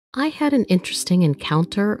I had an interesting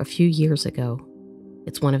encounter a few years ago.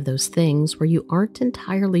 It's one of those things where you aren't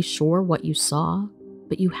entirely sure what you saw,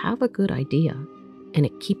 but you have a good idea, and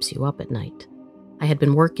it keeps you up at night. I had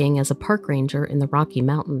been working as a park ranger in the Rocky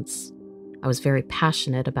Mountains. I was very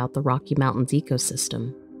passionate about the Rocky Mountains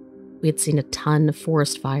ecosystem. We had seen a ton of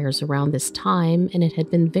forest fires around this time, and it had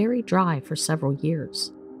been very dry for several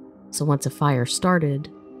years. So once a fire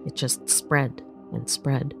started, it just spread and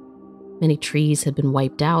spread. Many trees had been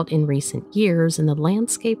wiped out in recent years, and the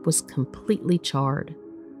landscape was completely charred.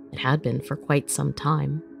 It had been for quite some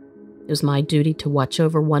time. It was my duty to watch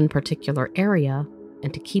over one particular area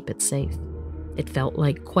and to keep it safe. It felt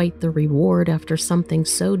like quite the reward after something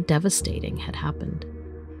so devastating had happened.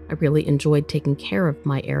 I really enjoyed taking care of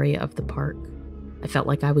my area of the park. I felt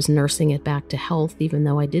like I was nursing it back to health even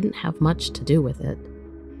though I didn't have much to do with it.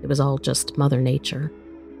 It was all just Mother Nature.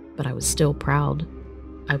 But I was still proud.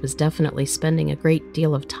 I was definitely spending a great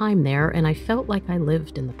deal of time there, and I felt like I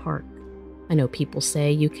lived in the park. I know people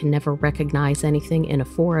say you can never recognize anything in a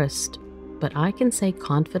forest, but I can say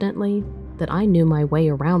confidently that I knew my way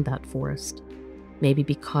around that forest. Maybe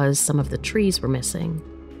because some of the trees were missing,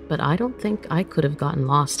 but I don't think I could have gotten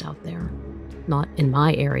lost out there. Not in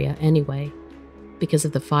my area, anyway. Because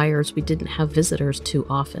of the fires, we didn't have visitors too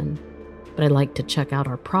often, but I liked to check out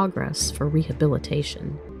our progress for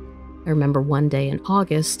rehabilitation. I remember one day in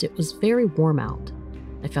August, it was very warm out.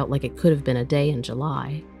 I felt like it could have been a day in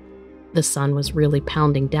July. The sun was really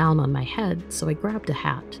pounding down on my head, so I grabbed a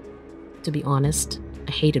hat. To be honest,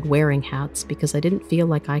 I hated wearing hats because I didn't feel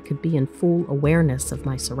like I could be in full awareness of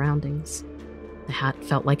my surroundings. The hat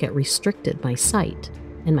felt like it restricted my sight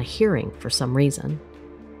and my hearing for some reason.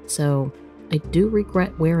 So I do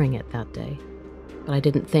regret wearing it that day, but I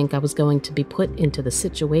didn't think I was going to be put into the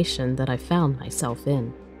situation that I found myself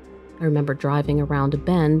in. I remember driving around a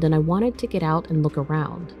bend and I wanted to get out and look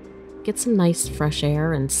around, get some nice fresh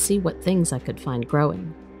air and see what things I could find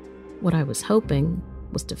growing. What I was hoping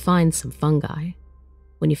was to find some fungi.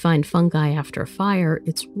 When you find fungi after a fire,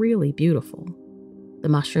 it's really beautiful. The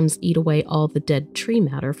mushrooms eat away all the dead tree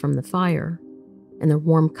matter from the fire, and their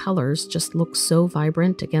warm colors just look so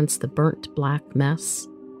vibrant against the burnt black mess.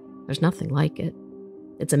 There's nothing like it.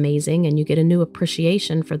 It's amazing, and you get a new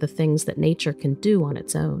appreciation for the things that nature can do on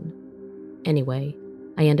its own. Anyway,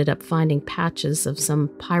 I ended up finding patches of some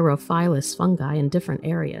pyrophilous fungi in different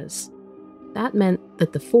areas. That meant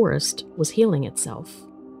that the forest was healing itself,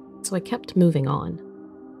 so I kept moving on.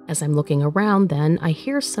 As I'm looking around then, I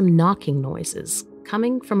hear some knocking noises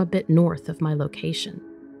coming from a bit north of my location.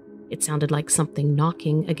 It sounded like something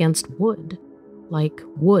knocking against wood, like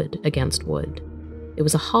wood against wood. It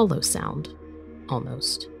was a hollow sound,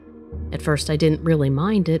 almost. At first I didn't really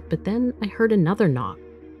mind it, but then I heard another knock.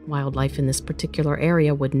 Wildlife in this particular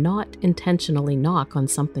area would not intentionally knock on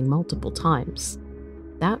something multiple times.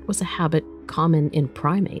 That was a habit common in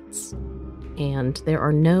primates, and there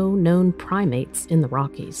are no known primates in the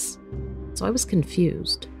Rockies. So I was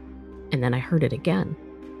confused, and then I heard it again.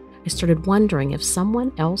 I started wondering if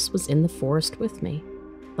someone else was in the forest with me,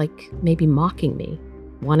 like maybe mocking me,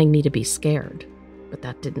 wanting me to be scared, but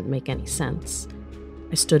that didn't make any sense.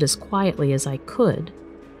 I stood as quietly as I could.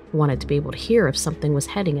 I wanted to be able to hear if something was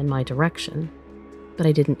heading in my direction, but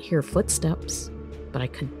I didn't hear footsteps, but I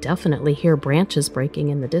could definitely hear branches breaking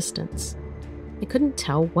in the distance. I couldn't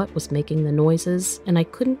tell what was making the noises, and I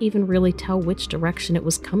couldn't even really tell which direction it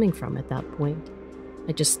was coming from at that point.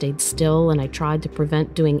 I just stayed still and I tried to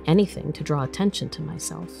prevent doing anything to draw attention to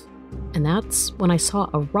myself. And that's when I saw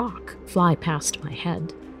a rock fly past my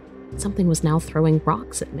head. Something was now throwing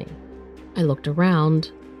rocks at me. I looked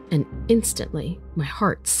around, and instantly my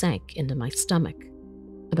heart sank into my stomach.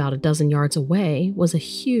 About a dozen yards away was a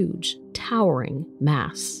huge, towering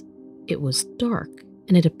mass. It was dark,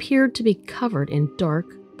 and it appeared to be covered in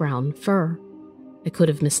dark brown fur. I could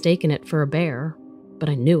have mistaken it for a bear, but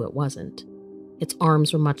I knew it wasn't. Its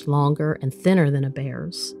arms were much longer and thinner than a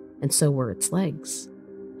bear's, and so were its legs.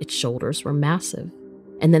 Its shoulders were massive,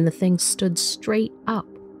 and then the thing stood straight up.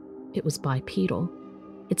 It was bipedal.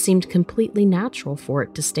 It seemed completely natural for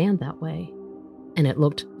it to stand that way, and it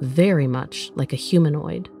looked very much like a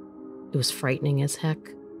humanoid. It was frightening as heck.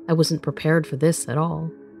 I wasn't prepared for this at all,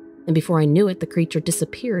 and before I knew it, the creature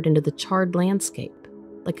disappeared into the charred landscape,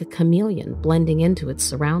 like a chameleon blending into its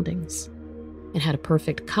surroundings. It had a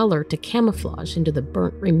perfect color to camouflage into the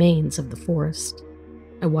burnt remains of the forest.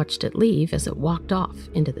 I watched it leave as it walked off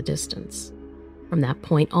into the distance. From that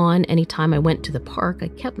point on, anytime I went to the park, I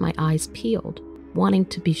kept my eyes peeled, wanting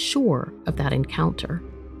to be sure of that encounter.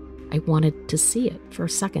 I wanted to see it for a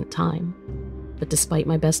second time. But despite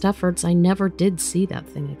my best efforts, I never did see that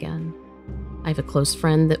thing again. I have a close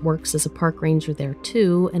friend that works as a park ranger there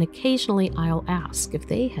too, and occasionally I'll ask if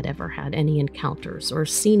they had ever had any encounters or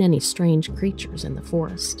seen any strange creatures in the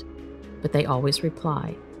forest. But they always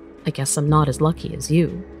reply, "I guess I'm not as lucky as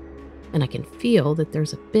you." And I can feel that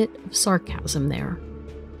there's a bit of sarcasm there.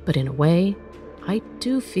 But in a way, I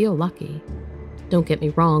do feel lucky. Don't get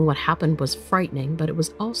me wrong, what happened was frightening, but it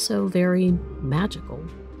was also very magical.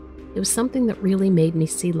 It was something that really made me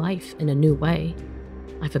see life in a new way.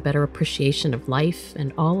 I have a better appreciation of life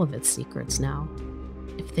and all of its secrets now.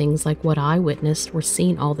 If things like what I witnessed were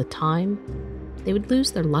seen all the time, they would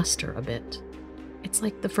lose their luster a bit. It's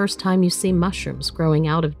like the first time you see mushrooms growing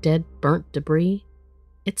out of dead, burnt debris.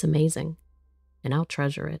 It's amazing, and I'll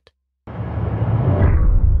treasure it.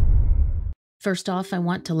 First off, I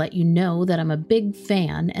want to let you know that I'm a big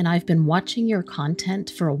fan, and I've been watching your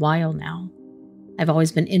content for a while now. I've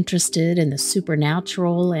always been interested in the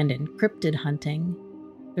supernatural and in cryptid hunting.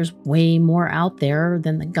 There's way more out there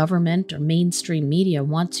than the government or mainstream media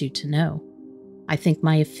wants you to know. I think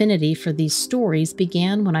my affinity for these stories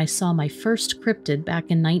began when I saw my first cryptid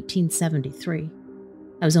back in 1973.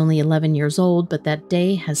 I was only 11 years old, but that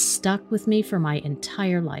day has stuck with me for my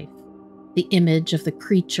entire life. The image of the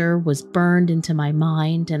creature was burned into my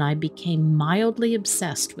mind, and I became mildly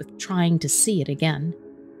obsessed with trying to see it again.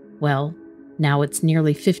 Well, now it's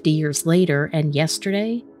nearly 50 years later, and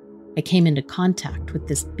yesterday, I came into contact with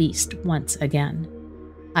this beast once again.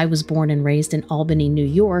 I was born and raised in Albany, New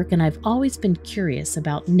York, and I've always been curious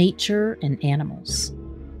about nature and animals.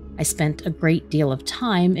 I spent a great deal of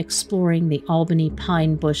time exploring the Albany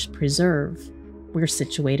Pine Bush Preserve. We're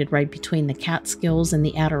situated right between the Catskills and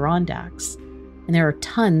the Adirondacks, and there are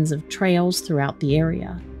tons of trails throughout the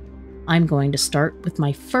area. I'm going to start with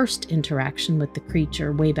my first interaction with the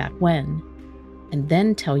creature way back when, and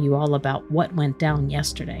then tell you all about what went down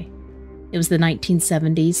yesterday. It was the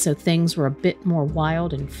 1970s, so things were a bit more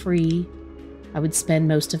wild and free. I would spend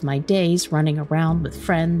most of my days running around with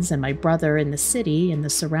friends and my brother in the city and the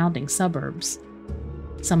surrounding suburbs.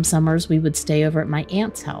 Some summers we would stay over at my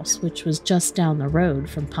aunt's house, which was just down the road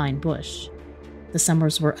from Pine Bush. The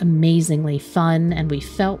summers were amazingly fun, and we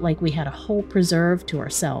felt like we had a whole preserve to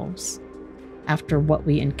ourselves. After what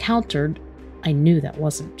we encountered, I knew that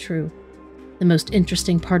wasn't true. The most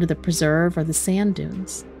interesting part of the preserve are the sand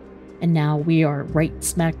dunes. And now we are right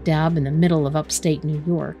smack dab in the middle of upstate New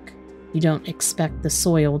York. You don't expect the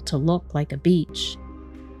soil to look like a beach.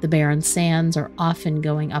 The barren sands are often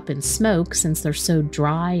going up in smoke since they're so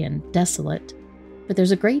dry and desolate, but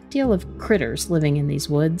there's a great deal of critters living in these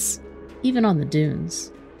woods, even on the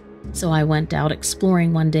dunes. So I went out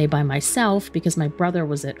exploring one day by myself because my brother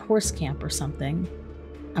was at horse camp or something.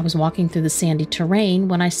 I was walking through the sandy terrain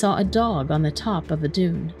when I saw a dog on the top of a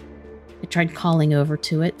dune. I tried calling over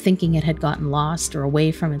to it, thinking it had gotten lost or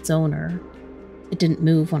away from its owner. It didn't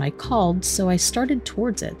move when I called, so I started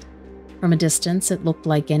towards it. From a distance, it looked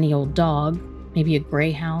like any old dog, maybe a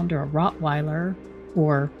greyhound or a Rottweiler,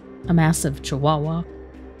 or a massive Chihuahua.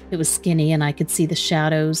 It was skinny, and I could see the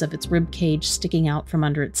shadows of its ribcage sticking out from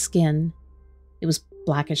under its skin. It was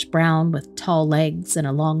blackish-brown with tall legs and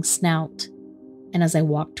a long snout, and as I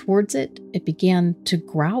walked towards it, it began to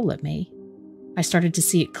growl at me. I started to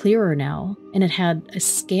see it clearer now, and it had a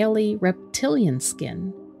scaly reptilian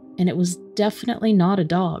skin, and it was definitely not a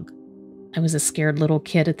dog. I was a scared little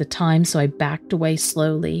kid at the time, so I backed away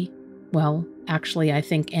slowly. Well, actually, I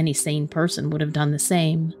think any sane person would have done the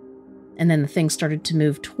same. And then the thing started to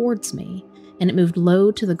move towards me, and it moved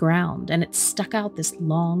low to the ground, and it stuck out this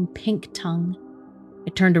long pink tongue.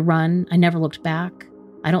 I turned to run. I never looked back.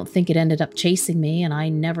 I don't think it ended up chasing me, and I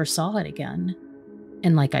never saw it again.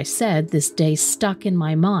 And like I said, this day stuck in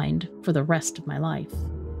my mind for the rest of my life.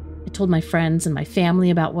 I told my friends and my family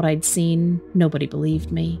about what I'd seen. Nobody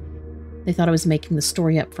believed me. They thought I was making the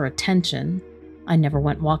story up for attention. I never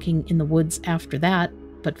went walking in the woods after that,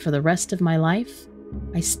 but for the rest of my life,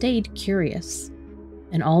 I stayed curious.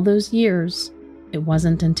 In all those years, it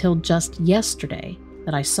wasn't until just yesterday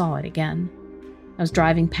that I saw it again. I was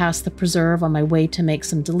driving past the preserve on my way to make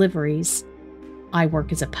some deliveries. I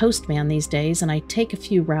work as a postman these days, and I take a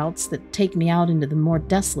few routes that take me out into the more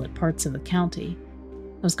desolate parts of the county.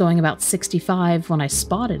 I was going about 65 when I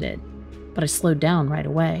spotted it, but I slowed down right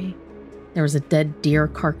away. There was a dead deer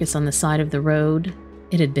carcass on the side of the road.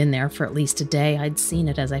 It had been there for at least a day. I'd seen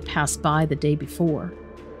it as I passed by the day before.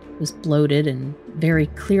 It was bloated and very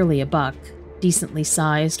clearly a buck, decently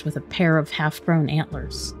sized with a pair of half-grown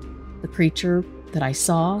antlers. The creature that I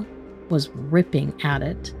saw was ripping at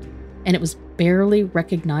it, and it was barely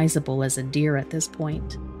recognizable as a deer at this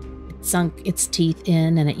point. It sunk its teeth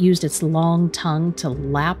in, and it used its long tongue to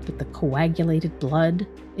lap at the coagulated blood.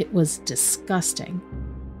 It was disgusting.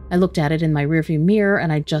 I looked at it in my rearview mirror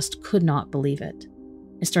and I just could not believe it.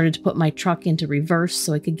 I started to put my truck into reverse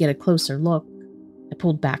so I could get a closer look. I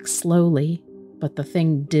pulled back slowly, but the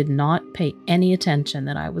thing did not pay any attention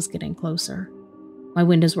that I was getting closer. My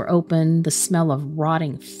windows were open, the smell of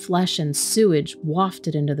rotting flesh and sewage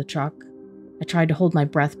wafted into the truck. I tried to hold my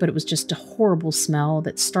breath, but it was just a horrible smell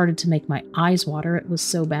that started to make my eyes water. It was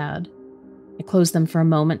so bad. I closed them for a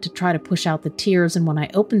moment to try to push out the tears, and when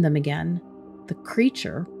I opened them again, the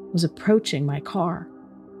creature was approaching my car.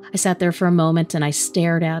 I sat there for a moment and I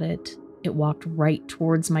stared at it. It walked right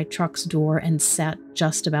towards my truck's door and sat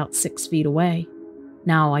just about 6 feet away.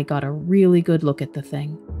 Now I got a really good look at the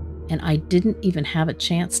thing, and I didn't even have a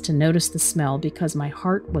chance to notice the smell because my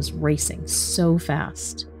heart was racing so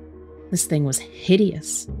fast. This thing was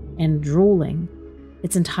hideous and drooling.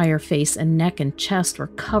 Its entire face and neck and chest were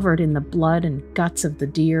covered in the blood and guts of the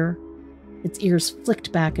deer. Its ears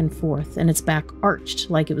flicked back and forth, and its back arched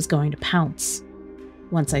like it was going to pounce.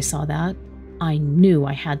 Once I saw that, I knew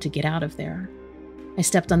I had to get out of there. I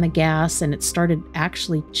stepped on the gas, and it started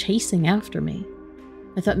actually chasing after me.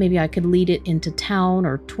 I thought maybe I could lead it into town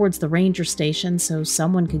or towards the ranger station so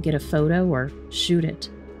someone could get a photo or shoot it.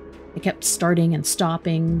 I kept starting and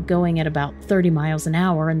stopping, going at about 30 miles an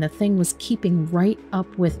hour, and the thing was keeping right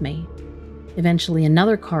up with me. Eventually,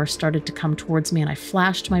 another car started to come towards me, and I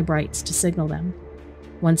flashed my brights to signal them.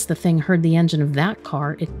 Once the thing heard the engine of that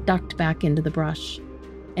car, it ducked back into the brush,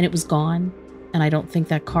 and it was gone, and I don't think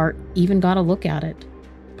that car even got a look at it.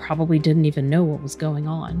 Probably didn't even know what was going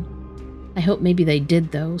on. I hope maybe they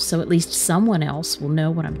did, though, so at least someone else will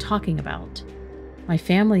know what I'm talking about. My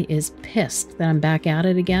family is pissed that I'm back at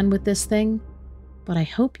it again with this thing, but I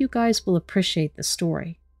hope you guys will appreciate the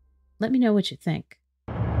story. Let me know what you think.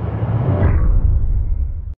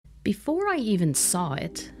 Before I even saw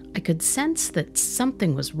it, I could sense that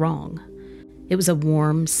something was wrong. It was a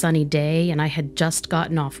warm, sunny day, and I had just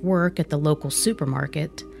gotten off work at the local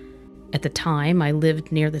supermarket. At the time, I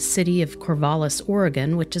lived near the city of Corvallis,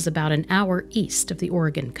 Oregon, which is about an hour east of the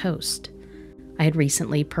Oregon coast. I had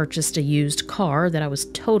recently purchased a used car that I was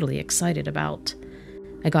totally excited about.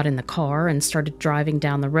 I got in the car and started driving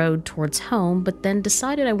down the road towards home, but then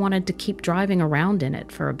decided I wanted to keep driving around in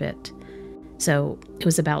it for a bit. So it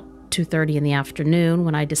was about 2:30 in the afternoon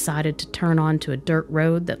when I decided to turn onto a dirt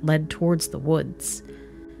road that led towards the woods.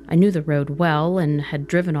 I knew the road well and had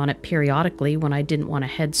driven on it periodically when I didn't want to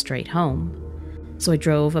head straight home. So I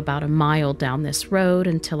drove about a mile down this road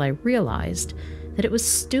until I realized that it was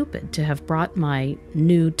stupid to have brought my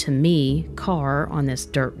new-to-me car on this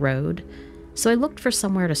dirt road, so I looked for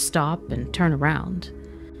somewhere to stop and turn around.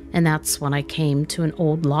 And that's when I came to an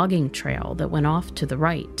old logging trail that went off to the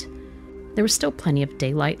right. There was still plenty of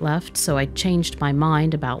daylight left, so I changed my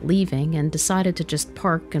mind about leaving and decided to just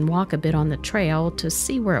park and walk a bit on the trail to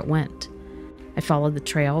see where it went. I followed the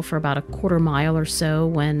trail for about a quarter mile or so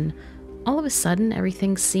when, all of a sudden,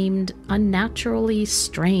 everything seemed unnaturally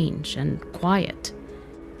strange and quiet.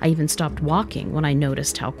 I even stopped walking when I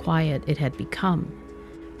noticed how quiet it had become.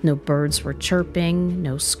 No birds were chirping,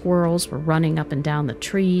 no squirrels were running up and down the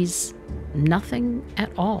trees. Nothing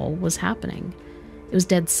at all was happening. It was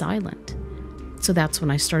dead silent. So that's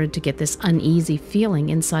when I started to get this uneasy feeling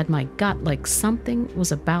inside my gut like something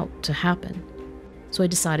was about to happen. So I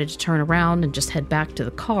decided to turn around and just head back to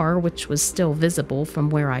the car, which was still visible from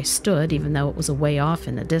where I stood, even though it was a way off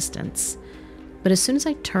in the distance. But as soon as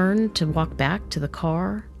I turned to walk back to the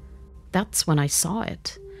car, that's when I saw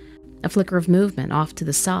it. A flicker of movement off to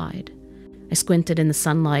the side. I squinted in the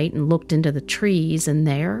sunlight and looked into the trees, and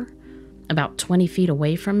there, about 20 feet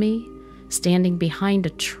away from me, standing behind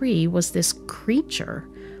a tree, was this creature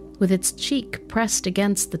with its cheek pressed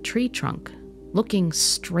against the tree trunk, looking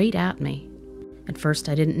straight at me. At first,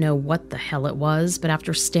 I didn't know what the hell it was, but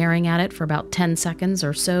after staring at it for about 10 seconds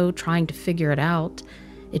or so, trying to figure it out,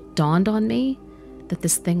 it dawned on me that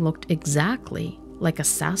this thing looked exactly like a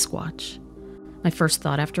Sasquatch. My first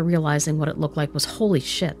thought after realizing what it looked like was, holy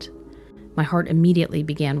shit. My heart immediately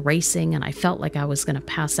began racing, and I felt like I was going to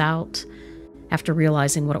pass out. After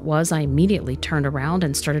realizing what it was, I immediately turned around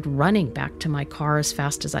and started running back to my car as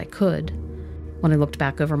fast as I could. When I looked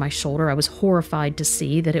back over my shoulder, I was horrified to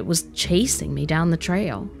see that it was chasing me down the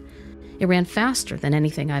trail. It ran faster than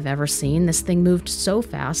anything I've ever seen. This thing moved so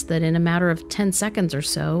fast that in a matter of 10 seconds or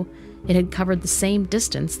so, it had covered the same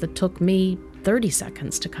distance that took me 30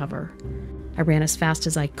 seconds to cover. I ran as fast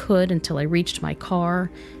as I could until I reached my car,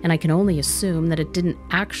 and I can only assume that it didn't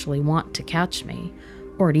actually want to catch me,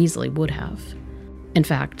 or it easily would have. In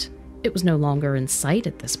fact, it was no longer in sight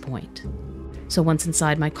at this point. So once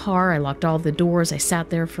inside my car, I locked all the doors. I sat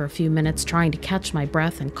there for a few minutes trying to catch my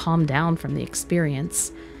breath and calm down from the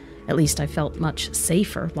experience. At least I felt much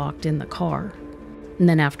safer locked in the car. And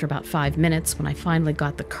then after about 5 minutes, when I finally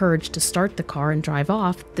got the courage to start the car and drive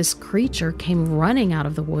off, this creature came running out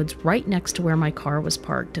of the woods right next to where my car was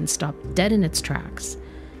parked and stopped dead in its tracks.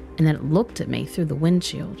 And then it looked at me through the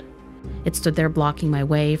windshield. It stood there blocking my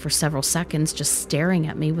way for several seconds, just staring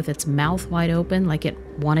at me with its mouth wide open like it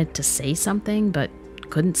wanted to say something but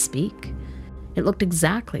couldn't speak. It looked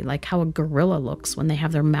exactly like how a gorilla looks when they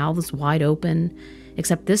have their mouths wide open,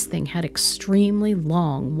 except this thing had extremely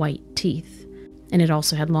long white teeth. And it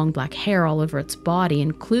also had long black hair all over its body,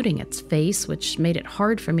 including its face, which made it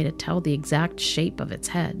hard for me to tell the exact shape of its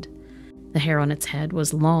head. The hair on its head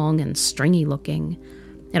was long and stringy looking.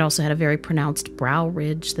 It also had a very pronounced brow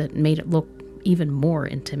ridge that made it look even more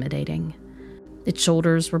intimidating. Its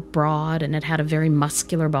shoulders were broad and it had a very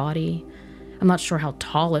muscular body. I'm not sure how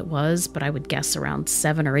tall it was, but I would guess around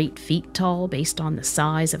 7 or 8 feet tall based on the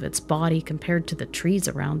size of its body compared to the trees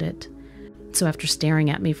around it. So after staring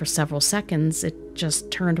at me for several seconds, it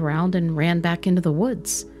just turned around and ran back into the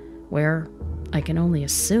woods, where I can only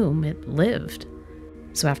assume it lived.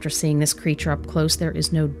 So after seeing this creature up close, there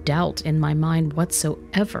is no doubt in my mind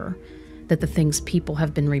whatsoever that the things people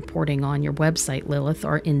have been reporting on your website, Lilith,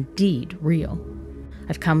 are indeed real.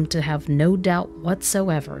 I've come to have no doubt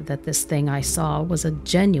whatsoever that this thing I saw was a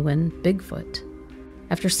genuine Bigfoot.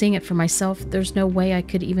 After seeing it for myself, there's no way I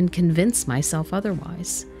could even convince myself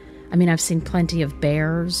otherwise. I mean, I've seen plenty of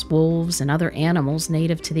bears, wolves, and other animals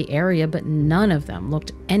native to the area, but none of them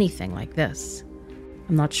looked anything like this.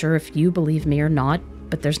 I'm not sure if you believe me or not,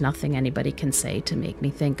 but there's nothing anybody can say to make me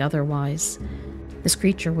think otherwise. This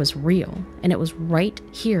creature was real, and it was right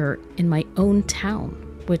here in my own town,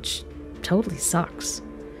 which totally sucks.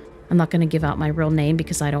 I'm not going to give out my real name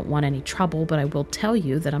because I don't want any trouble, but I will tell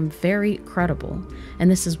you that I'm very credible,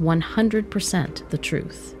 and this is 100% the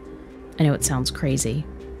truth. I know it sounds crazy,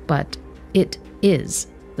 but it is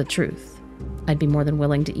the truth. I'd be more than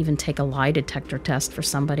willing to even take a lie detector test for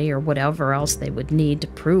somebody or whatever else they would need to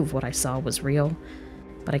prove what I saw was real.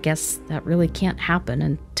 But I guess that really can't happen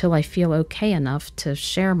until I feel okay enough to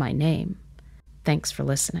share my name. Thanks for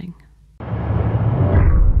listening.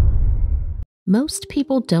 Most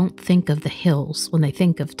people don't think of the hills when they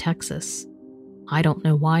think of Texas. I don't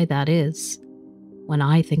know why that is. When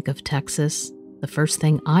I think of Texas, the first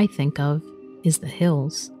thing I think of is the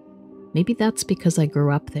hills. Maybe that's because I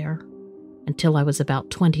grew up there. Until I was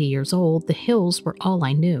about 20 years old, the hills were all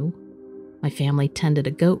I knew. My family tended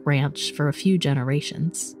a goat ranch for a few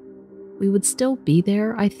generations. We would still be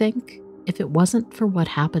there, I think, if it wasn't for what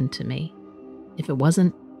happened to me. If it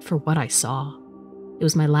wasn't for what I saw. It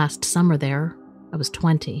was my last summer there. I was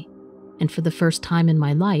 20. And for the first time in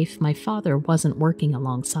my life, my father wasn't working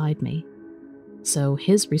alongside me. So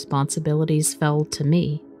his responsibilities fell to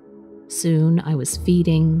me. Soon I was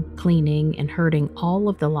feeding, cleaning, and herding all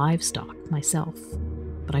of the livestock myself.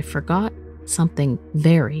 But I forgot something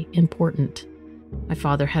very important. My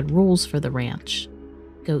father had rules for the ranch.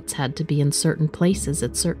 Goats had to be in certain places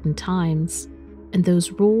at certain times, and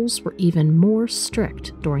those rules were even more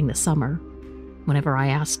strict during the summer. Whenever I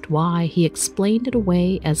asked why, he explained it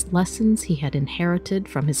away as lessons he had inherited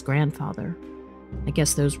from his grandfather. I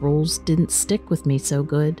guess those rules didn't stick with me so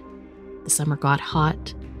good. The summer got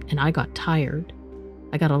hot, and I got tired.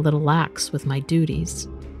 I got a little lax with my duties.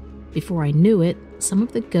 Before I knew it, some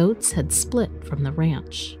of the goats had split from the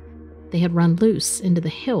ranch. They had run loose into the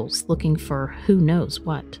hills looking for who knows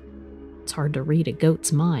what. It's hard to read a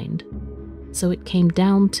goat's mind. So it came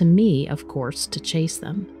down to me, of course, to chase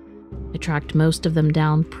them. I tracked most of them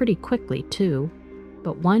down pretty quickly, too,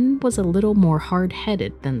 but one was a little more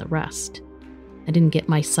hard-headed than the rest. I didn't get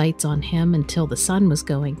my sights on him until the sun was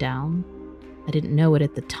going down. I didn't know it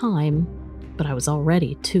at the time, but I was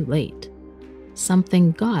already too late.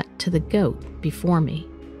 Something got to the goat before me.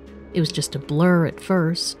 It was just a blur at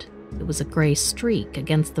first. It was a gray streak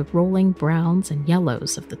against the rolling browns and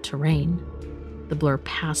yellows of the terrain. The blur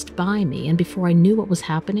passed by me, and before I knew what was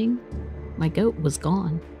happening, my goat was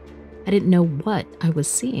gone. I didn't know what I was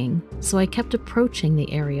seeing, so I kept approaching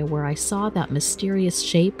the area where I saw that mysterious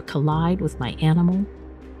shape collide with my animal.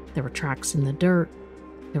 There were tracks in the dirt.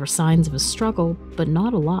 There were signs of a struggle, but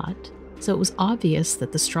not a lot, so it was obvious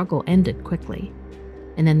that the struggle ended quickly.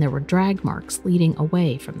 And then there were drag marks leading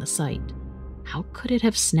away from the site. How could it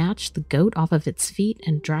have snatched the goat off of its feet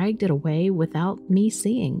and dragged it away without me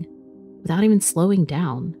seeing? Without even slowing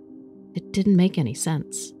down? It didn't make any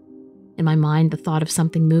sense. In my mind, the thought of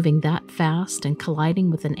something moving that fast and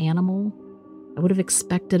colliding with an animal, I would have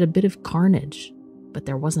expected a bit of carnage. but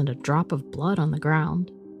there wasn't a drop of blood on the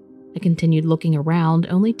ground. I continued looking around,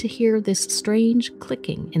 only to hear this strange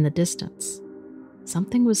clicking in the distance.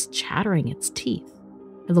 Something was chattering its teeth.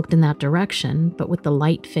 I looked in that direction, but with the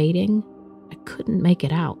light fading, I couldn't make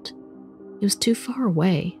it out. It was too far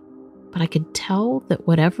away, but I could tell that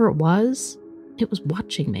whatever it was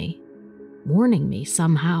watching me, warning me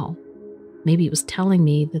somehow. Maybe it was telling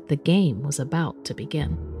me that the game was about to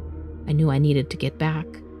begin. I knew I needed to get back.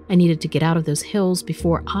 I needed to get out of those hills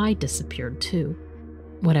before I disappeared too.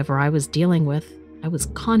 Whatever I was dealing with, I was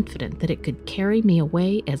confident that it could carry me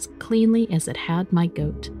away as cleanly as it had my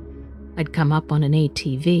goat. I'd come up on an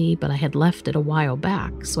ATV, but I had left it a while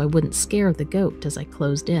back so I wouldn't scare the goat as I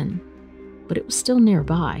closed in. But it was still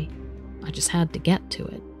nearby. I just had to get to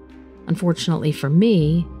it. Unfortunately for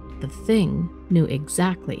me, the thing knew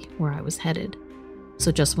exactly where I was headed.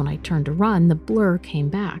 So just when I turned to run, the blur came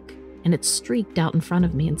back, and it streaked out in front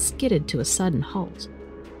of me and skidded to a sudden halt.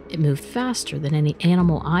 It moved faster than any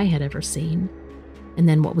animal I had ever seen. And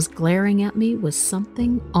then what was glaring at me was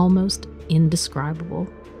something almost indescribable.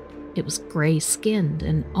 It was gray-skinned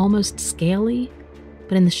and almost scaly,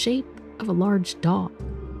 but in the shape of a large dog.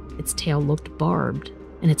 Its tail looked barbed,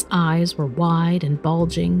 and its eyes were wide and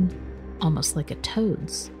bulging, almost like a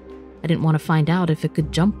toad's. I didn't want to find out if it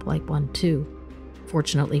could jump like one too.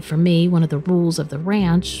 Fortunately for me, one of the rules of the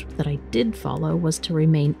ranch that I did follow was to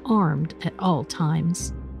remain armed at all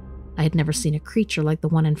times. I had never seen a creature like the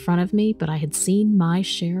one in front of me, but I had seen my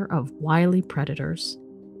share of wily predators.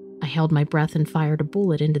 I held my breath and fired a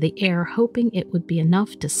bullet into the air, hoping it would be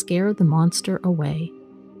enough to scare the monster away.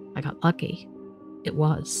 I got lucky. It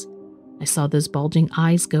was. I saw those bulging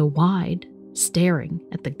eyes go wide, staring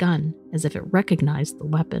at the gun as if it recognized the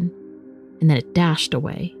weapon. And then it dashed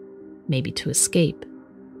away, maybe to escape,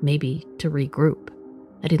 maybe to regroup.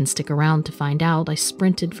 I didn't stick around to find out. I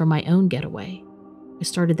sprinted for my own getaway. I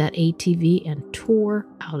started that ATV and tore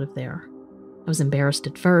out of there. I was embarrassed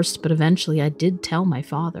at first, but eventually I did tell my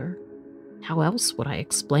father. How else would I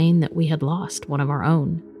explain that we had lost one of our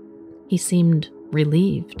own? He seemed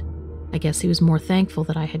relieved. I guess he was more thankful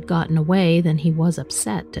that I had gotten away than he was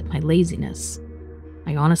upset at my laziness.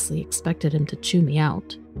 I honestly expected him to chew me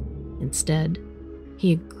out. Instead,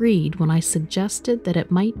 he agreed when I suggested that it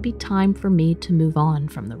might be time for me to move on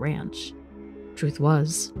from the ranch. Truth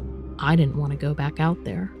was, I didn't want to go back out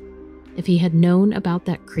there. If he had known about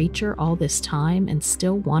that creature all this time and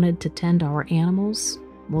still wanted to tend our animals,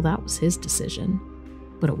 well, that was his decision.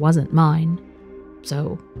 But it wasn't mine.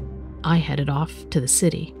 So I headed off to the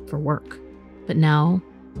city for work. But now,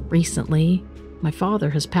 recently, my father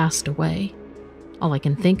has passed away. All I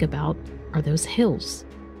can think about are those hills.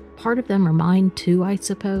 Part of them are mine too, I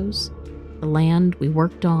suppose. The land we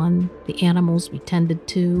worked on, the animals we tended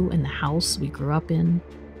to, and the house we grew up in.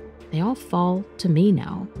 They all fall to me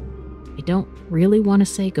now. I don't really want to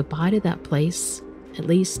say goodbye to that place, at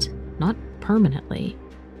least not permanently.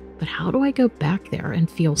 But how do I go back there and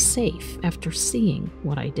feel safe after seeing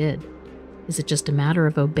what I did? Is it just a matter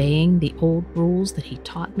of obeying the old rules that he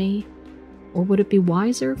taught me? Or would it be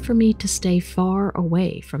wiser for me to stay far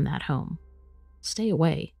away from that home? Stay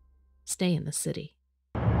away. Stay in the city.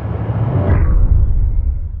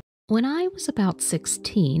 When I was about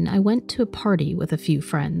 16, I went to a party with a few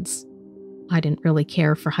friends. I didn't really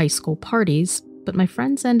care for high school parties, but my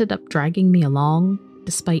friends ended up dragging me along,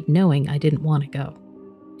 despite knowing I didn't want to go.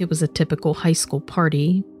 It was a typical high school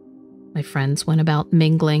party. My friends went about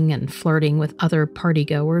mingling and flirting with other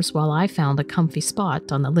partygoers while I found a comfy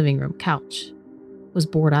spot on the living room couch. Was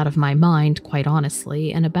bored out of my mind, quite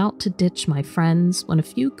honestly, and about to ditch my friends when a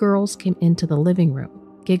few girls came into the living room,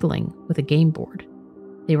 giggling with a game board.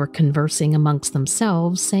 They were conversing amongst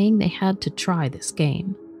themselves, saying they had to try this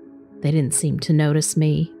game. They didn't seem to notice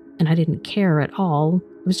me, and I didn't care at all.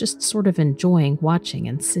 I was just sort of enjoying watching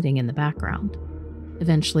and sitting in the background.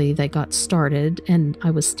 Eventually, they got started, and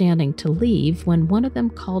I was standing to leave when one of them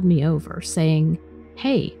called me over, saying,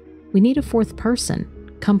 "Hey, we need a fourth person.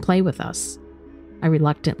 Come play with us." I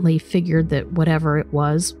reluctantly figured that whatever it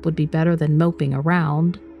was would be better than moping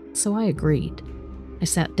around, so I agreed. I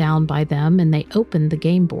sat down by them and they opened the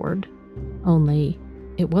game board. Only,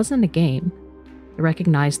 it wasn't a game. I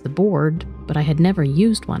recognized the board, but I had never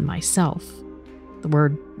used one myself. The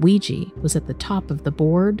word Ouija was at the top of the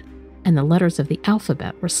board, and the letters of the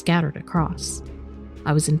alphabet were scattered across.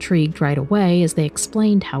 I was intrigued right away as they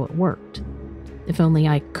explained how it worked. If only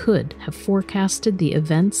I could have forecasted the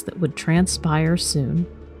events that would transpire soon.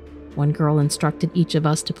 One girl instructed each of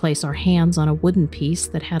us to place our hands on a wooden piece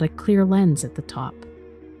that had a clear lens at the top,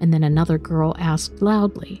 and then another girl asked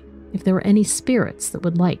loudly if there were any spirits that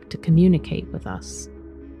would like to communicate with us.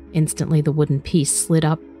 Instantly, the wooden piece slid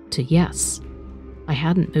up to yes. I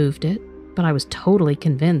hadn't moved it, but I was totally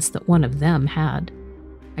convinced that one of them had.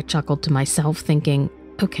 I chuckled to myself, thinking,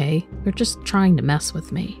 okay, they're just trying to mess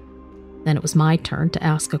with me. Then it was my turn to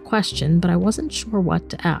ask a question, but I wasn't sure what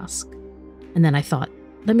to ask. And then I thought,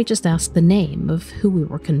 let me just ask the name of who we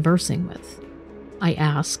were conversing with. I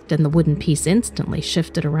asked, and the wooden piece instantly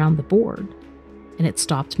shifted around the board, and it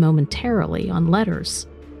stopped momentarily on letters,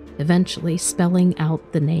 eventually spelling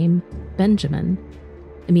out the name Benjamin.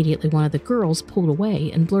 Immediately, one of the girls pulled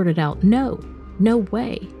away and blurted out, "No, no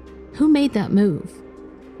way. Who made that move?"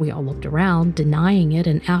 We all looked around, denying it,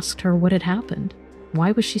 and asked her what had happened.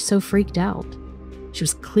 Why was she so freaked out? She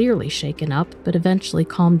was clearly shaken up, but eventually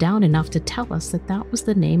calmed down enough to tell us that that was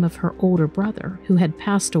the name of her older brother, who had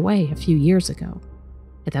passed away a few years ago.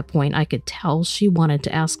 At that point, I could tell she wanted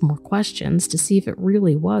to ask more questions to see if it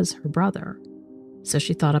really was her brother. So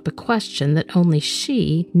she thought up a question that only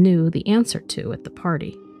she knew the answer to at the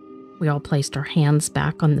party. We all placed our hands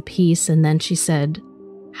back on the piece, and then she said,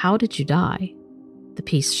 "How did you die?" The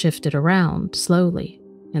piece shifted around slowly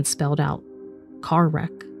and spelled out, "Car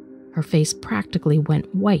wreck." Her face practically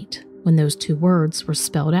went white when those two words were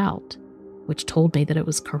spelled out, which told me that it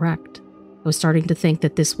was correct. I was starting to think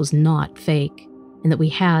that this was not fake, and that we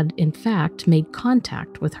had, in fact, made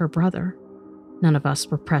contact with her brother. None of us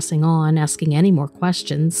were pressing on, asking any more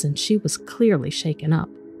questions, and she was clearly shaken up.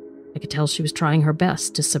 I could tell she was trying her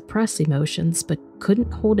best to suppress emotions, but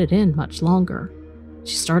couldn't hold it in much longer.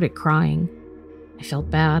 She started crying. I felt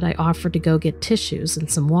bad. I offered to go get tissues and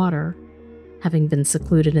some water. Having been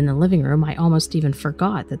secluded in the living room, I almost even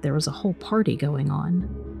forgot that there was a whole party going on.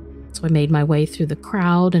 So I made my way through the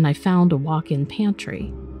crowd, and I found a walk-in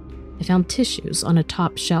pantry. I found tissues on a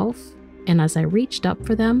top shelf, and as I reached up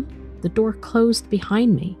for them, the door closed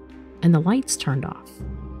behind me, and the lights turned off.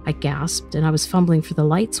 I gasped, and I was fumbling for the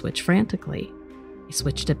light switch frantically. I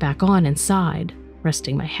switched it back on and sighed,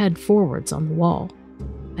 resting my head forwards on the wall.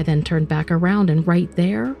 I then turned back around, and right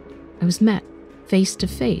there, I was met, face to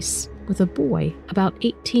face, with a boy about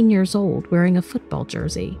 18 years old wearing a football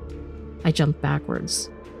jersey. I jumped backwards.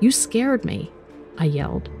 "You scared me," I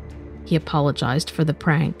yelled. He apologized for the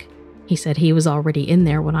prank. He said he was already in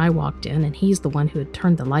there when I walked in, and he's the one who had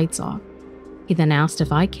turned the lights off. He then asked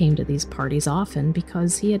if I came to these parties often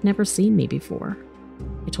because he had never seen me before.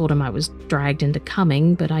 I told him I was dragged into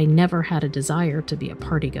coming, but I never had a desire to be a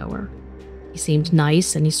partygoer. He seemed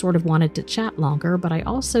nice, and he sort of wanted to chat longer, but I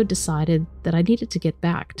also decided that I needed to get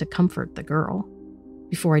back to comfort the girl.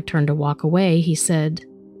 Before I turned to walk away, he said,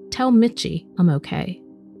 "Tell Mitchie I'm okay."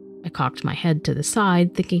 I cocked my head to the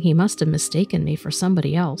side, thinking he must have mistaken me for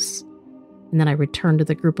somebody else. And then I returned to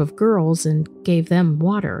the group of girls and gave them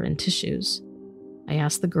water and tissues. I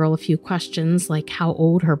asked the girl a few questions, like how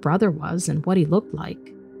old her brother was and what he looked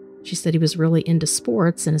like. She said he was really into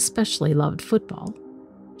sports and especially loved football.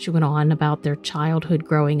 She went on about their childhood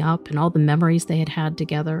growing up and all the memories they had had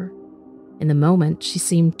together. In the moment, she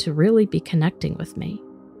seemed to really be connecting with me.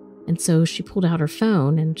 And so she pulled out her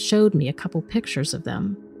phone and showed me a couple pictures of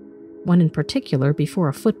them, one in particular before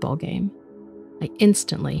a football game. I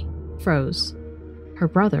instantly froze. Her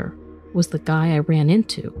brother was the guy I ran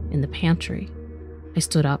into in the pantry. I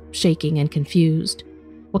stood up, shaking and confused.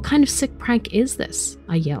 "What kind of sick prank is this?"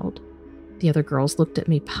 I yelled. The other girls looked at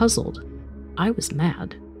me puzzled. I was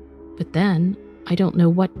mad. But then, I don't know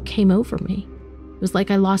what came over me. It was like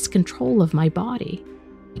I lost control of my body.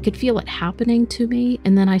 I could feel it happening to me,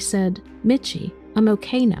 and then I said, "Mitchie, I'm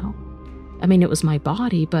okay now." I mean, it was my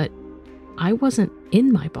body, but I wasn't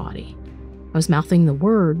in my body. I was mouthing the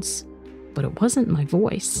words, but it wasn't my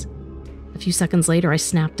voice. A few seconds later, I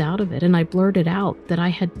snapped out of it, and I blurted out that I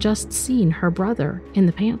had just seen her brother in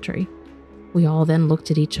the pantry. We all then looked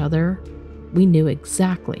at each other. We knew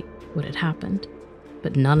exactly what had happened,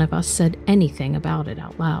 but none of us said anything about it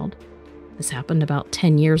out loud. This happened about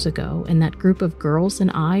 10 years ago, and that group of girls and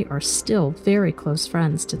I are still very close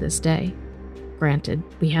friends to this day. Granted,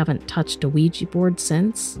 we haven't touched a Ouija board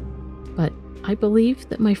since, but I believe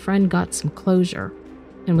that my friend got some closure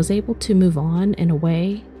and was able to move on in a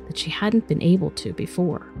way that she hadn't been able to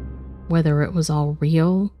before. Whether it was all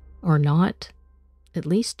real or not, at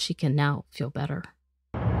least she can now feel better.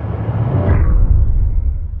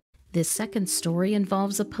 This second story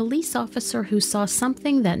involves a police officer who saw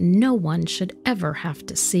something that no one should ever have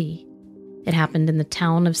to see. It happened in the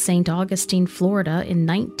town of St. Augustine, Florida in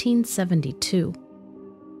 1972.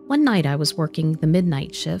 One night I was working the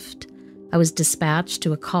midnight shift. I was dispatched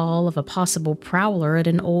to a call of a possible prowler at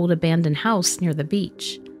an old abandoned house near the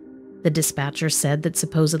beach. The dispatcher said that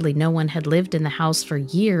supposedly no one had lived in the house for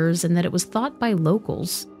years and that it was thought by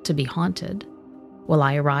locals to be haunted. Well,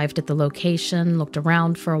 I arrived at the location, looked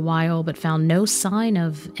around for a while, but found no sign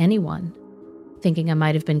of anyone. Thinking I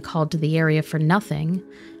might have been called to the area for nothing,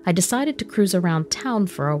 I decided to cruise around town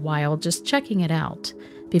for a while, just checking it out,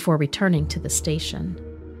 before returning to the station.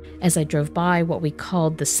 As I drove by what we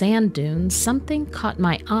called the sand dunes, something caught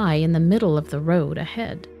my eye in the middle of the road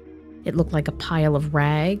ahead. It looked like a pile of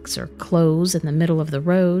rags or clothes in the middle of the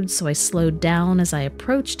road, so I slowed down as I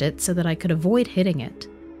approached it so that I could avoid hitting it.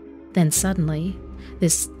 Then suddenly,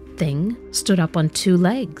 this thing stood up on two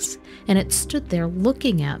legs, and it stood there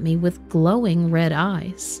looking at me with glowing red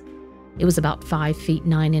eyes. It was about 5 feet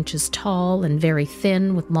 9 inches tall and very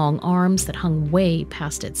thin, with long arms that hung way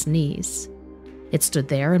past its knees. It stood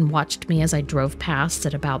there and watched me as I drove past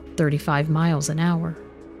at about 35 miles an hour.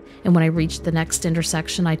 And when I reached the next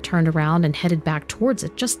intersection, I turned around and headed back towards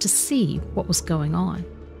it just to see what was going on.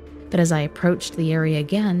 But as I approached the area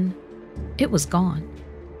again, it was gone.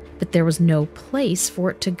 But there was no place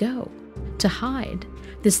for it to go, to hide.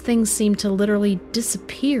 This thing seemed to literally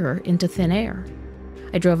disappear into thin air.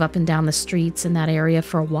 I drove up and down the streets in that area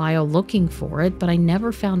for a while looking for it, but I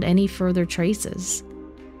never found any further traces.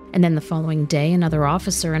 And then the following day, another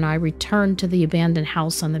officer and I returned to the abandoned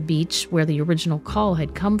house on the beach where the original call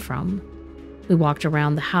had come from. We walked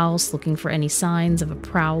around the house looking for any signs of a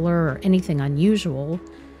prowler or anything unusual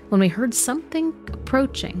when we heard something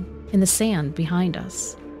approaching in the sand behind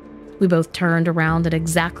us. We both turned around at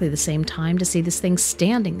exactly the same time to see this thing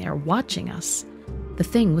standing there watching us, the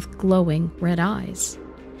thing with glowing red eyes.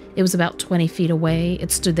 It was about 20 feet away.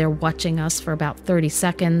 It stood there watching us for about 30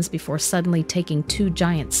 seconds before suddenly taking 2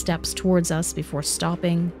 giant steps towards us before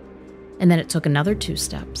stopping. And then it took another 2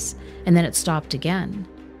 steps, and then it stopped again.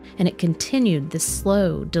 And it continued this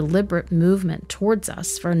slow, deliberate movement towards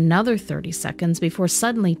us for another 30 seconds before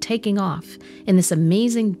suddenly taking off in this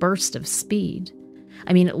amazing burst of speed.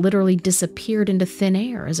 I mean, it literally disappeared into thin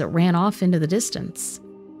air as it ran off into the distance.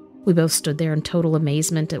 We both stood there in total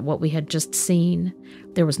amazement at what we had just seen.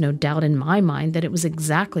 There was no doubt in my mind that it was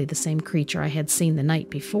exactly the same creature I had seen the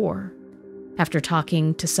night before. After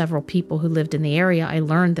talking to several people who lived in the area, I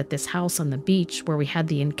learned that this house on the beach where we had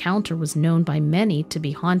the encounter was known by many to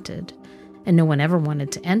be haunted, and no one ever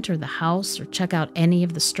wanted to enter the house or check out any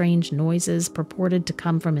of the strange noises purported to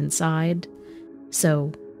come from inside.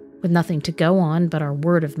 So, with nothing to go on but our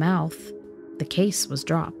word of mouth, the case was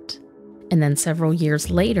dropped. And then several years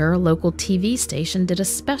later, a local TV station did a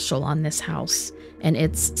special on this house and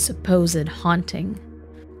its supposed haunting.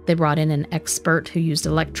 They brought in an expert who used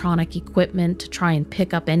electronic equipment to try and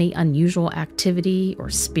pick up any unusual activity or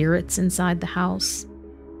spirits inside the house.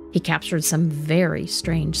 He captured some very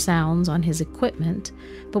strange sounds on his equipment,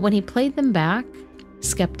 but when he played them back,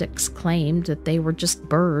 skeptics claimed that they were just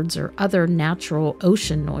birds or other natural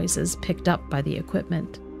ocean noises picked up by the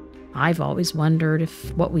equipment. I've always wondered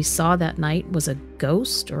if what we saw that night was a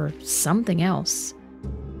ghost or something else.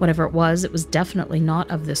 Whatever it was definitely not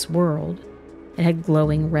of this world. It had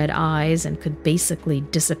glowing red eyes and could basically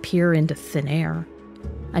disappear into thin air.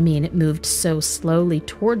 I mean, it moved so slowly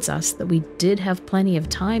towards us that we did have plenty of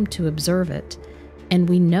time to observe it, and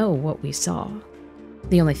we know what we saw.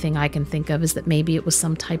 The only thing I can think of is that maybe it was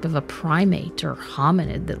some type of a primate or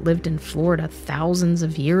hominid that lived in Florida thousands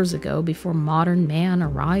of years ago before modern man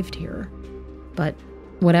arrived here. But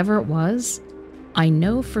whatever it was, I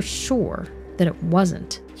know for sure that it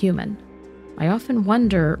wasn't human. I often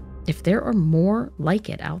wonder if there are more like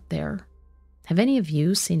it out there. Have any of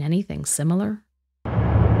you seen anything similar?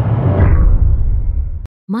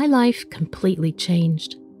 My life completely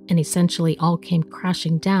changed, and essentially all came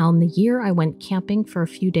crashing down the year I went camping for a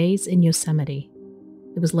few days in Yosemite.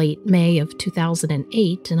 It was late May of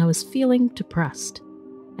 2008, and I was feeling depressed.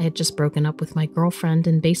 I had just broken up with my girlfriend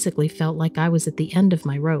and basically felt like I was at the end of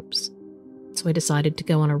my ropes. So I decided to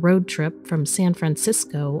go on a road trip from San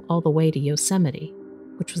Francisco all the way to Yosemite,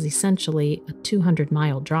 which was essentially a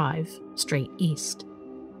 200-mile drive straight east.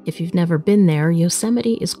 If you've never been there,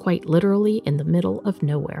 Yosemite is quite literally in the middle of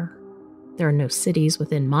nowhere. There are no cities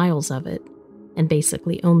within miles of it, and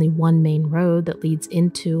basically only one main road that leads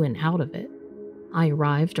into and out of it. I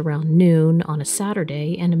arrived around noon on a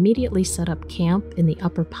Saturday and immediately set up camp in the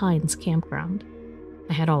Upper Pines campground.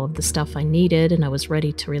 I had all of the stuff I needed, and I was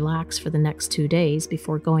ready to relax for the next 2 days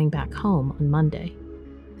before going back home on Monday.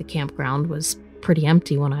 The campground was pretty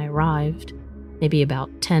empty when I arrived. Maybe about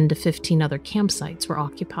 10 to 15 other campsites were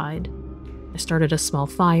occupied. I started a small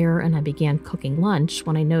fire and I began cooking lunch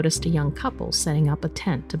when I noticed a young couple setting up a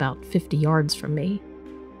tent about 50 yards from me.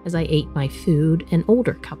 As I ate my food, an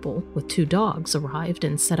older couple with 2 dogs arrived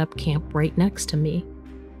and set up camp right next to me.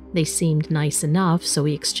 They seemed nice enough, so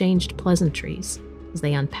we exchanged pleasantries as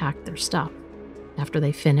they unpacked their stuff. After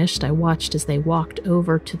they finished, I watched as they walked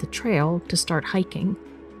over to the trail to start hiking.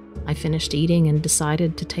 I finished eating and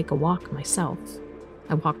decided to take a walk myself.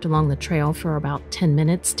 I walked along the trail for about 10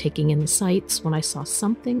 minutes, taking in the sights, when I saw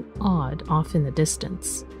something odd off in the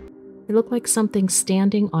distance. It looked like something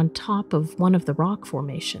standing on top of one of the rock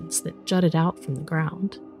formations that jutted out from the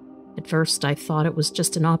ground. At first, I thought it was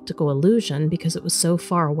just an optical illusion because it was so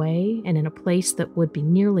far away and in a place that would be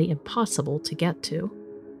nearly impossible to get to.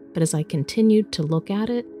 But as I continued to look at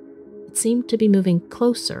it, it seemed to be moving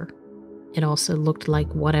closer. It also looked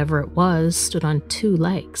like whatever it was stood on 2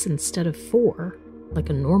 legs instead of 4, like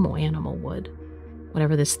a normal animal would.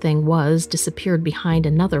 Whatever this thing was disappeared behind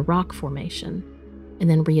another rock formation, and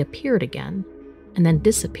then reappeared again, and then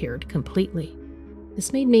disappeared completely.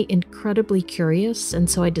 This made me incredibly curious, and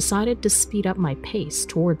so I decided to speed up my pace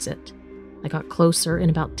towards it. I got closer in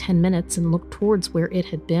about 10 minutes and looked towards where it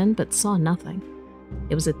had been, but saw nothing.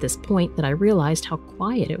 It was at this point that I realized how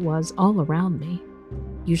quiet it was all around me.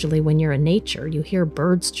 Usually when you're in nature, you hear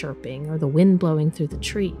birds chirping or the wind blowing through the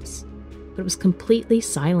trees. But it was completely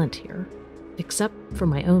silent here, except for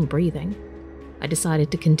my own breathing. I decided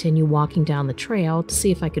to continue walking down the trail to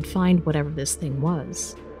see if I could find whatever this thing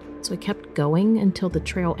was. So I kept going until the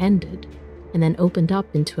trail ended, and then opened up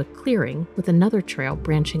into a clearing with another trail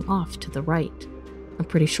branching off to the right. I'm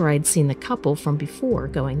pretty sure I'd seen the couple from before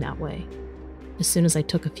going that way. As soon as I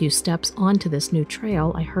took a few steps onto this new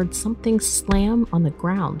trail, I heard something slam on the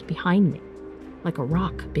ground behind me, like a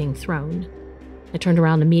rock being thrown. I turned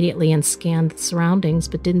around immediately and scanned the surroundings,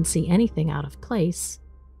 but didn't see anything out of place.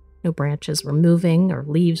 No branches were moving or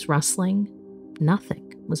leaves rustling.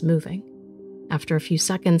 Nothing was moving. After a few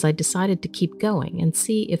seconds, I decided to keep going and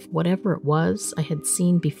see if whatever it was I had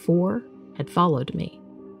seen before had followed me.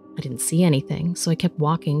 I didn't see anything, so I kept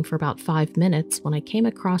walking for about 5 minutes when I came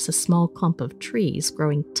across a small clump of trees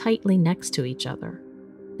growing tightly next to each other.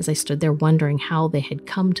 As I stood there wondering how they had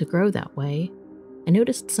come to grow that way, I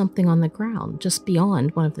noticed something on the ground just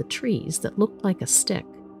beyond one of the trees that looked like a stick,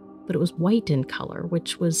 but it was white in color,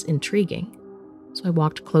 which was intriguing. So I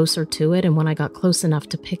walked closer to it, and when I got close enough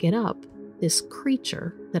to pick it up, this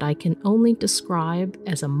creature that I can only describe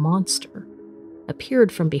as a monster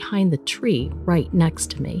appeared from behind the tree right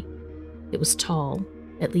next to me. It was tall,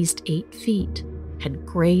 at least 8 feet, had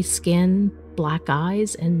gray skin, black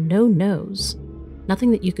eyes, and no nose.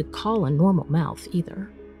 Nothing that you could call a normal mouth either.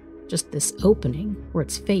 Just this opening where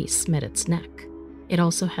its face met its neck. It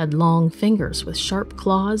also had long fingers with sharp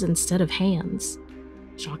claws instead of hands.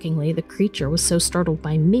 Shockingly, the creature was so startled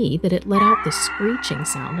by me that it let out this screeching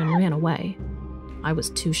sound and ran away. I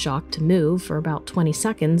was too shocked to move for about 20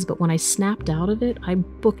 seconds, but when I snapped out of it, I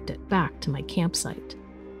booked it back to my campsite.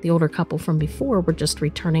 The older couple from before were just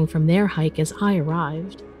returning from their hike as I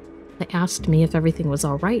arrived. They asked me if everything was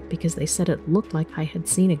all right because they said it looked like I had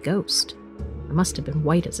seen a ghost. I must have been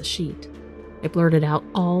white as a sheet. I blurted out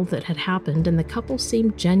all that had happened, and the couple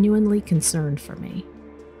seemed genuinely concerned for me.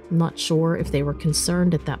 I'm not sure if they were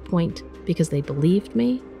concerned at that point because they believed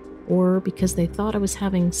me or because they thought I was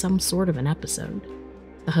having some sort of an episode.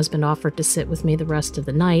 The husband offered to sit with me the rest of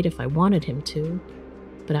the night if I wanted him to,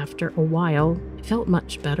 but after a while, I felt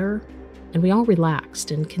much better, and we all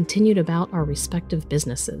relaxed and continued about our respective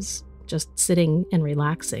businesses, just sitting and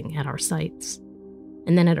relaxing at our sites.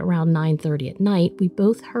 And then at around 9:30 at night, we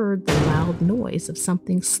both heard the loud noise of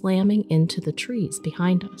something slamming into the trees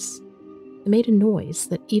behind us. It made a noise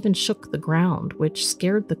that even shook the ground, which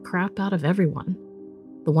scared the crap out of everyone.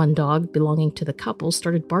 The one dog belonging to the couple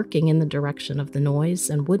started barking in the direction of the noise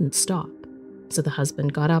and wouldn't stop. So the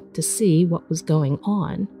husband got up to see what was going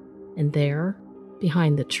on, and there,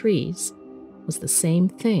 behind the trees, was the same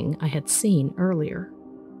thing I had seen earlier,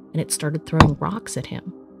 and it started throwing rocks at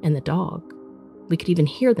him and the dog. We could even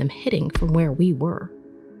hear them hitting from where we were.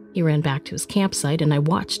 He ran back to his campsite, and I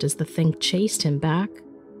watched as the thing chased him back,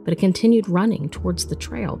 but it continued running towards the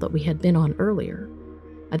trail that we had been on earlier.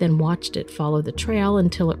 I then watched it follow the trail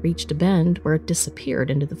until it reached a bend where it disappeared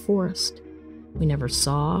into the forest. We never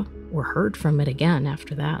saw or heard from it again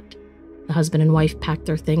after that. The husband and wife packed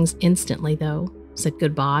their things instantly, though, said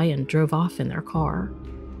goodbye, and drove off in their car.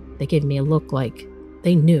 They gave me a look like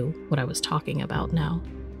they knew what I was talking about now.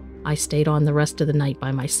 I stayed on the rest of the night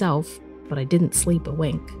by myself, but I didn't sleep a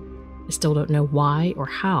wink. I still don't know why or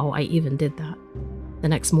how I even did that. The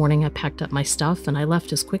next morning, I packed up my stuff and I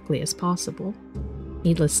left as quickly as possible.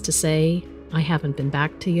 Needless to say, I haven't been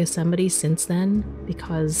back to Yosemite since then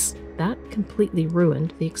because that completely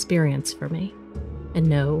ruined the experience for me. And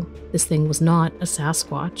no, this thing was not a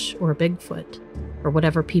Sasquatch or a Bigfoot, or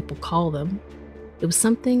whatever people call them. It was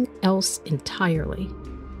something else entirely.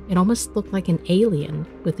 It almost looked like an alien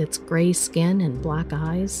with its gray skin and black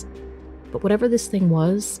eyes. But whatever this thing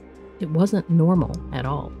was, it wasn't normal at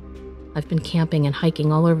all. I've been camping and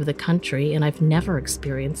hiking all over the country, and I've never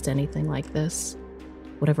experienced anything like this.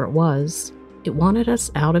 Whatever it was, it wanted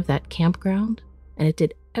us out of that campground, and it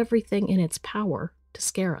did everything in its power to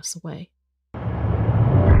scare us away.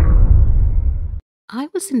 I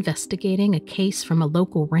was investigating a case from a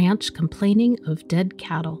local ranch complaining of dead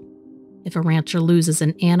cattle. If a rancher loses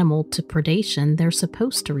an animal to predation, they're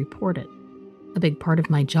supposed to report it. A big part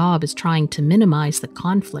of my job is trying to minimize the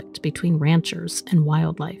conflict between ranchers and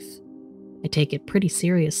wildlife. I take it pretty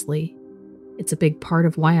seriously. It's a big part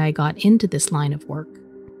of why I got into this line of work.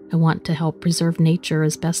 I want to help preserve nature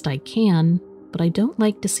as best I can, but I don't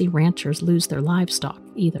like to see ranchers lose their livestock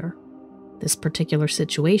either. This particular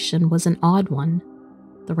situation was an odd one.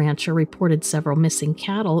 The rancher reported several missing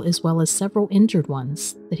cattle as well as several injured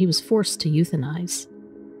ones that he was forced to euthanize.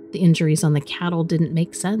 The injuries on the cattle didn't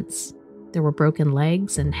make sense. There were broken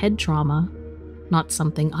legs and head trauma, not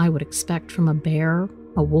something I would expect from a bear,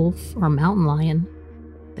 a wolf, or a mountain lion.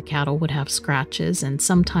 The cattle would have scratches and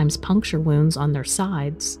sometimes puncture wounds on their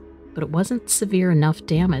sides, but it wasn't severe enough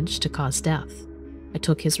damage to cause death. I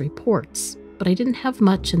took his reports, but I didn't have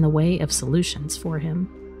much in the way of solutions for him.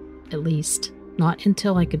 At least, not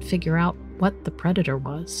until I could figure out what the predator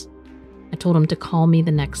was. I told him to call me the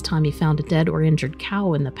next time he found a dead or injured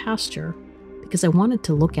cow in the pasture, because I wanted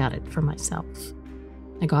to look at it for myself.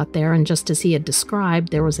 I got there, and just as he had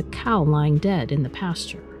described, there was a cow lying dead in the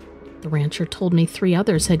pasture. The rancher told me 3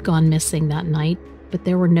 others had gone missing that night, but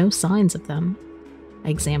there were no signs of them. I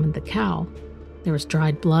examined the cow. There was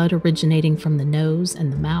dried blood originating from the nose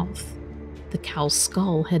and the mouth. The cow's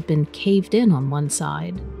skull had been caved in on one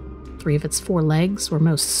side. 3 of its 4 legs were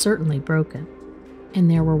most certainly broken, and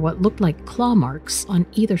there were what looked like claw marks on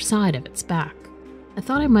either side of its back. I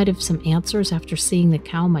thought I might have some answers after seeing the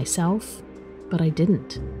cow myself, but I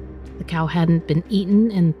didn't. The cow hadn't been eaten,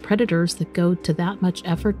 and predators that go to that much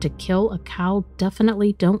effort to kill a cow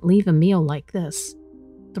definitely don't leave a meal like this.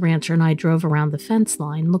 The rancher and I drove around the fence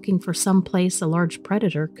line looking for some place a large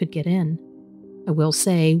predator could get in. I will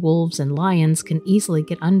say wolves and lions can easily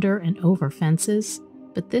get under and over fences,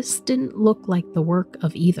 but this didn't look like the work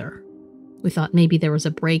of either. We thought maybe there was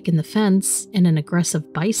a break in the fence and an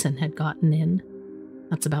aggressive bison had gotten in.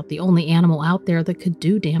 That's about the only animal out there that could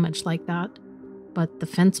do damage like that. But the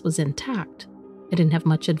fence was intact. I didn't have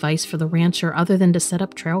much advice for the rancher other than to set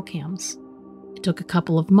up trail cams. It took a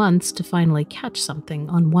couple of months to finally catch something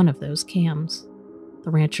on one of those cams.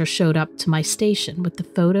 The rancher showed up to my station with the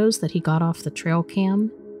photos that he got off the trail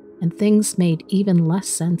cam, and things made even less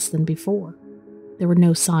sense than before. There were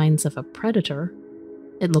no signs of a predator.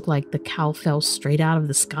 It looked like the cow fell straight out of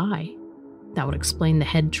the sky. That would explain the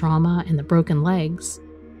head trauma and the broken legs,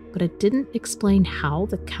 but it didn't explain how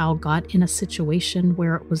the cow got in a situation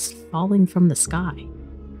where it was falling from the sky.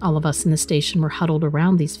 All of us in the station were huddled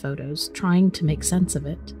around these photos, trying to make sense of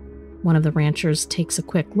it. One of the ranchers takes a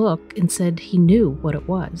quick look and said he knew what it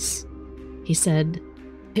was. He said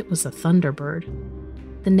it was a thunderbird.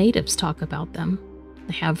 The natives talk about them.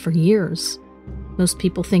 They have for years. Most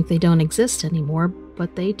people think they don't exist anymore,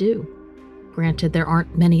 but they do. Granted, there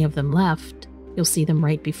aren't many of them left. You'll see them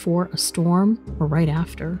right before a storm or right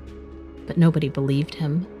after. But nobody believed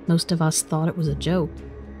him. Most of us thought it was a joke.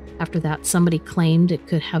 After that, somebody claimed it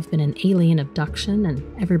could have been an alien abduction,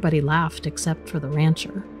 and everybody laughed except for the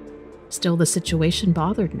rancher. Still, the situation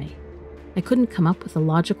bothered me. I couldn't come up with a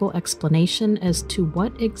logical explanation as to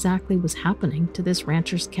what exactly was happening to this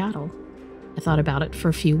rancher's cattle. I thought about it for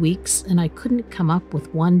a few weeks, and I couldn't come up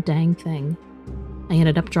with one dang thing. I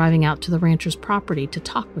ended up driving out to the rancher's property to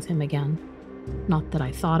talk with him again. Not that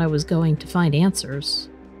I thought I was going to find answers.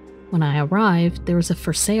 When I arrived, there was a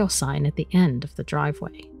for sale sign at the end of the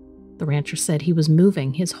driveway. The rancher said he was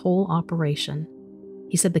moving his whole operation.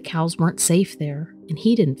 He said the cows weren't safe there, and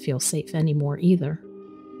he didn't feel safe anymore either.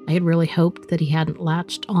 I had really hoped that he hadn't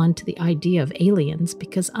latched on to the idea of aliens,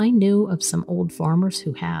 because I knew of some old farmers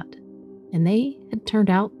who had, and they had turned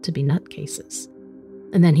out to be nutcases.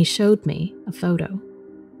 And then he showed me a photo.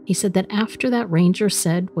 He said that after that ranger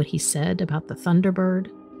said what he said about the thunderbird,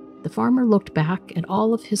 the farmer looked back at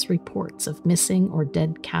all of his reports of missing or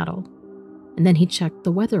dead cattle, and then he checked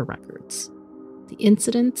the weather records. The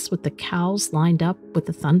incidents with the cows lined up with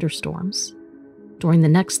the thunderstorms. During the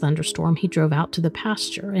next thunderstorm, he drove out to the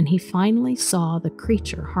pasture, and he finally saw the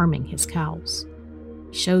creature harming his cows.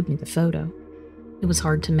 He showed me the photo. It was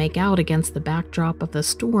hard to make out against the backdrop of the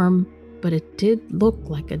storm, but it did look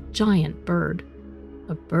like a giant bird.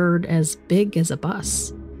 A bird as big as a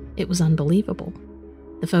bus. It was unbelievable.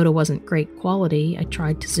 The photo wasn't great quality. I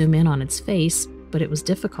tried to zoom in on its face, but it was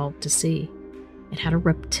difficult to see. It had a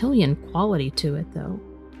reptilian quality to it, though.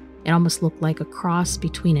 It almost looked like a cross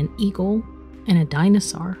between an eagle and a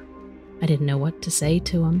dinosaur. I didn't know what to say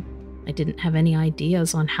to him. I didn't have any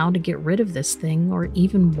ideas on how to get rid of this thing or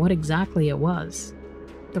even what exactly it was.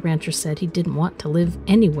 The rancher said he didn't want to live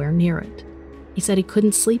anywhere near it. He said he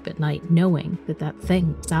couldn't sleep at night knowing that that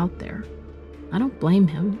thing was out there. I don't blame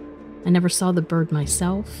him. I never saw the bird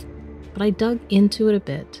myself, but I dug into it a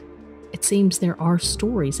bit. It seems there are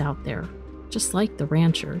stories out there, just like the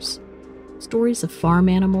ranchers. Stories of farm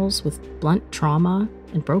animals with blunt trauma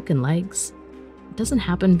and broken legs. It doesn't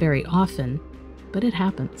happen very often, but it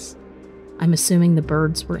happens. I'm assuming the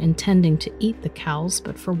birds were intending to eat the cows,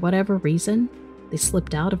 but for whatever reason, they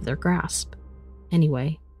slipped out of their grasp.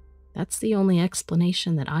 Anyway, that's the only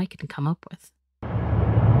explanation that I can come up with.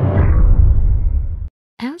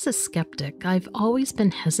 As a skeptic, I've always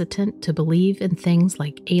been hesitant to believe in things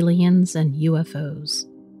like aliens and UFOs.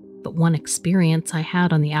 But one experience I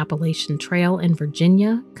had on the Appalachian Trail in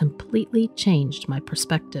Virginia completely changed my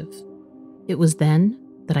perspective. It was then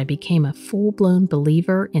that I became a full-blown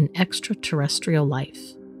believer in extraterrestrial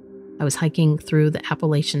life. I was hiking through the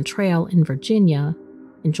Appalachian Trail in Virginia,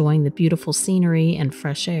 enjoying the beautiful scenery and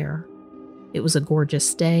fresh air. It was a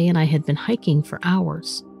gorgeous day, and I had been hiking for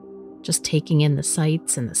hours, just taking in the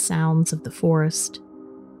sights and the sounds of the forest.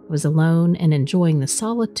 I was alone and enjoying the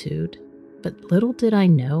solitude, but little did I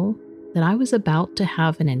know that I was about to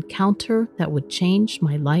have an encounter that would change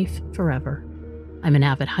my life forever. I'm an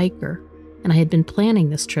avid hiker, and I had been planning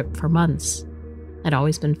this trip for months. I'd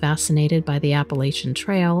always been fascinated by the Appalachian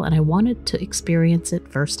Trail, and I wanted to experience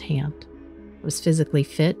it firsthand. I was physically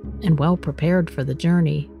fit and well prepared for the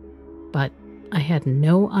journey, but I had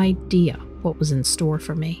no idea what was in store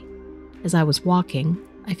for me. As I was walking,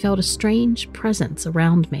 I felt a strange presence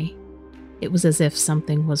around me. It was as if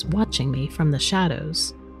something was watching me from the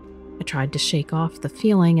shadows. I tried to shake off the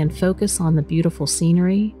feeling and focus on the beautiful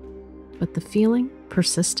scenery, but the feeling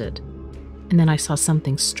persisted. And then I saw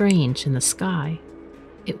something strange in the sky.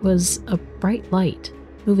 It was a bright light,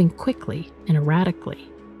 moving quickly and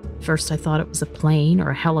erratically. First I thought it was a plane or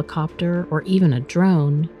a helicopter or even a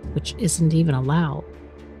drone, which isn't even allowed.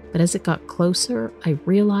 But as it got closer, I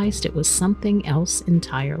realized it was something else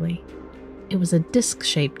entirely. It was a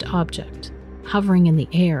disc-shaped object, hovering in the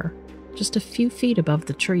air, just a few feet above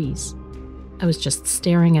the trees. I was just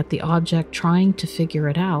staring at the object, trying to figure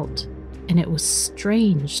it out, and it was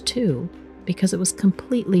strange, too, because it was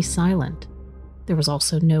completely silent. There was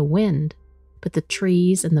also no wind, but the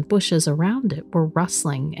trees and the bushes around it were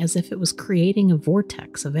rustling as if it was creating a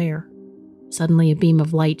vortex of air. Suddenly, a beam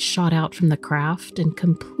of light shot out from the craft and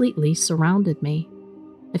completely surrounded me.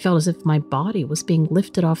 I felt as if my body was being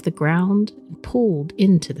lifted off the ground and pulled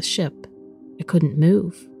into the ship. I couldn't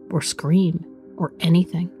move or scream or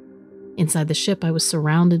anything. Inside the ship, I was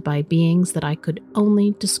surrounded by beings that I could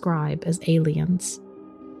only describe as aliens.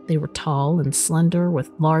 They were tall and slender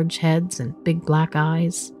with large heads and big black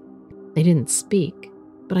eyes. They didn't speak,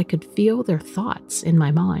 but I could feel their thoughts in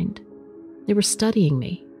my mind. They were studying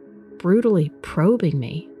me, brutally probing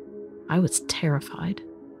me. I was terrified.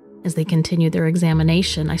 As they continued their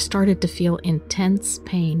examination, I started to feel intense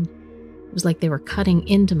pain. It was like they were cutting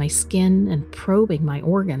into my skin and probing my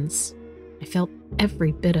organs. I felt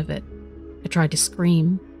every bit of it. I tried to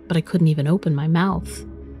scream, but I couldn't even open my mouth.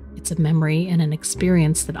 It's a memory and an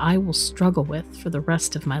experience that I will struggle with for the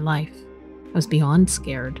rest of my life. I was beyond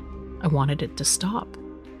scared. I wanted it to stop.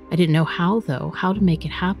 I didn't know how, though, how to make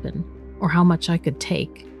it happen, or how much I could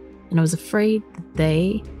take. And I was afraid that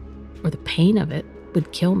they, or the pain of it,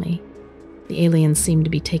 would kill me. The aliens seemed to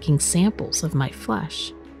be taking samples of my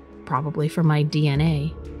flesh, probably for my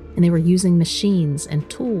DNA, and they were using machines and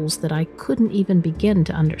tools that I couldn't even begin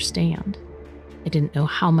to understand. I didn't know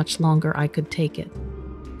how much longer I could take it.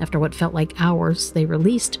 After what felt like hours, they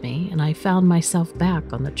released me, and I found myself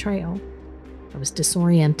back on the trail. I was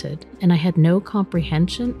disoriented, and I had no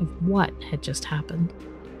comprehension of what had just happened.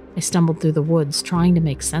 I stumbled through the woods trying to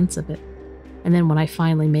make sense of it. And then when I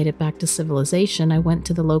finally made it back to civilization, I went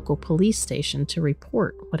to the local police station to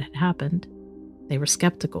report what had happened. They were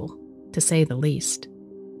skeptical, to say the least.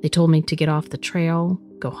 They told me to get off the trail,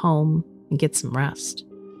 go home, and get some rest.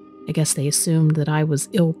 I guess they assumed that I was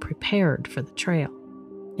ill-prepared for the trail.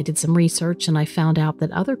 I did some research and I found out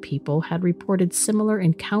that other people had reported similar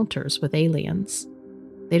encounters with aliens.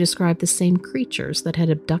 They described the same creatures that had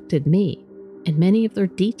abducted me, and many of their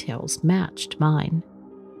details matched mine.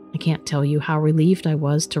 I can't tell you how relieved I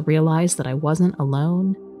was to realize that I wasn't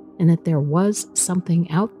alone and that there was something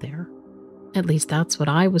out there. At least that's what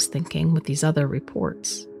I was thinking with these other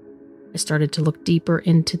reports. I started to look deeper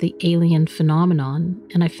into the alien phenomenon,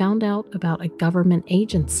 and I found out about a government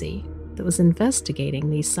agency that was investigating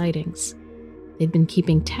these sightings. They'd been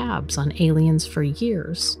keeping tabs on aliens for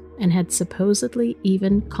years and had supposedly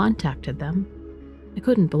even contacted them. I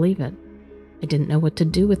couldn't believe it. I didn't know what to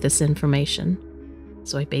do with this information,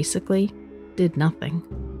 so I basically did nothing.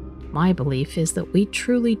 My belief is that we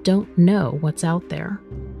truly don't know what's out there.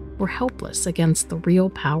 We're helpless against the real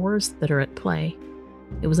powers that are at play.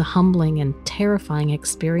 It was a humbling and terrifying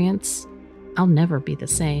experience. I'll never be the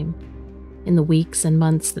same. In the weeks and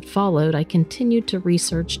months that followed, I continued to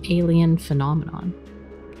research alien phenomenon.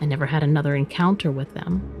 I never had another encounter with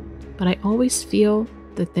them, but I always feel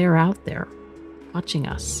that they're out there, watching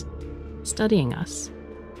us, studying us.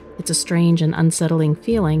 It's a strange and unsettling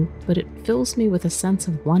feeling, but it fills me with a sense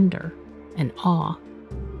of wonder and awe.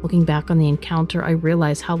 Looking back on the encounter, I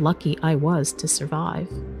realize how lucky I was to survive.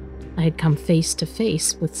 I had come face to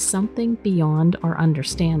face with something beyond our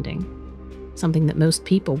understanding, something that most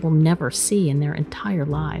people will never see in their entire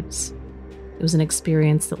lives. It was an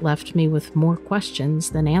experience that left me with more questions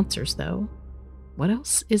than answers, though. What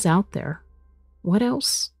else is out there? What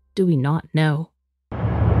else do we not know?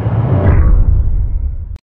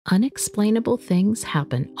 Unexplainable things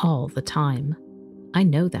happen all the time. I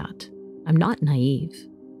know that. I'm not naive.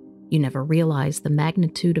 You never realize the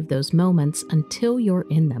magnitude of those moments until you're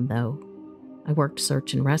in them, though. I worked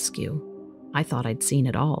search and rescue. I thought I'd seen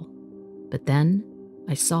it all. But then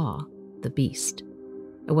I saw the beast.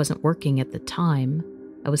 I wasn't working at the time.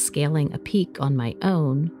 I was scaling a peak on my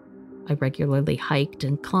own. I regularly hiked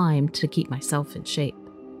and climbed to keep myself in shape.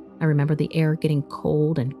 I remember the air getting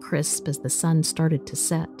cold and crisp as the sun started to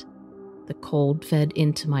set. The cold fed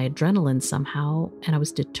into my adrenaline somehow, and I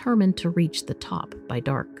was determined to reach the top by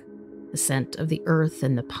dark. The scent of the earth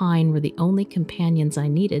and the pine were the only companions I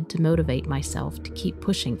needed to motivate myself to keep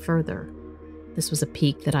pushing further. This was a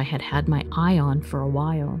peak that I had had my eye on for a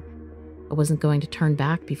while. I wasn't going to turn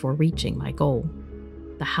back before reaching my goal.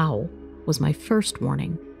 The howl was my first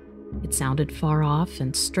warning. It sounded far off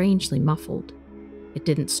and strangely muffled. It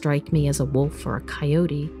didn't strike me as a wolf or a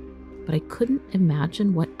coyote, but I couldn't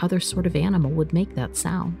imagine what other sort of animal would make that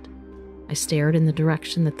sound. I stared in the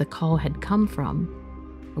direction that the call had come from.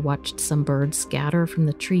 I watched some birds scatter from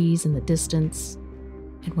the trees in the distance,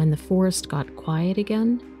 and when the forest got quiet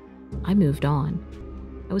again, I moved on.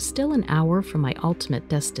 I was still an hour from my ultimate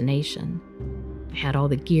destination. I had all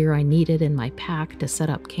the gear I needed in my pack to set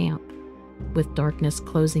up camp. With darkness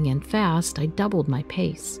closing in fast, I doubled my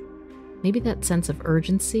pace. Maybe that sense of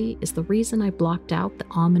urgency is the reason I blocked out the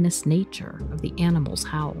ominous nature of the animal's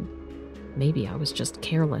howl. Maybe I was just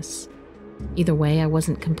careless. Either way, I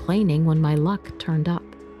wasn't complaining when my luck turned up.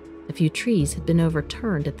 A few trees had been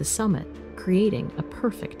overturned at the summit, creating a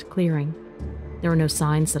perfect clearing. There were no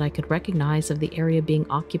signs that I could recognize of the area being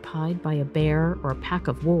occupied by a bear or a pack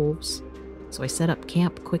of wolves, so I set up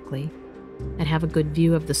camp quickly. I'd have a good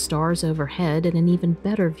view of the stars overhead and an even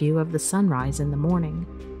better view of the sunrise in the morning.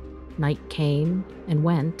 Night came and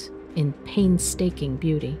went in painstaking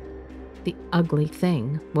beauty. The ugly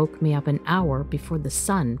thing woke me up an hour before the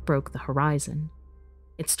sun broke the horizon.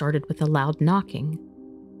 It started with a loud knocking.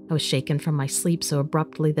 I was shaken from my sleep so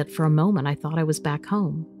abruptly that for a moment I thought I was back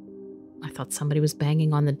home. I thought somebody was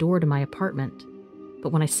banging on the door to my apartment,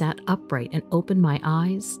 but when I sat upright and opened my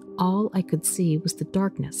eyes, all I could see was the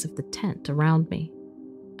darkness of the tent around me.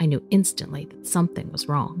 I knew instantly that something was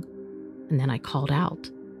wrong, and then I called out.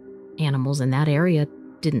 Animals in that area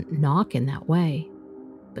didn't knock in that way,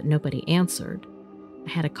 but nobody answered. I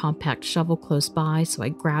had a compact shovel close by, so I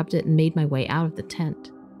grabbed it and made my way out of the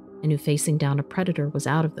tent. I knew facing down a predator was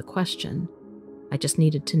out of the question. I just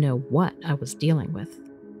needed to know what I was dealing with,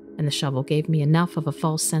 and the shovel gave me enough of a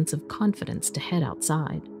false sense of confidence to head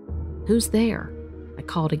outside. "Who's there?" I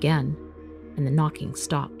called again, and the knocking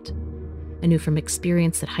stopped. I knew from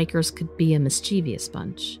experience that hikers could be a mischievous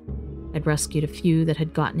bunch. I'd rescued a few that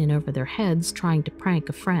had gotten in over their heads trying to prank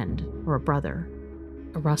a friend or a brother.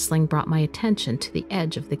 A rustling brought my attention to the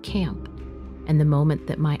edge of the camp, and the moment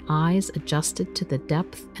that my eyes adjusted to the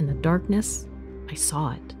depth and the darkness, I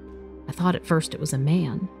saw it. I thought at first it was a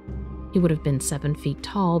man. He would have been 7 feet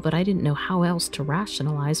tall, but I didn't know how else to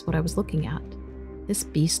rationalize what I was looking at. This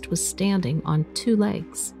beast was standing on 2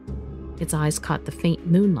 legs. Its eyes caught the faint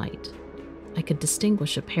moonlight. I could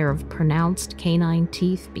distinguish a pair of pronounced canine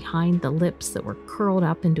teeth behind the lips that were curled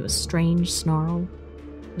up into a strange snarl.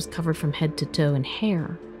 It was covered from head to toe in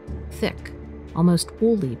hair, thick, almost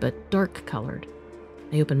woolly but dark-colored.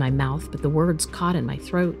 I opened my mouth, but the words caught in my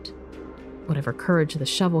throat. Whatever courage the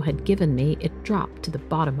shovel had given me, it dropped to the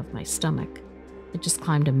bottom of my stomach. I just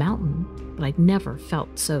climbed a mountain, but I'd never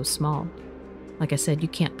felt so small. Like I said, you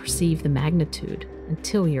can't perceive the magnitude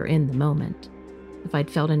until you're in the moment. If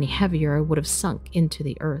I'd felt any heavier, I would have sunk into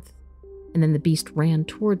the earth. And then the beast ran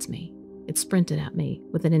towards me. It sprinted at me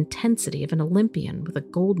with an intensity of an Olympian with a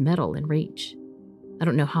gold medal in reach. I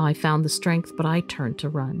don't know how I found the strength, but I turned to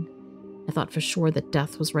run. I thought for sure that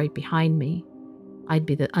death was right behind me. I'd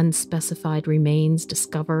be the unspecified remains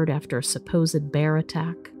discovered after a supposed bear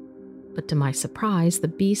attack. But to my surprise, the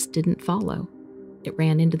beast didn't follow. It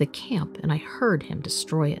ran into the camp, and I heard him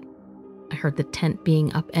destroy it. I heard the tent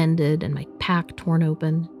being upended and my pack torn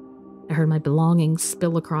open. I heard my belongings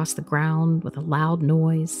spill across the ground with a loud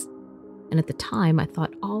noise. And at the time, I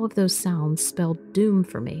thought all of those sounds spelled doom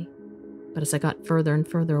for me. But as I got further and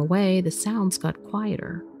further away, the sounds got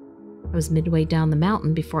quieter. I was midway down the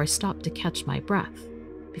mountain before I stopped to catch my breath,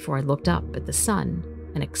 before I looked up at the sun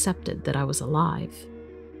and accepted that I was alive.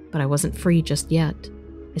 But I wasn't free just yet.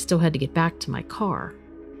 I still had to get back to my car,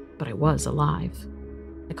 but I was alive.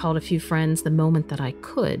 I called a few friends the moment that I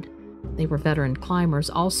could. They were veteran climbers,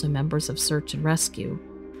 also members of search and rescue.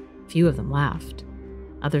 Few of them laughed.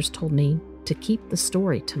 Others told me to keep the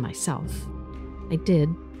story to myself. I did,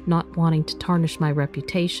 not wanting to tarnish my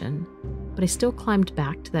reputation, but I still climbed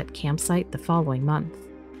back to that campsite the following month.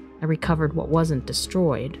 I recovered what wasn't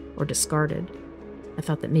destroyed or discarded. I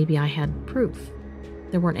thought that maybe I had proof.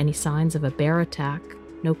 There weren't any signs of a bear attack,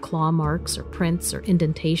 no claw marks or prints or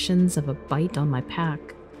indentations of a bite on my pack.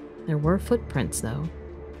 There were footprints, though.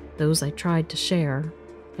 Those I tried to share.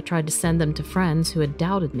 I tried to send them to friends who had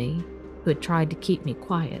doubted me, who had tried to keep me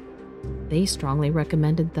quiet. They strongly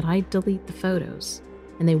recommended that I delete the photos,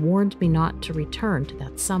 and they warned me not to return to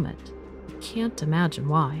that summit. I can't imagine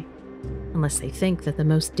why. Unless they think that the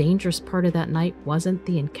most dangerous part of that night wasn't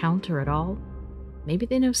the encounter at all. Maybe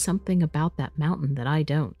they know something about that mountain that I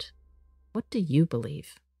don't. What do you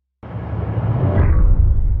believe?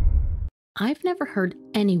 I've never heard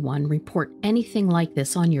anyone report anything like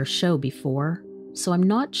this on your show before, so I'm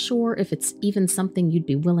not sure if it's even something you'd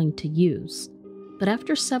be willing to use. But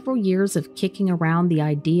after several years of kicking around the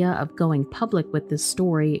idea of going public with this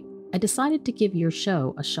story, I decided to give your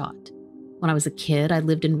show a shot. When I was a kid, I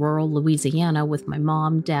lived in rural Louisiana with my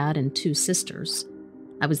mom, dad, and 2 sisters.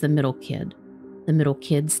 I was the middle kid. The middle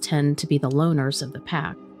kids tend to be the loners of the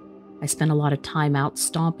pack. I spent a lot of time out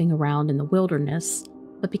stomping around in the wilderness,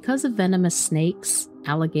 but because of venomous snakes,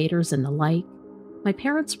 alligators, and the like, my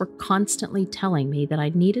parents were constantly telling me that I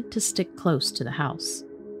needed to stick close to the house.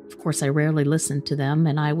 Of course, I rarely listened to them,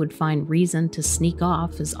 and I would find reason to sneak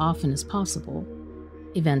off as often as possible.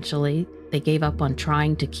 Eventually, they gave up on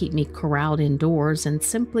trying to keep me corralled indoors and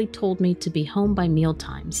simply told me to be home by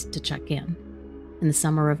mealtimes to check in. In the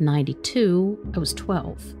summer of '92, I was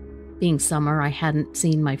 12. Being summer, I hadn't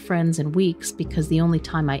seen my friends in weeks because the only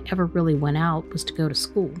time I ever really went out was to go to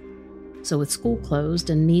school. So with school closed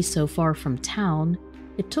and me so far from town,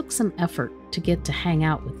 it took some effort to get to hang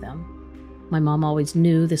out with them. My mom always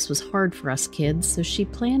knew this was hard for us kids, so she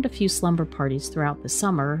planned a few slumber parties throughout the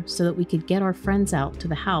summer so that we could get our friends out to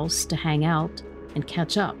the house to hang out and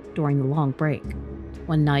catch up during the long break.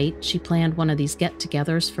 One night, she planned one of these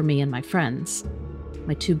get-togethers for me and my friends.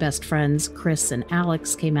 My 2 best friends, Chris and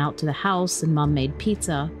Alex, came out to the house and Mom made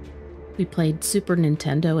pizza. We played Super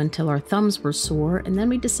Nintendo until our thumbs were sore, and then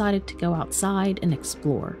we decided to go outside and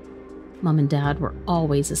explore. Mom and Dad were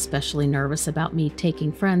always especially nervous about me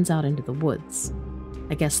taking friends out into the woods.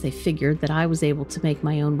 I guess they figured that I was able to make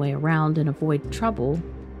my own way around and avoid trouble,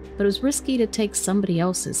 but it was risky to take somebody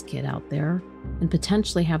else's kid out there and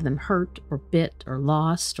potentially have them hurt or bit or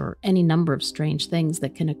lost or any number of strange things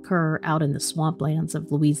that can occur out in the swamplands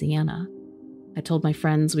of Louisiana. I told my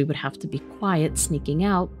friends we would have to be quiet sneaking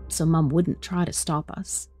out so Mom wouldn't try to stop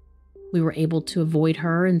us. We were able to avoid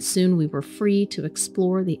her, and soon we were free to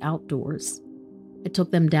explore the outdoors. I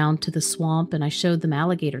took them down to the swamp and I showed them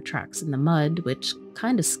alligator tracks in the mud, which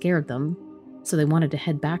kind of scared them, so they wanted to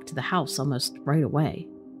head back to the house almost right away.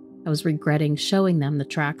 I was regretting showing them the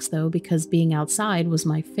tracks, though, because being outside was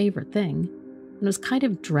my favorite thing, and I was kind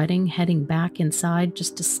of dreading heading back inside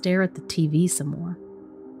just to stare at the TV some more.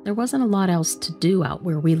 There wasn't a lot else to do out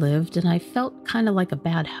where we lived, and I felt kind of like a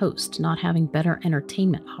bad host not having better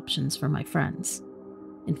entertainment options for my friends.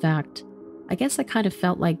 In fact, I guess I kind of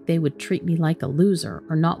felt like they would treat me like a loser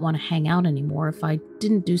or not want to hang out anymore if I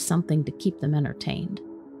didn't do something to keep them entertained.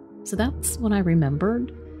 So that's when I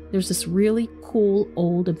remembered there's this really cool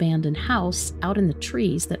old abandoned house out in the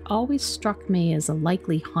trees that always struck me as a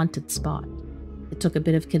likely haunted spot. It took a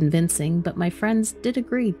bit of convincing, but my friends did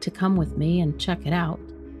agree to come with me and check it out.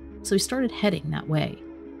 so we started heading that way.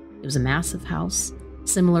 It was a massive house,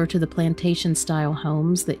 similar to the plantation-style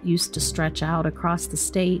homes that used to stretch out across the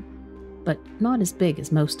state, but not as big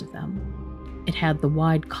as most of them. It had the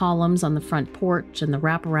wide columns on the front porch and the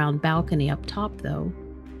wraparound balcony up top, though,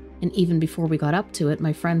 and even before we got up to it,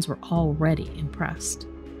 my friends were already impressed.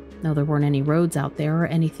 No, there weren't any roads out there or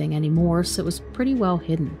anything anymore, so it was pretty well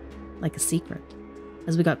hidden, like a secret.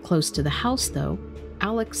 As we got close to the house, though,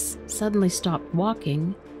 Alex suddenly stopped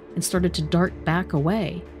walking and started to dart back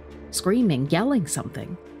away, screaming, yelling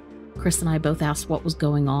something. Chris and I both asked what was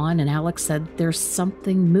going on, and Alex said there's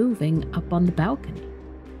something moving up on the balcony.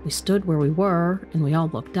 We stood where we were, and we all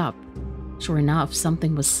looked up. Sure enough,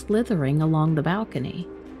 something was slithering along the balcony,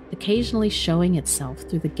 occasionally showing itself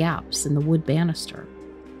through the gaps in the wood banister.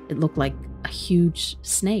 It looked like a huge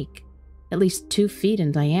snake, at least 2 feet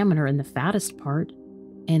in diameter in the fattest part,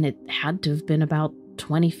 and it had to have been about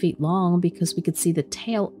 20 feet long because we could see the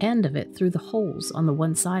tail end of it through the holes on the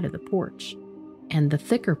one side of the porch, and the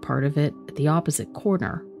thicker part of it at the opposite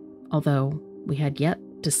corner, although we had yet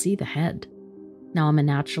to see the head. Now, I'm a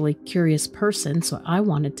naturally curious person, so I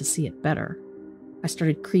wanted to see it better. I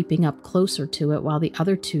started creeping up closer to it while the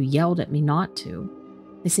other 2 yelled at me not to.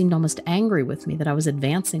 They seemed almost angry with me that I was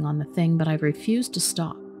advancing on the thing, but I refused to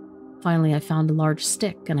stop. Finally, I found a large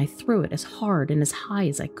stick and I threw it as hard and as high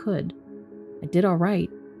as I could. I did all right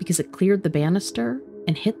because it cleared the banister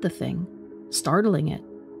and hit the thing, startling it.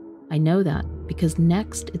 I know that because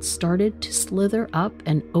next it started to slither up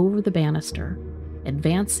and over the banister,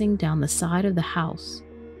 advancing down the side of the house,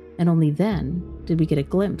 and only then did we get a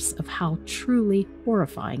glimpse of how truly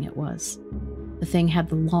horrifying it was. The thing had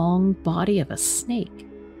the long body of a snake,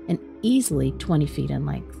 and easily 20 feet in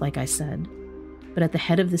length, like I said. But at the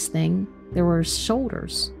head of this thing, there were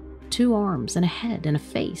shoulders, 2 arms, and a head and a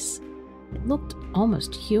face. It looked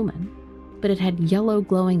almost human, but it had yellow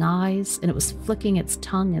glowing eyes, and it was flicking its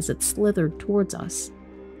tongue as it slithered towards us.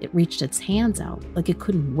 It reached its hands out like it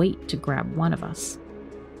couldn't wait to grab one of us.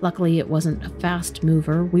 Luckily, it wasn't a fast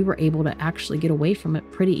mover. We were able to actually get away from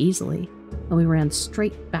it pretty easily, and we ran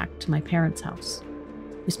straight back to my parents' house.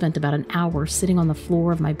 We spent about an hour sitting on the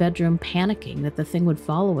floor of my bedroom panicking that the thing would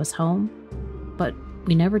follow us home, but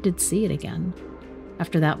we never did see it again.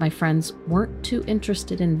 After that, my friends weren't too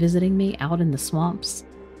interested in visiting me out in the swamps,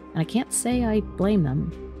 and I can't say I blame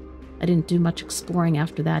them. I didn't do much exploring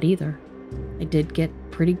after that either. I did get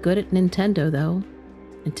pretty good at Nintendo, though,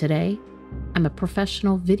 and today, I'm a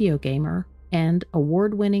professional video gamer and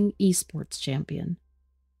award-winning esports champion.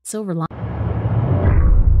 Silver line.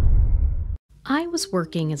 I was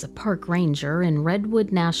working as a park ranger in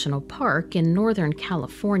Redwood National Park in Northern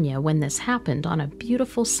California when this happened on a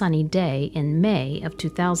beautiful sunny day in May of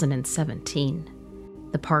 2017.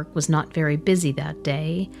 The park was not very busy that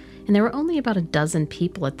day, and there were only about a dozen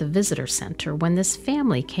people at the visitor center when this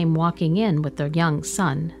family came walking in with their young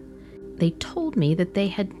son. They told me that they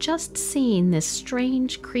had just seen this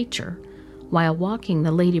strange creature while walking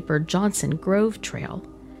the Lady Bird Johnson Grove Trail,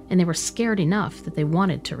 and they were scared enough that they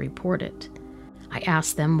wanted to report it. I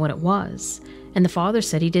asked them what it was, and the father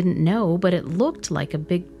said he didn't know, but it looked like a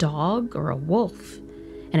big dog or a wolf,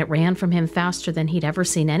 and it ran from him faster than he'd ever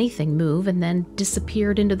seen anything move and then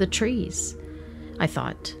disappeared into the trees. I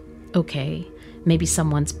thought, okay, maybe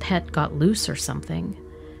someone's pet got loose or something.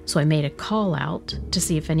 So I made a call out to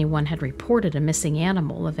see if anyone had reported a missing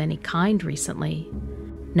animal of any kind recently.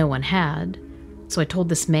 No one had, so I told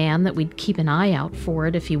this man that we'd keep an eye out for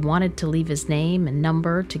it if he wanted to leave his name and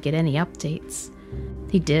number to get any updates.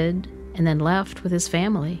 He did, and then left with his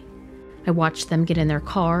family. I watched them get in their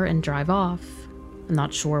car and drive off. I'm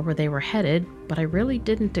not sure where they were headed, but I really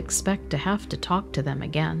didn't expect to have to talk to them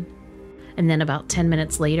again. And then about 10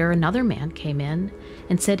 minutes later, another man came in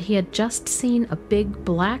and said he had just seen a big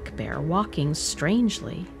black bear walking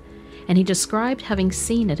strangely, and he described having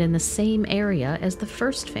seen it in the same area as the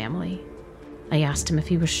first family. I asked him if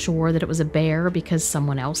he was sure that it was a bear because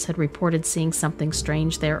someone else had reported seeing something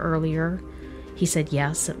strange there earlier. He said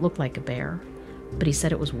yes, it looked like a bear, but he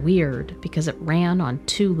said it was weird because it ran on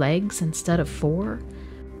 2 legs instead of 4.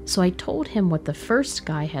 So I told him what the first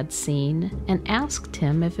guy had seen and asked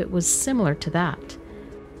him if it was similar to that.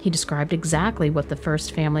 He described exactly what the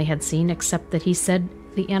first family had seen, except that he said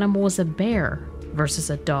the animal was a bear versus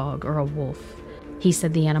a dog or a wolf. He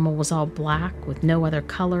said the animal was all black with no other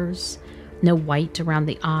colors, no white around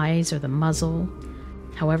the eyes or the muzzle.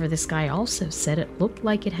 However, this guy also said it looked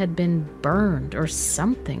like it had been burned or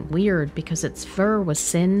something weird because its fur was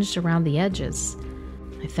singed around the edges.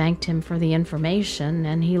 I thanked him for the information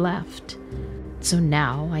and he left. So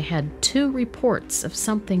now I had 2 reports of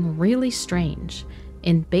something really strange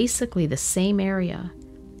in basically the same area,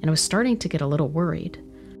 and I was starting to get a little worried.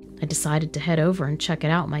 I decided to head over and check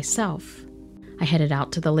it out myself. I headed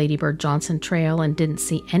out to the Lady Bird Johnson Trail and didn't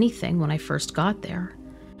see anything when I first got there.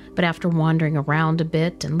 But after wandering around a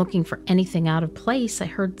bit and looking for anything out of place, I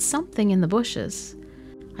heard something in the bushes.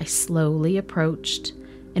 I slowly approached,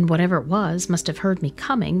 and whatever it was must have heard me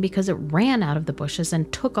coming because it ran out of the bushes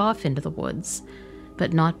and took off into the woods,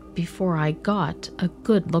 but not before I got a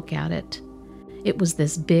good look at it. It was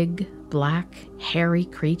this big, black, hairy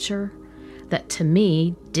creature that to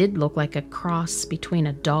me did look like a cross between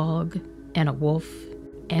a dog and a wolf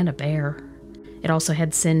and a bear. It also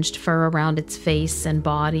had singed fur around its face and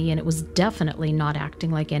body, and it was definitely not acting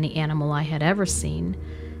like any animal I had ever seen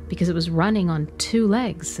because it was running on 2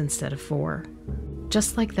 legs instead of 4,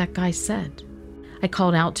 just like that guy said. I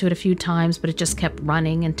called out to it a few times, but it just kept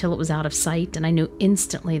running until it was out of sight, and I knew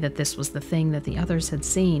instantly that this was the thing that the others had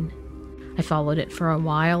seen. I followed it for a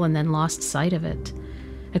while and then lost sight of it.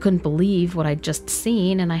 I couldn't believe what I'd just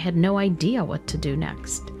seen, and I had no idea what to do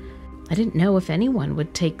next. I didn't know if anyone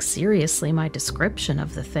would take seriously my description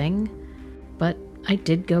of the thing, but I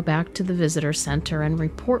did go back to the visitor center and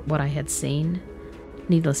report what I had seen.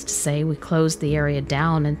 Needless to say, we closed the area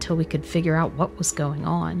down until we could figure out what was going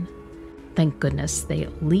on. Thank goodness they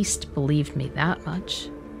at least believed me that much,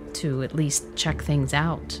 to at least check things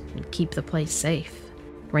out and keep the place safe.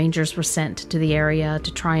 Rangers were sent to the area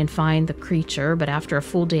to try and find the creature, but after a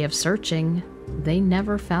full day of searching, they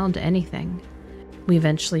never found anything. We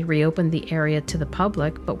eventually reopened the area to the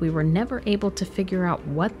public, but we were never able to figure out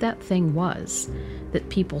what that thing was that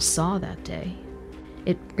people saw that day.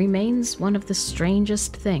 It remains one of the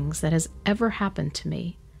strangest things that has ever happened to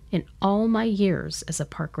me in all my years as a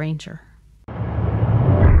park ranger.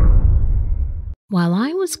 While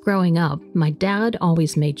I was growing up, my dad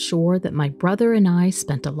always made sure that my brother and I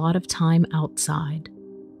spent a lot of time outside.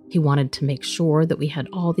 He wanted to make sure that we had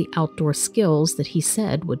all the outdoor skills that he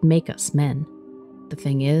said would make us men. The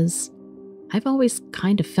thing is, I've always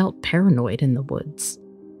kind of felt paranoid in the woods.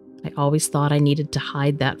 I always thought I needed to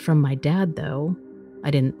hide that from my dad, though. I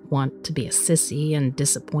didn't want to be a sissy and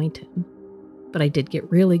disappoint him. But I did get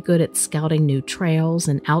really good at scouting new trails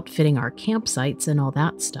and outfitting our campsites and all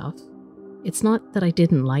that stuff. It's not that I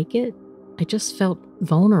didn't like it, I just felt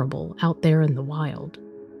vulnerable out there in the wild.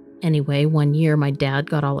 Anyway, one year my dad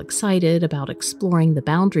got all excited about exploring the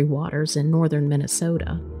boundary waters in northern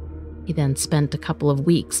Minnesota. He then spent a couple of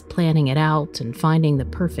weeks planning it out and finding the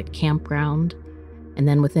perfect campground, and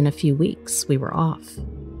then within a few weeks we were off.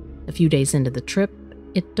 A few days into the trip,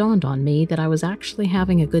 it dawned on me that I was actually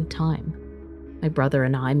having a good time. My brother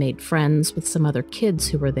and I made friends with some other kids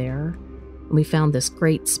who were there, and we found this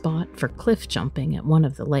great spot for cliff jumping at one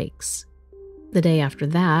of the lakes. The day after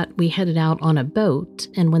that, we headed out on a boat,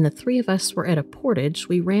 and when the 3 of us were at a portage,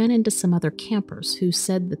 we ran into some other campers who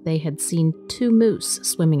said that they had seen 2 moose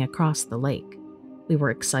swimming across the lake. We were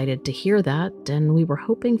excited to hear that, and we were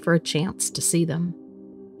hoping for a chance to see them.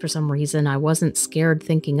 For some reason, I wasn't scared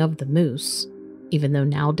thinking of the moose, even though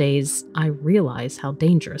nowadays I realize how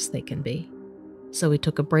dangerous they can be. So we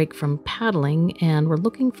took a break from paddling and were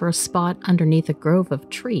looking for a spot underneath a grove of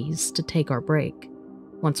trees to take our break.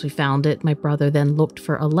 Once we found it, my brother then looked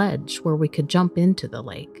for a ledge where we could jump into the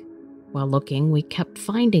lake. While looking, we kept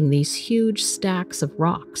finding these huge stacks of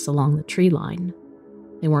rocks along the tree line.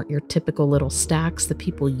 They weren't your typical little stacks that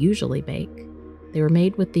people usually make. They were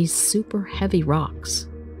made with these super heavy rocks.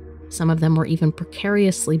 Some of them were even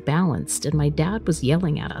precariously balanced, and my dad was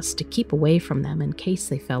yelling at us to keep away from them in case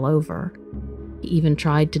they fell over. He even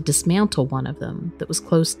tried to dismantle one of them that was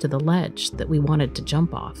close to the ledge that we wanted to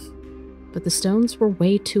jump off. But the stones were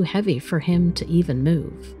way too heavy for him to even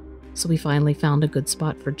move. So we finally found a good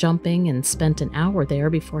spot for jumping and spent an hour there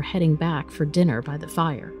before heading back for dinner by the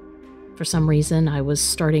fire. For some reason, I was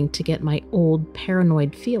starting to get my old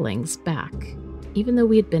paranoid feelings back, even though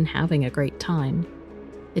we had been having a great time.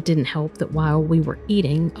 It didn't help that while we were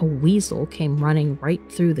eating, a weasel came running right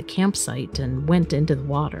through the campsite and went into the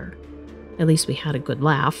water. At least we had a good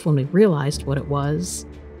laugh when we realized what it was.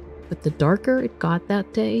 But the darker it got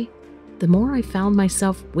that day, the more I found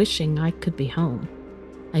myself wishing I could be home.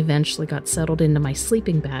 I eventually got settled into my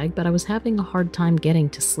sleeping bag, but I was having a hard time getting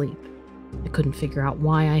to sleep. I couldn't figure out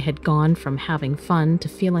why I had gone from having fun to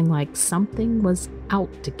feeling like something was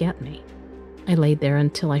out to get me. I laid there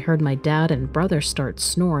until I heard my dad and brother start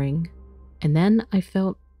snoring, and then I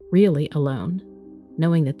felt really alone,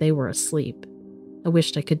 knowing that they were asleep. I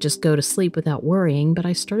wished I could just go to sleep without worrying, but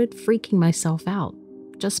I started freaking myself out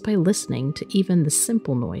just by listening to even the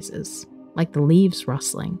simple noises, like the leaves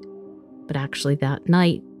rustling. But actually that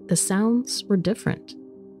night, the sounds were different.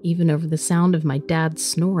 Even over the sound of my dad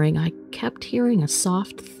snoring, I kept hearing a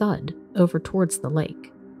soft thud over towards the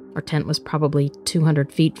lake. Our tent was probably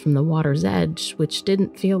 200 feet from the water's edge, which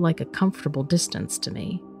didn't feel like a comfortable distance to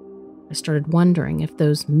me. I started wondering if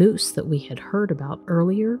those moose that we had heard about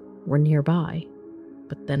earlier were nearby.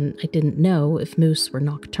 But then I didn't know if moose were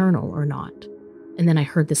nocturnal or not. And then I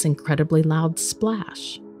heard this incredibly loud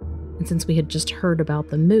splash. And since we had just heard about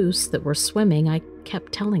the moose that were swimming, I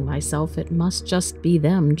kept telling myself it must just be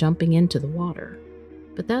them jumping into the water.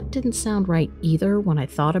 But that didn't sound right either when I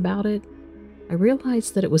thought about it. I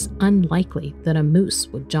realized that it was unlikely that a moose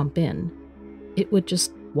would jump in. It would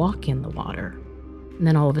just walk in the water. And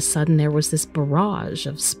then all of a sudden there was this barrage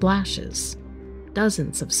of splashes.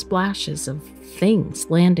 Dozens of splashes of things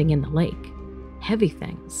landing in the lake. Heavy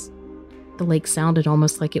things. The lake sounded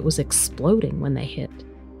almost like it was exploding when they hit.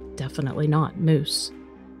 Definitely not moose.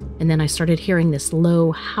 And then I started hearing this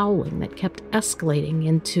low howling that kept escalating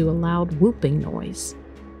into a loud whooping noise.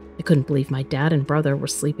 I couldn't believe my dad and brother were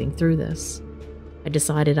sleeping through this. I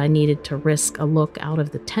decided I needed to risk a look out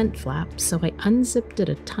of the tent flap, so I unzipped it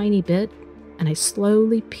a tiny bit and I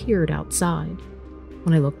slowly peered outside.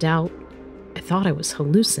 When I looked out, I thought I was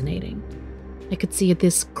hallucinating. I could see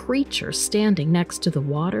this creature standing next to the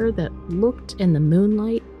water that looked in the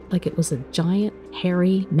moonlight like it was a giant,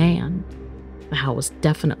 hairy man. The howl was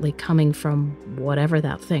definitely coming from whatever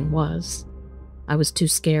that thing was. I was too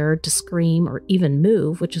scared to scream or even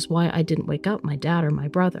move, which is why I didn't wake up my dad or my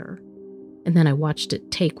brother. And then I watched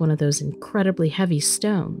it take one of those incredibly heavy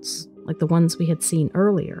stones, like the ones we had seen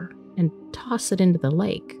earlier, and toss it into the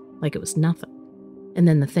lake like it was nothing. And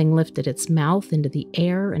then the thing lifted its mouth into the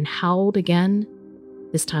air and howled again.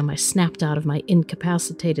 This time I snapped out of my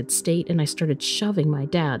incapacitated state and I started shoving my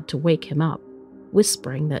dad to wake him up,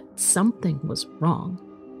 whispering that something was wrong.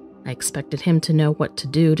 I expected him to know what to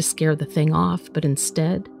do to scare the thing off, but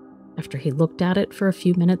instead, after he looked at it for a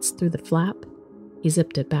few minutes through the flap, he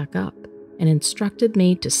zipped it back up and instructed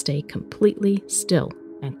me to stay completely still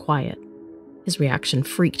and quiet. His reaction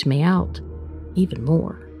freaked me out even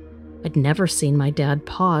more. I'd never seen my dad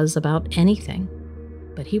pause about anything,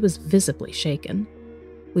 but he was visibly shaken.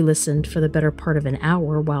 We listened for the better part of an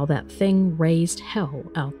hour while that thing raised hell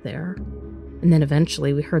out there, and then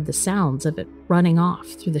eventually we heard the sounds of it running off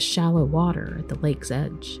through the shallow water at the lake's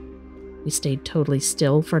edge. We stayed totally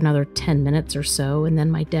still for another 10 minutes or so, and then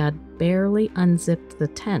my dad barely unzipped the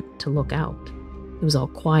tent to look out. It was all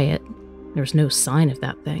quiet. There was no sign of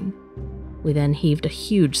that thing. We then heaved a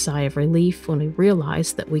huge sigh of relief when we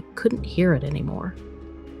realized that we couldn't hear it anymore.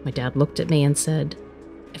 My dad looked at me and said,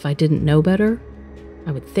 "If I didn't know better,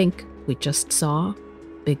 I would think we just saw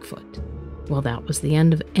Bigfoot." Well, that was the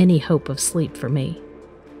end of any hope of sleep for me.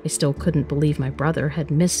 I still couldn't believe my brother had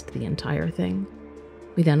missed the entire thing.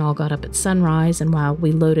 We then all got up at sunrise, and while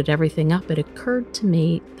we loaded everything up, it occurred to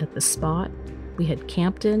me that the spot we had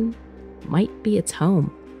camped in might be its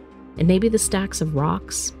home. And maybe the stacks of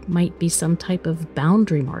rocks might be some type of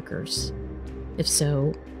boundary markers. If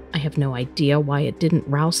so, I have no idea why it didn't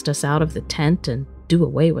roust us out of the tent and do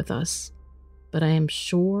away with us. But I am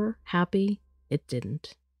sure happy it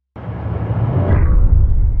didn't.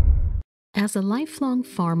 As a lifelong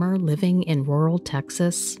farmer living in rural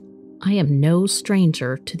Texas, I am no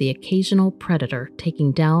stranger to the occasional predator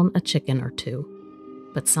taking down a chicken or two.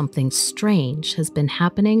 But something strange has been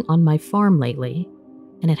happening on my farm lately,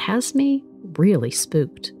 and it has me really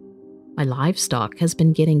spooked. My livestock has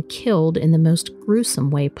been getting killed in the most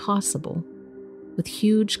gruesome way possible, with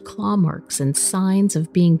huge claw marks and signs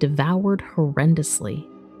of being devoured horrendously.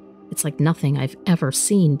 It's like nothing I've ever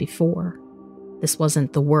seen before. This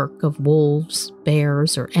wasn't the work of wolves,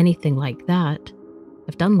 bears, or anything like that.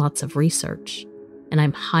 I've done lots of research, and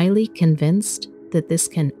I'm highly convinced that this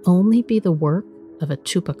can only be the work of a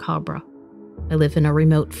chupacabra. I live in a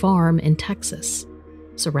remote farm in Texas,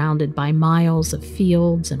 surrounded by miles of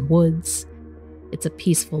fields and woods. It's a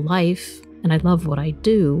peaceful life, and I love what I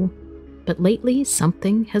do, but lately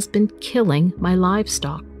something has been killing my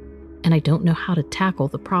livestock, and I don't know how to tackle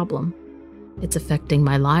the problem. It's affecting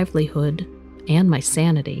my livelihood and my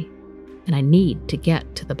sanity, and I need to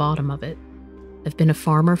get to the bottom of it. I've been a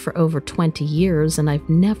farmer for over 20 years, and I've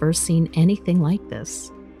never seen anything like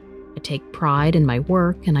this. I take pride in my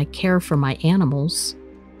work, and I care for my animals.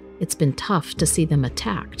 It's been tough to see them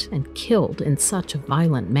attacked and killed in such a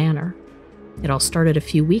violent manner. It all started a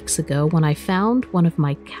few weeks ago when I found one of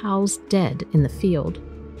my cows dead in the field.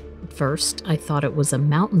 At first, I thought it was a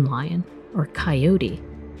mountain lion or coyote,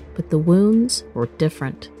 but the wounds were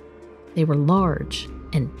different. They were large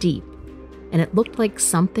and deep, and it looked like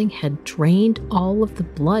something had drained all of the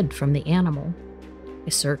blood from the animal. I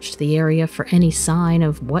searched the area for any sign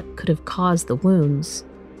of what could have caused the wounds,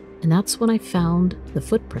 and that's when I found the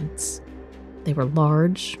footprints. They were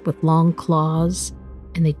large, with long claws,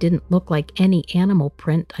 and they didn't look like any animal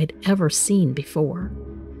print I'd ever seen before.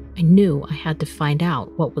 I knew I had to find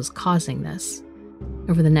out what was causing this.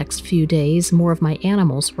 Over the next few days, more of my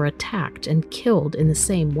animals were attacked and killed in the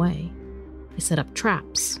same way. I set up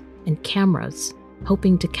traps and cameras,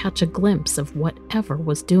 hoping to catch a glimpse of whatever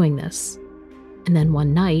was doing this. And then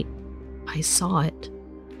one night, I saw it.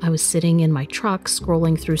 I was sitting in my truck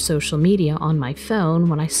scrolling through social media on my phone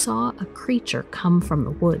when I saw a creature come from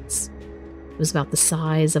the woods. It was about the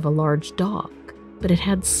size of a large dog, but it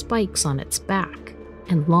had spikes on its back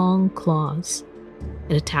and long claws.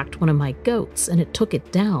 It attacked one of my goats and it took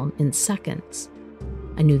it down in seconds.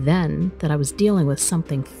 I knew then that I was dealing with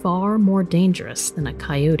something far more dangerous than a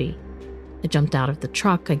coyote. I jumped out of the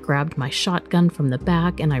truck, I grabbed my shotgun from the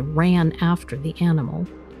back, and I ran after the animal.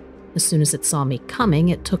 As soon as it saw me coming,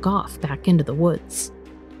 it took off back into the woods.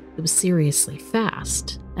 It was seriously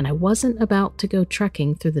fast, and I wasn't about to go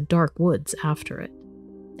trekking through the dark woods after it.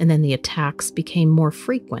 And then the attacks became more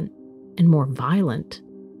frequent and more violent.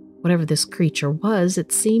 Whatever this creature was,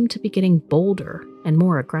 it seemed to be getting bolder and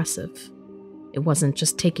more aggressive. It wasn't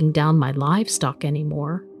just taking down my livestock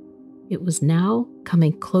anymore. It was now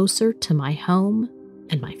coming closer to my home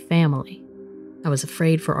and my family. I was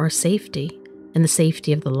afraid for our safety and the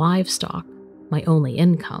safety of the livestock, my only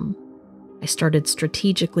income. I started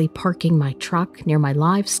strategically parking my truck near my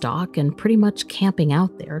livestock and pretty much camping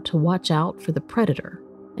out there to watch out for the predator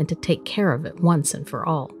and to take care of it once and for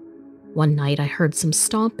all. One night I heard some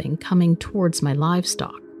stomping coming towards my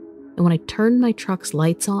livestock, and when I turned my truck's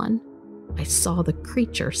lights on, I saw the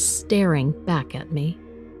creature staring back at me.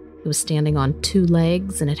 It was standing on two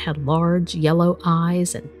legs and it had large yellow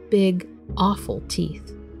eyes and big, awful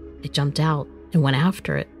teeth. I jumped out and went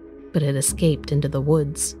after it, but it escaped into the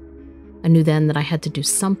woods. I knew then that I had to do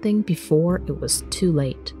something before it was too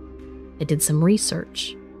late. I did some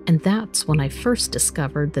research, and that's when I first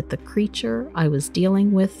discovered that the creature I was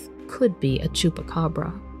dealing with could be a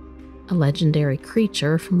chupacabra, a legendary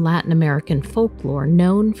creature from Latin American folklore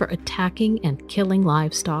known for attacking and killing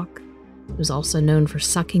livestock. It was also known for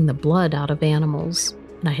sucking the blood out of animals,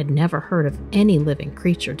 and I had never heard of any living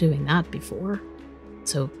creature doing that before.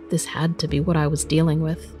 So this had to be what I was dealing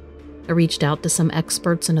with. I reached out to some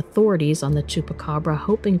experts and authorities on the chupacabra,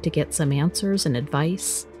 hoping to get some answers and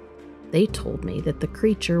advice. They told me that the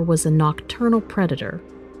creature was a nocturnal predator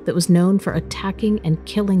that was known for attacking and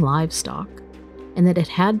killing livestock, and that it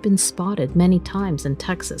had been spotted many times in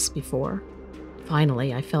Texas before.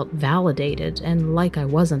 Finally, I felt validated and like I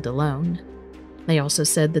wasn't alone. They also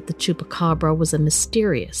said that the chupacabra was a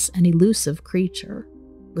mysterious and elusive creature,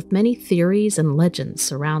 with many theories and legends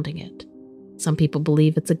surrounding it. Some people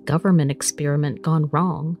believe it's a government experiment gone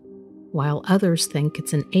wrong, while others think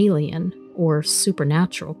it's an alien or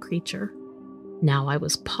supernatural creature. Now I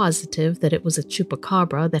was positive that it was a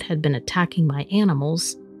chupacabra that had been attacking my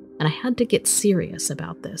animals, and I had to get serious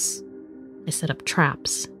about this. I set up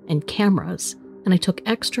traps and cameras, and I took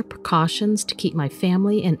extra precautions to keep my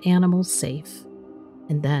family and animals safe.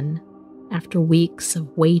 And then, after weeks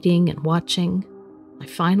of waiting and watching, I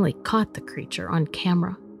finally caught the creature on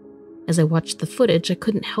camera. As I watched the footage, I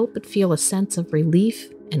couldn't help but feel a sense of relief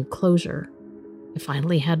and closure. I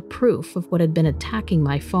finally had proof of what had been attacking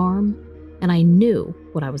my farm, and I knew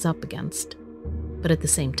what I was up against. But at the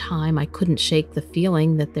same time, I couldn't shake the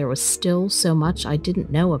feeling that there was still so much I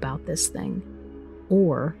didn't know about this thing,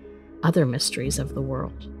 or other mysteries of the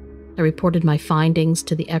world. I reported my findings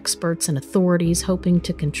to the experts and authorities, hoping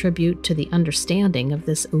to contribute to the understanding of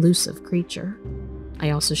this elusive creature. I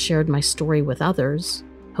also shared my story with others,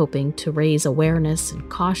 hoping to raise awareness and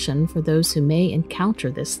caution for those who may encounter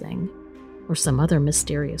this thing, or some other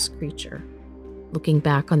mysterious creature. Looking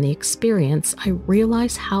back on the experience, I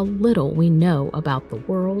realize how little we know about the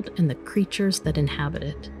world and the creatures that inhabit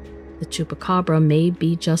it. The chupacabra may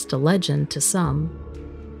be just a legend to some,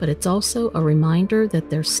 but it's also a reminder that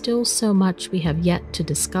there's still so much we have yet to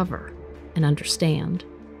discover and understand.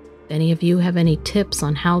 If any of you have any tips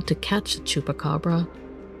on how to catch a chupacabra,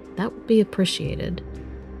 that would be appreciated.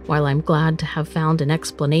 While I'm glad to have found an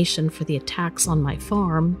explanation for the attacks on my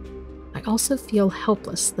farm, I also feel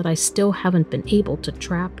helpless that I still haven't been able to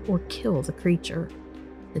trap or kill the creature.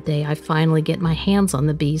 The day I finally get my hands on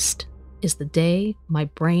the beast is the day my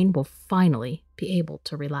brain will finally be able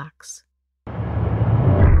to relax.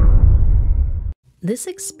 This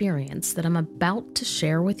experience that I'm about to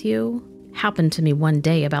share with you happened to me one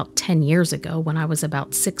day about 10 years ago when I was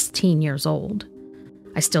about 16 years old.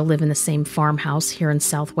 I still live in the same farmhouse here in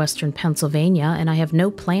southwestern Pennsylvania, and I have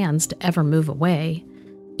no plans to ever move away,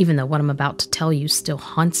 even though what I'm about to tell you still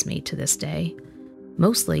haunts me to this day.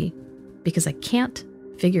 Mostly because I can't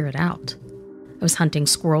figure it out. I was hunting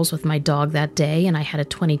squirrels with my dog that day, and I had a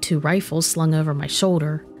 .22 rifle slung over my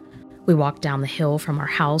shoulder. We walked down the hill from our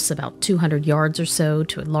house about 200 yards or so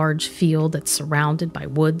to a large field that's surrounded by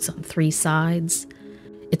woods on 3 sides.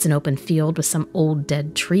 It's an open field with some old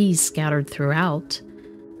dead trees scattered throughout.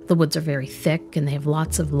 The woods are very thick and they have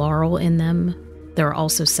lots of laurel in them. There are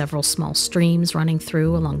also several small streams running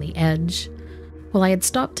through along the edge. Well, I had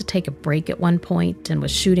stopped to take a break at one point and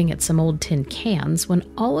was shooting at some old tin cans when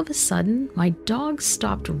all of a sudden my dog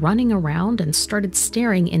stopped running around and started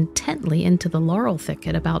staring intently into the laurel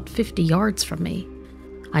thicket about 50 yards from me.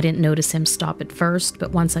 I didn't notice him stop at first,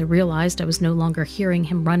 but once I realized I was no longer hearing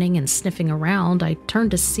him running and sniffing around, I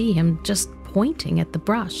turned to see him just pointing at the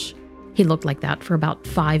brush. He looked like that for about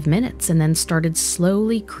 5 minutes and then started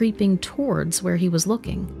slowly creeping towards where he was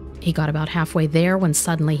looking. He got about halfway there when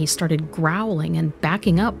suddenly he started growling and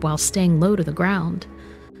backing up while staying low to the ground.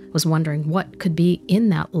 I was wondering what could be in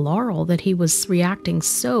that laurel that he was reacting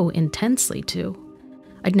so intensely to.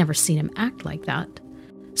 I'd never seen him act like that.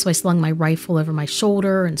 So I slung my rifle over my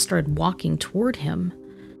shoulder and started walking toward him.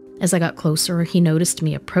 As I got closer, he noticed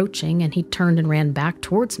me approaching and he turned and ran back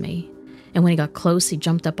towards me. And when he got close, he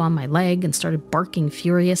jumped up on my leg and started barking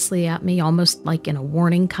furiously at me, almost like in a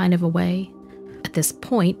warning kind of a way. At this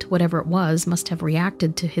point, whatever it was must have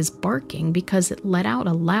reacted to his barking because it let out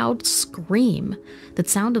a loud scream that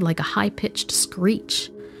sounded like a high-pitched screech.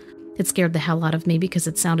 It scared the hell out of me because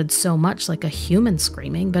it sounded so much like a human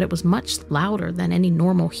screaming, but it was much louder than any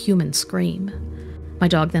normal human scream. My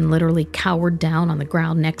dog then literally cowered down on the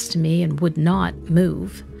ground next to me and would not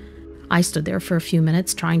move. I stood there for a few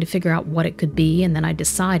minutes trying to figure out what it could be, and then I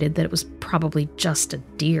decided that it was probably just a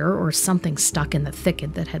deer or something stuck in the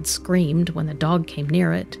thicket that had screamed when the dog came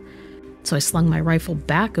near it. So I slung my rifle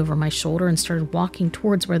back over my shoulder and started walking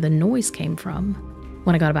towards where the noise came from.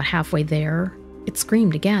 When I got about halfway there, it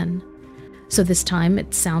screamed again. So this time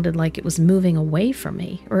it sounded like it was moving away from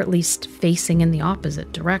me, or at least facing in the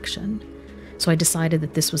opposite direction. So I decided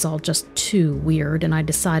that this was all just too weird, and I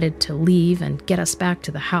decided to leave and get us back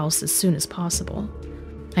to the house as soon as possible.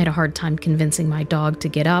 I had a hard time convincing my dog to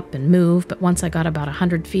get up and move, but once I got about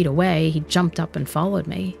 100 feet away, he jumped up and followed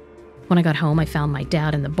me. When I got home, I found my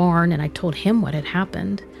dad in the barn, and I told him what had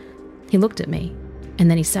happened. He looked at me,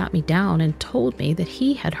 and then he sat me down and told me that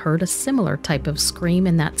he had heard a similar type of scream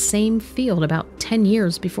in that same field about 10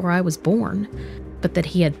 years before I was born, but that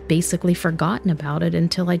he had basically forgotten about it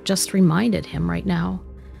until I just reminded him right now.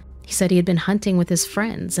 He said he had been hunting with his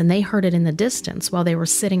friends, and they heard it in the distance while they were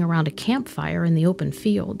sitting around a campfire in the open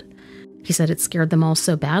field. He said it scared them all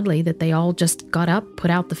so badly that they all just got up,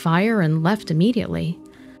 put out the fire, and left immediately.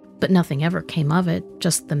 But nothing ever came of it,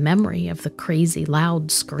 just the memory of the crazy,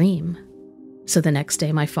 loud scream. So the next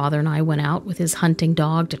day, my father and I went out with his hunting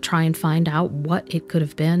dog to try and find out what it could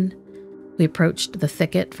have been. We approached the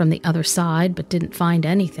thicket from the other side, but didn't find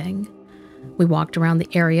anything. We walked around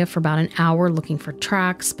the area for about an hour looking for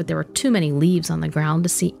tracks, but there were too many leaves on the ground to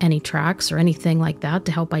see any tracks or anything like that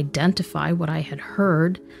to help identify what I had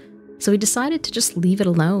heard. So we decided to just leave it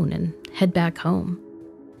alone and head back home.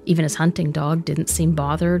 Even his hunting dog didn't seem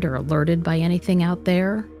bothered or alerted by anything out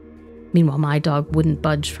there. Meanwhile, my dog wouldn't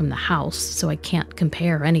budge from the house, so I can't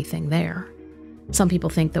compare anything there. Some people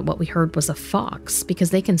think that what we heard was a fox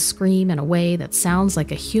because they can scream in a way that sounds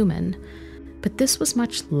like a human, but this was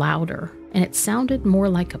much louder, and it sounded more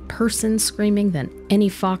like a person screaming than any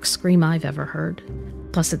fox scream I've ever heard.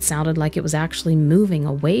 Plus, it sounded like it was actually moving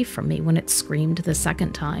away from me when it screamed the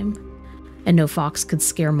second time. And no fox could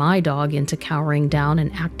scare my dog into cowering down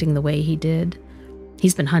and acting the way he did.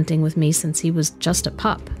 He's been hunting with me since he was just a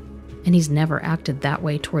pup, and he's never acted that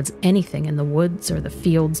way towards anything in the woods or the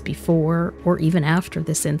fields before or even after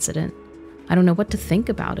this incident. I don't know what to think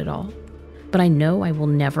about it all, but I know I will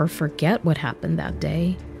never forget what happened that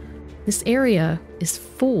day. This area is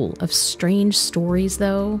full of strange stories,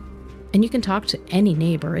 though, and you can talk to any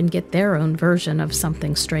neighbor and get their own version of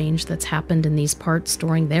something strange that's happened in these parts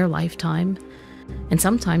during their lifetime, and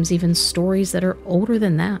sometimes even stories that are older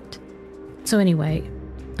than that. So anyway,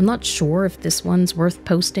 I'm not sure if this one's worth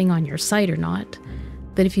posting on your site or not,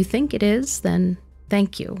 but if you think it is, then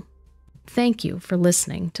thank you. Thank you for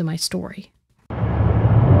listening to my story.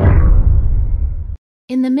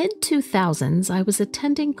 In the mid-2000s, I was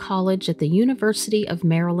attending college at the University of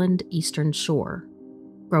Maryland Eastern Shore.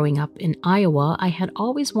 Growing up in Iowa, I had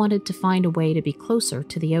always wanted to find a way to be closer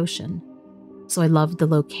to the ocean. So I loved the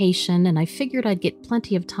location, and I figured I'd get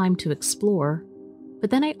plenty of time to explore. But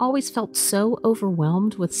then I always felt so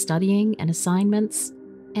overwhelmed with studying and assignments,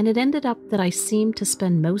 and it ended up that I seemed to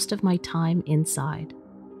spend most of my time inside.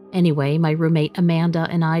 Anyway, my roommate Amanda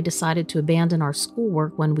and I decided to abandon our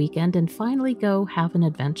schoolwork one weekend and finally go have an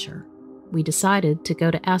adventure. We decided to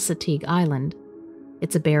go to Assateague Island.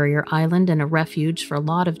 It's a barrier island and a refuge for a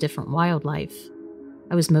lot of different wildlife.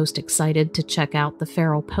 I was most excited to check out the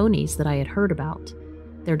feral ponies that I had heard about.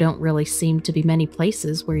 There don't really seem to be many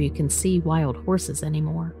places where you can see wild horses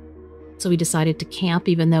anymore. So we decided to camp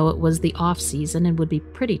even though it was the off-season and would be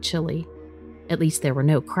pretty chilly. At least there were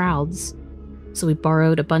no crowds. So we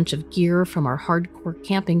borrowed a bunch of gear from our hardcore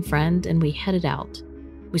camping friend and we headed out.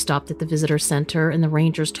 We stopped at the visitor center and the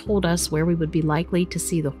rangers told us where we would be likely to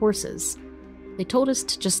see the horses. They told us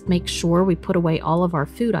to just make sure we put away all of our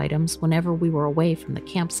food items whenever we were away from the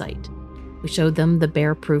campsite. We showed them the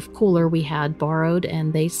bear-proof cooler we had borrowed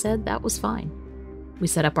and they said that was fine. We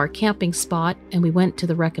set up our camping spot and we went to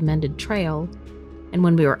the recommended trail, and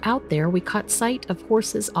when we were out there we caught sight of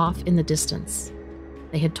horses off in the distance.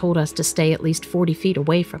 They had told us to stay at least 40 feet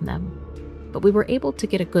away from them, but we were able to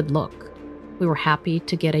get a good look. We were happy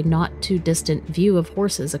to get a not too distant view of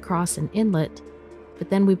horses across an inlet, but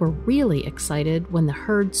then we were really excited when the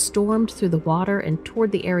herd stormed through the water and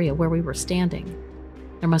toward the area where we were standing.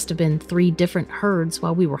 There must have been 3 different herds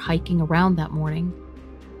while we were hiking around that morning.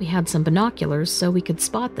 We had some binoculars so we could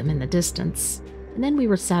spot them in the distance, and then we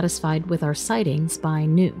were satisfied with our sightings by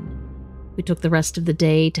noon. We took the rest of the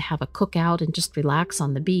day to have a cookout and just relax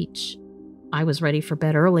on the beach. I was ready for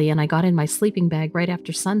bed early and I got in my sleeping bag right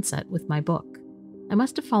after sunset with my book. I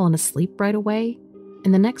must have fallen asleep right away,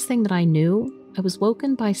 and the next thing that I knew, I was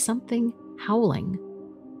woken by something howling.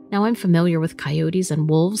 Now I'm familiar with coyotes and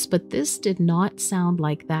wolves, but this did not sound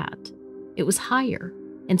like that. It was higher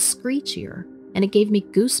and screechier, and it gave me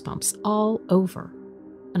goosebumps all over.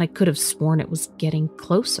 And I could have sworn it was getting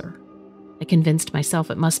closer. I convinced myself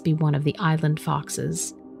it must be one of the island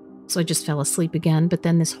foxes. So I just fell asleep again, but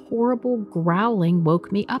then this horrible growling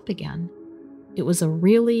woke me up again. It was a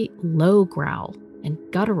really low growl and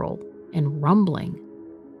guttural and rumbling.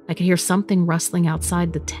 I could hear something rustling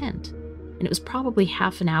outside the tent, and it was probably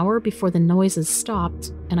half an hour before the noises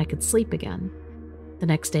stopped and I could sleep again. The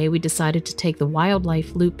next day we decided to take the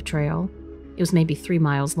wildlife loop trail. It was maybe 3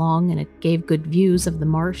 miles long and it gave good views of the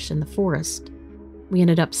marsh and the forest. We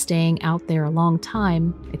ended up staying out there a long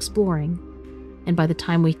time, exploring, and by the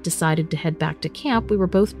time we decided to head back to camp, we were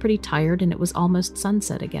both pretty tired and it was almost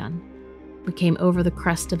sunset again. We came over the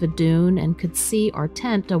crest of a dune and could see our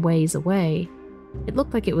tent a ways away. It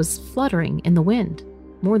looked like it was fluttering in the wind,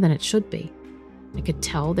 more than it should be. I could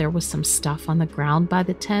tell there was some stuff on the ground by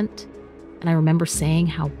the tent, and I remember saying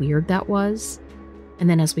how weird that was. And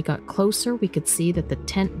then as we got closer, we could see that the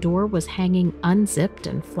tent door was hanging unzipped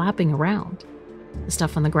and flapping around. The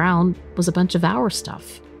stuff on the ground was a bunch of our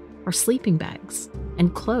stuff, our sleeping bags,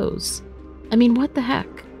 and clothes. I mean, what the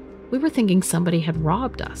heck? We were thinking somebody had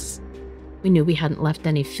robbed us. We knew we hadn't left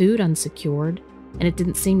any food unsecured, and it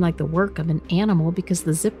didn't seem like the work of an animal because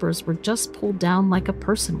the zippers were just pulled down like a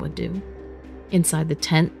person would do. Inside the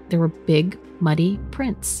tent, there were big, muddy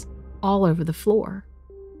prints all over the floor.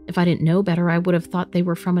 If I didn't know better, I would have thought they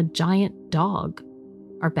were from a giant dog.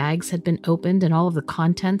 Our bags had been opened and all of the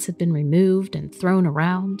contents had been removed and thrown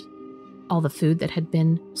around. All the food that had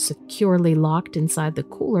been securely locked inside the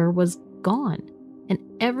cooler was gone, and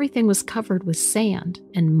everything was covered with sand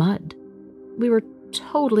and mud. We were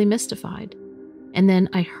totally mystified. And then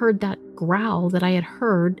I heard that growl that I had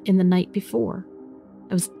heard in the night before.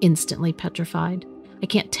 I was instantly petrified. I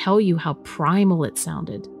can't tell you how primal it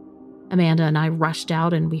sounded. Amanda and I rushed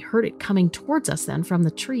out and we heard it coming towards us then from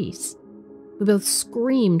the trees. We both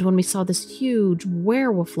screamed when we saw this huge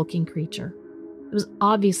werewolf-looking creature. It was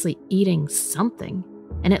obviously eating something,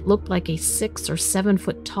 and it looked like a 6 or 7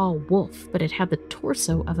 foot tall wolf, but it had the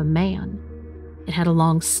torso of a man. It had a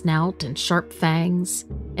long snout and sharp fangs,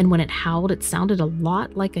 and when it howled, it sounded a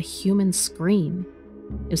lot like a human scream.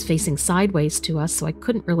 It was facing sideways to us, so I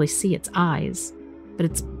couldn't really see its eyes, but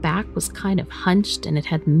its back was kind of hunched and it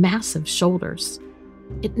had massive shoulders.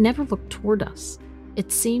 It never looked toward us.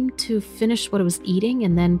 It seemed to finish what it was eating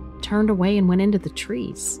and then turned away and went into the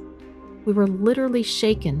trees. We were literally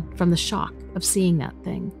shaken from the shock of seeing that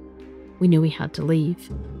thing. We knew we had to leave.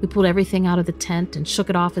 We pulled everything out of the tent and shook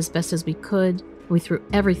it off as best as we could, and we threw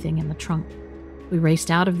everything in the trunk. We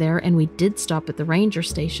raced out of there and we did stop at the ranger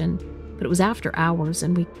station, but it was after hours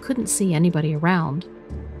and we couldn't see anybody around.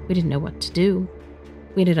 We didn't know what to do.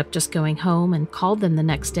 We ended up just going home and called them the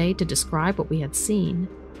next day to describe what we had seen.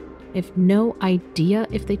 I have no idea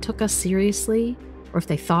if they took us seriously or if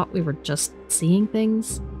they thought we were just seeing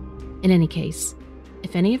things. In any case,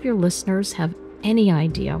 If any of your listeners have any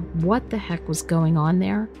idea what the heck was going on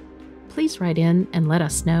there, please write in and let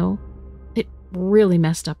us know. It really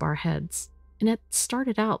messed up our heads, and it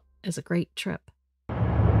started out as a great trip.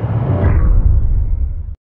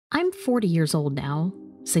 I'm 40 years old now,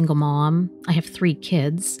 single mom. I have 3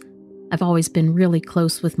 kids. I've always been really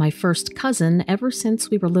close with my first cousin ever since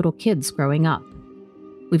we were little kids growing up.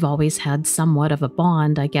 We've always had somewhat of a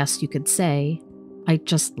bond, I guess you could say. I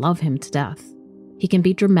just love him to death. He can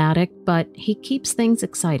be dramatic, but he keeps things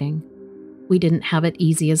exciting. We didn't have it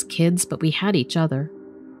easy as kids, but we had each other.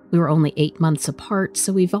 We were only 8 months apart,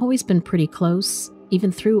 so we've always been pretty close,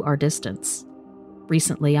 even through our distance.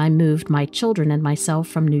 Recently, I moved my children and myself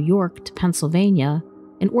from New York to Pennsylvania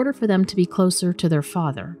in order for them to be closer to their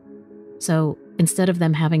father. So instead of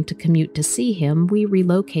them having to commute to see him, we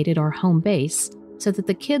relocated our home base so that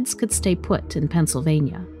the kids could stay put in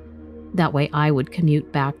Pennsylvania. That way I would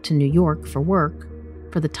commute back to New York for work,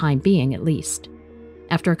 for the time being at least.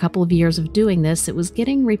 After a couple of years of doing this, it was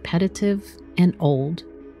getting repetitive and old.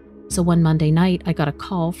 So one Monday night, I got a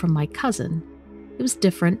call from my cousin. It was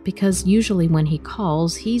different because usually when he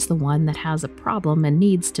calls, he's the one that has a problem and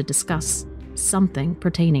needs to discuss something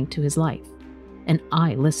pertaining to his life. And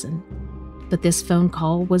I listen. But this phone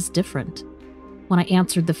call was different. When I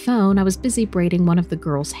answered the phone, I was busy braiding one of the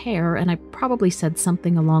girls' hair, and I probably said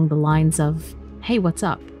something along the lines of, "Hey, what's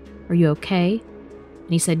up? Are you okay?" And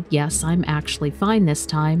he said, "Yes, I'm actually fine this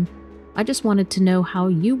time. I just wanted to know how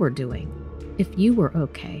you were doing, if you were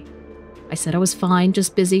okay." I said I was fine,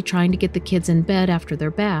 just busy trying to get the kids in bed after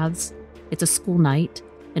their baths. It's a school night,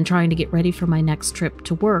 and trying to get ready for my next trip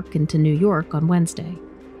to work into New York on Wednesday.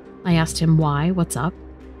 I asked him why, what's up?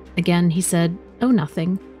 Again, he said, "Oh,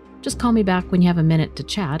 nothing. Just call me back when you have a minute to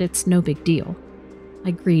chat. It's no big deal." I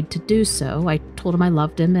agreed to do so. I told him I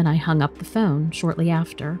loved him, and I hung up the phone shortly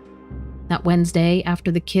after. That Wednesday,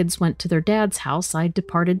 after the kids went to their dad's house, I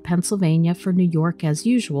departed Pennsylvania for New York as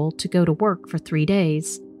usual to go to work for 3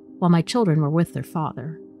 days, while my children were with their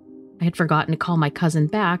father. I had forgotten to call my cousin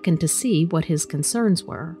back and to see what his concerns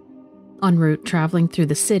were. En route traveling through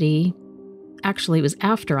the city, actually it was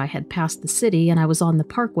after I had passed the city and I was on the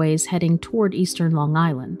parkways heading toward eastern Long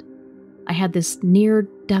Island. I had this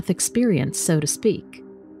near-death experience, so to speak.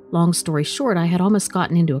 Long story short, I had almost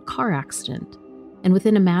gotten into a car accident, and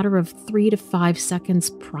within a matter of 3 to 5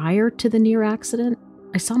 seconds prior to the near accident,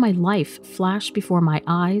 I saw my life flash before my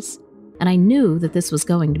eyes, and I knew that this was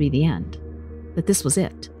going to be the end, that this was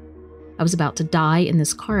it. I was about to die in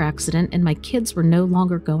this car accident, and my kids were no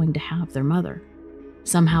longer going to have their mother.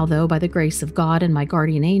 Somehow, though, by the grace of God and my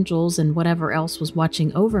guardian angels and whatever else was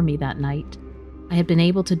watching over me that night, I had been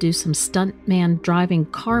able to do some stuntman driving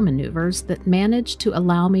car maneuvers that managed to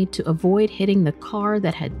allow me to avoid hitting the car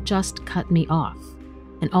that had just cut me off,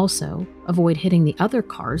 and also avoid hitting the other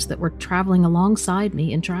cars that were traveling alongside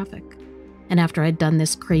me in traffic. And after I'd done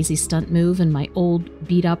this crazy stunt move in my old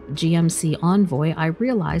beat-up GMC Envoy, I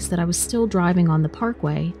realized that I was still driving on the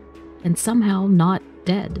parkway and somehow not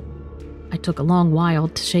dead. I took a long while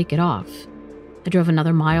to shake it off. I drove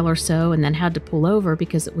another mile or so and then had to pull over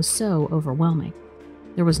because it was so overwhelming.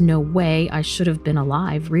 There was no way I should have been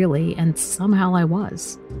alive, really, and somehow I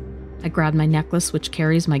was. I grabbed my necklace, which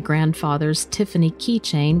carries my grandfather's Tiffany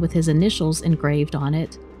keychain with his initials engraved on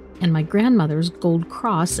it, and my grandmother's gold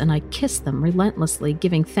cross, and I kissed them relentlessly,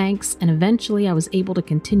 giving thanks, and eventually I was able to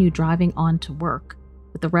continue driving on to work,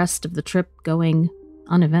 with the rest of the trip going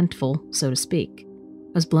uneventful, so to speak.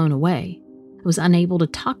 I was blown away. I was unable to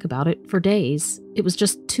talk about it for days. It was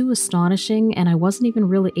just too astonishing, and I wasn't even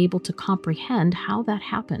really able to comprehend how that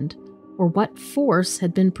happened, or what force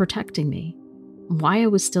had been protecting me, why I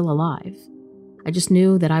was still alive. I just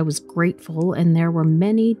knew that I was grateful, and there were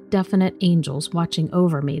many definite angels watching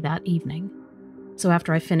over me that evening. So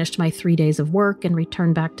after I finished my 3 days of work and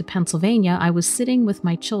returned back to Pennsylvania, I was sitting with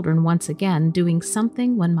my children once again doing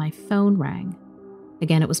something when my phone rang.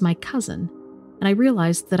 Again, it was my cousin, and I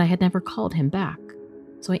realized that I had never called him back.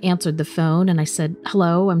 So I answered the phone and I said,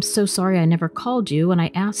 "Hello, I'm so sorry I never called you," and I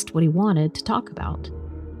asked what he wanted to talk about.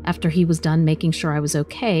 After he was done making sure I was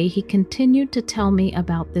okay, he continued to tell me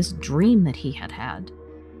about this dream that he had had.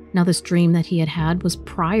 Now, this dream that he had had was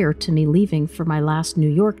prior to me leaving for my last New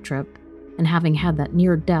York trip and having had that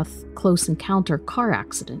near-death, close encounter car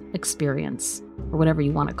accident experience, or whatever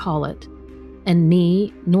you want to call it, and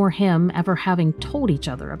me nor him ever having told each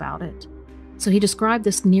other about it. So he described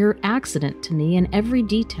this near accident to me in every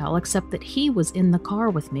detail except that he was in the car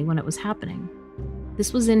with me when it was happening.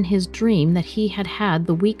 This was in his dream that he had had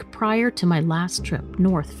the week prior to my last trip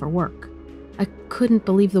north for work. I couldn't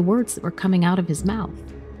believe the words that were coming out of his mouth.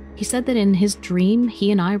 He said that in his dream,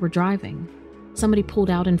 he and I were driving. Somebody pulled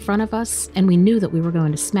out in front of us, and we knew that we were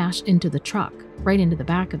going to smash into the truck, right into the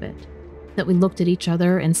back of it. That we looked at each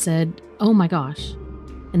other and said, "Oh my gosh."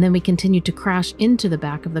 And then we continued to crash into the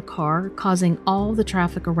back of the car, causing all the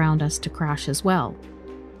traffic around us to crash as well.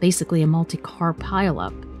 Basically a multi-car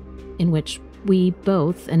pileup, in which we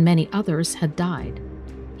both and many others had died.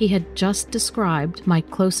 He had just described my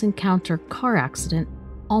close encounter car accident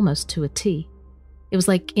almost to a T. It was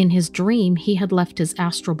like in his dream he had left his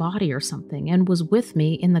astral body or something and was with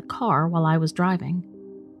me in the car while I was driving.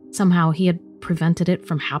 Somehow he had prevented it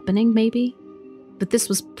from happening, maybe? But this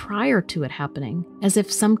was prior to it happening, as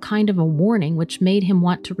if some kind of a warning which made him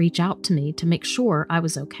want to reach out to me to make sure I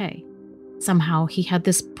was okay. Somehow he had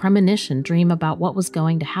this premonition dream about what was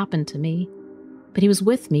going to happen to me, but he was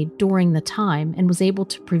with me during the time and was able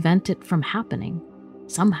to prevent it from happening.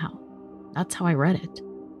 Somehow. That's how I read it.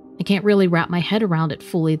 I can't really wrap my head around it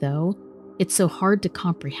fully, though. It's so hard to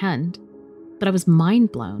comprehend. But I was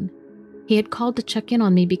mind blown. He had called to check in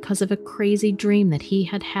on me because of a crazy dream that he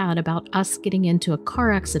had had about us getting into a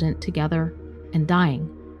car accident together and dying.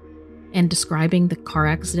 And describing the car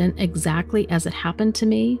accident exactly as it happened to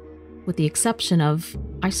me, with the exception of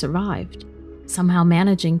I survived, somehow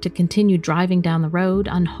managing to continue driving down the road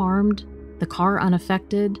unharmed, the car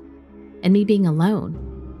unaffected, and me being alone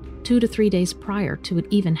 2 to 3 days prior to it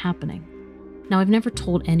even happening. Now, I've never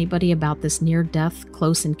told anybody about this near-death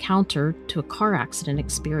close encounter to a car accident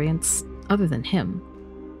experience other than him.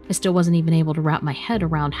 I still wasn't even able to wrap my head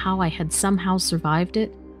around how I had somehow survived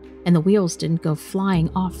it, and the wheels didn't go flying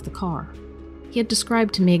off the car. He had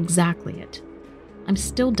described to me exactly it. I'm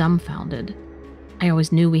still dumbfounded. I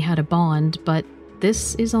always knew we had a bond, but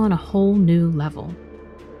this is on a whole new level.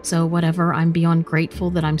 So whatever, I'm beyond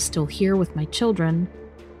grateful that I'm still here with my children,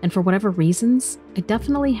 and for whatever reasons, I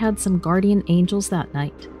definitely had some guardian angels that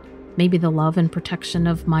night. Maybe the love and protection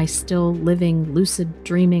of my still living, lucid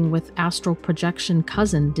dreaming with astral projection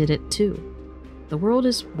cousin did it too. The world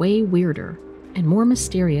is way weirder and more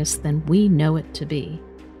mysterious than we know it to be.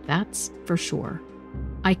 That's for sure.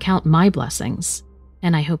 I count my blessings,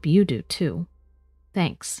 and I hope you do too.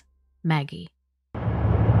 Thanks, Maggie.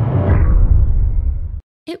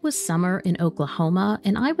 It was summer in Oklahoma,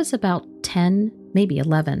 and I was about 10, maybe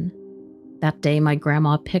 11. That day, my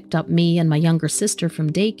grandma picked up me and my younger sister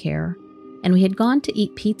from daycare, and we had gone to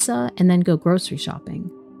eat pizza and then go grocery shopping.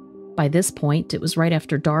 By this point, it was right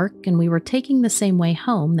after dark, and we were taking the same way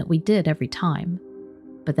home that we did every time.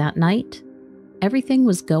 But that night, everything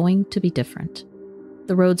was going to be different.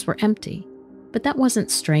 The roads were empty, but that wasn't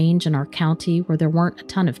strange in our county where there weren't a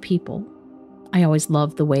ton of people. I always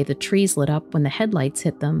loved the way the trees lit up when the headlights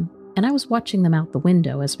hit them, and I was watching them out the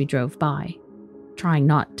window as we drove by, trying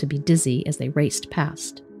not to be dizzy as they raced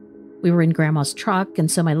past. We were in Grandma's truck, and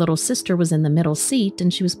so my little sister was in the middle seat,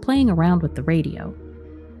 and she was playing around with the radio.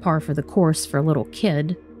 Par for the course for a little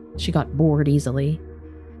kid. She got bored easily.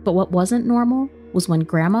 But what wasn't normal was when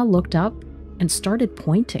Grandma looked up and started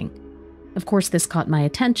pointing. Of course, this caught my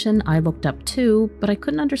attention. I looked up too, but I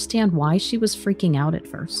couldn't understand why she was freaking out at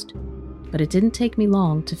first. But it didn't take me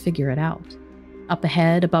long to figure it out. Up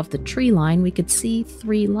ahead, above the tree line, we could see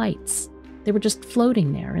 3 lights. They were just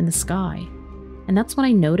floating there in the sky. And that's when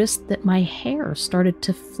I noticed that my hair started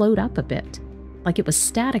to float up a bit, like it was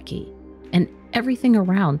staticky, and everything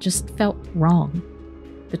around just felt wrong.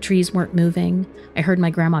 The trees weren't moving. I heard my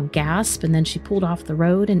grandma gasp, and then she pulled off the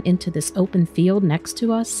road and into this open field next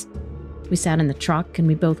to us. We sat in the truck and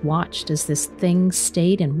we both watched as this thing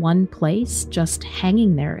stayed in one place, just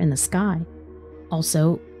hanging there in the sky.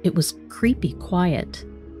 Also, it was creepy quiet.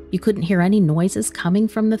 You couldn't hear any noises coming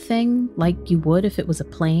from the thing, like you would if it was a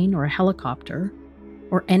plane or a helicopter,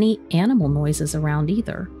 or any animal noises around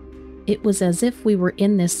either. It was as if we were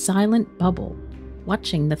in this silent bubble,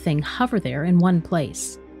 watching the thing hover there in one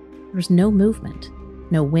place. There was no movement,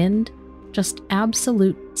 no wind, just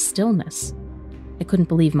absolute stillness. I couldn't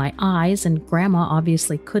believe my eyes, and Grandma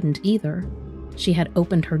obviously couldn't either. She had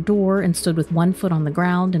opened her door and stood with one foot on the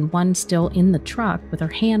ground and one still in the truck with her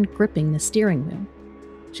hand gripping the steering wheel.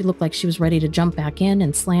 She looked like she was ready to jump back in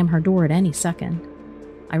and slam her door at any second.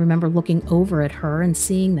 I remember looking over at her and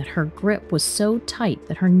seeing that her grip was so tight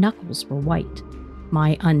that her knuckles were white.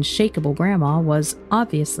 My unshakable grandma was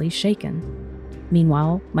obviously shaken.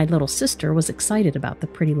 Meanwhile, my little sister was excited about the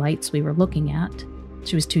pretty lights we were looking at.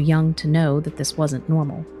 She was too young to know that this wasn't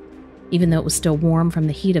normal. Even though it was still warm from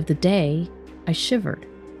the heat of the day, I shivered,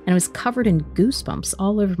 and I was covered in goosebumps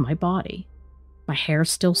all over my body. My hair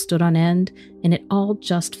still stood on end, and it all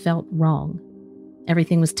just felt wrong.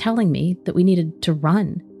 Everything was telling me that we needed to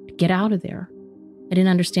run, to get out of there. I didn't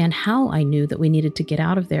understand how I knew that we needed to get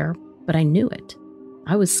out of there, but I knew it.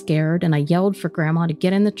 I was scared and I yelled for Grandma to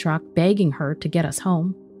get in the truck, begging her to get us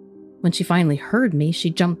home. When she finally heard me, she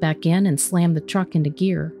jumped back in and slammed the truck into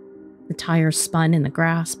gear. The tires spun in the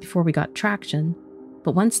grass before we got traction,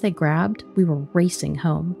 but once they grabbed, we were racing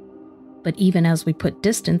home. But even as we put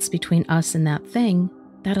distance between us and that thing,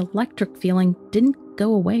 that electric feeling didn't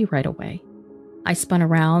go away right away. I spun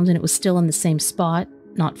around and it was still in the same spot,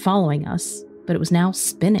 not following us, but it was now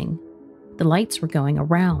spinning. The lights were going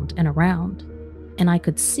around and around, and I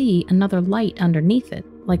could see another light underneath it,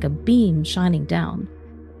 like a beam shining down.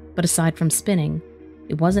 But aside from spinning,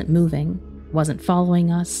 it wasn't moving, it wasn't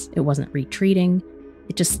following us, it wasn't retreating.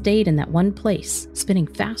 It just stayed in that one place, spinning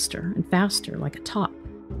faster and faster like a top.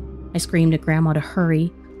 I screamed at Grandma to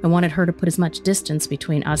hurry. I wanted her to put as much distance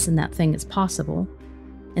between us and that thing as possible.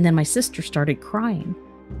 And then my sister started crying.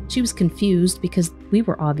 She was confused because we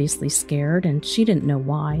were obviously scared and she didn't know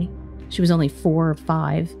why. She was only 4 or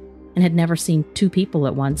 5 and had never seen 2 people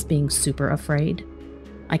at once being super afraid.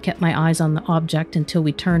 I kept my eyes on the object until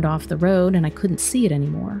we turned off the road and I couldn't see it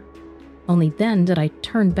anymore. Only then did I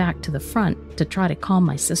turn back to the front to try to calm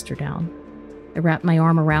my sister down. I wrapped my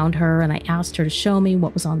arm around her and I asked her to show me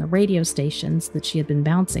what was on the radio stations that she had been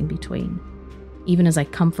bouncing between. Even as I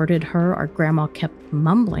comforted her, our grandma kept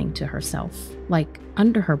mumbling to herself, like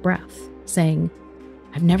under her breath, saying,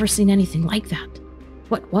 "I've never seen anything like that.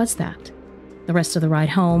 What was that?" The rest of the ride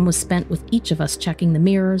home was spent with each of us checking the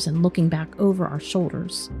mirrors and looking back over our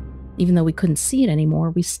shoulders. Even though we couldn't see it anymore,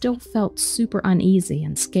 we still felt super uneasy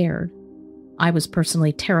and scared. I was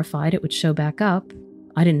personally terrified it would show back up.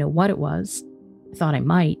 I didn't know what it was. I thought I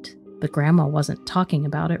might, but Grandma wasn't talking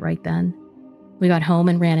about it right then. We got home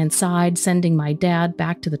and ran inside, sending my dad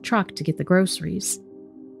back to the truck to get the groceries.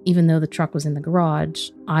 Even though the truck was in the garage,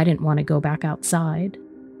 I didn't want to go back outside.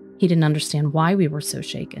 He didn't understand why we were so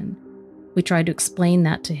shaken. We tried to explain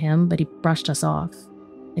that to him, but he brushed us off.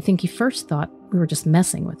 I think he first thought we were just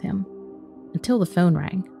messing with him, until the phone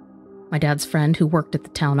rang. My dad's friend who worked at the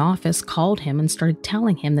town office called him and started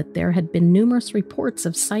telling him that there had been numerous reports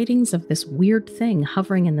of sightings of this weird thing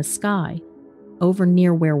hovering in the sky over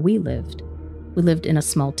near where we lived. We lived in a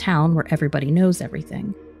small town where everybody knows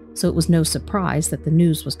everything, so it was no surprise that the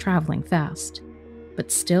news was traveling fast.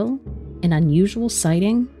 But still, an unusual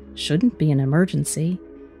sighting shouldn't be an emergency.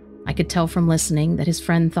 I could tell from listening that his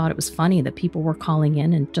friend thought it was funny that people were calling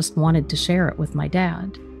in and just wanted to share it with my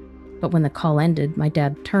dad. But when the call ended, my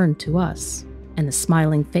dad turned to us, and the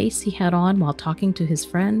smiling face he had on while talking to his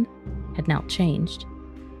friend had now changed.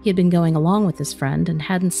 He had been going along with his friend and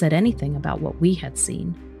hadn't said anything about what we had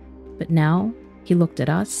seen. But now, he looked at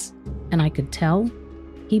us, and I could tell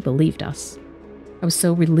he believed us. I was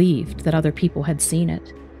so relieved that other people had seen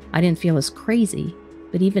it. I didn't feel as crazy,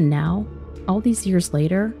 but even now, all these years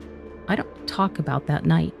later, I don't talk about that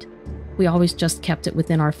night. We always just kept it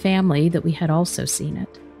within our family that we had also seen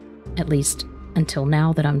it. At least, until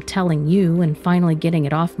now that I'm telling you and finally getting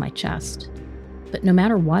it off my chest. But no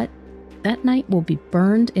matter what, that night will be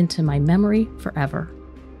burned into my memory forever.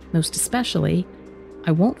 Most especially,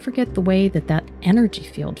 I won't forget the way that energy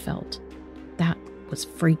field felt. That was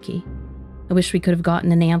freaky. I wish we could have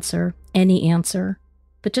gotten an answer, any answer,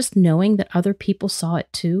 but just knowing that other people saw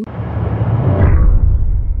it too.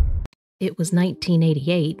 It was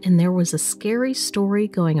 1988, and there was a scary story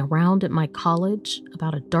going around at my college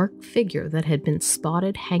about a dark figure that had been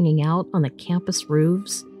spotted hanging out on the campus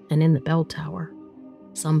roofs and in the bell tower.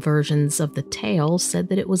 Some versions of the tale said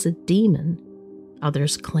that it was a demon.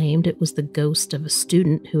 Others claimed it was the ghost of a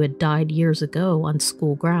student who had died years ago on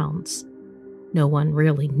school grounds. No one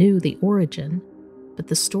really knew the origin, but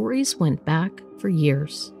the stories went back for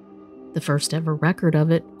years. The first ever record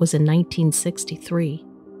of it was in 1963.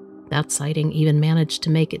 That sighting even managed to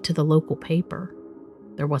make it to the local paper.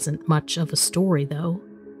 There wasn't much of a story, though.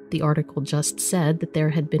 The article just said that there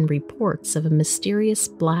had been reports of a mysterious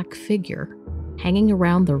black figure hanging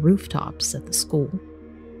around the rooftops at the school.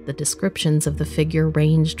 The descriptions of the figure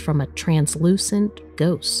ranged from a translucent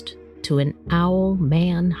ghost to an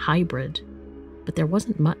owl-man hybrid, but there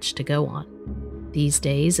wasn't much to go on. These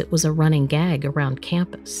days, it was a running gag around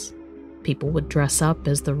campus. People would dress up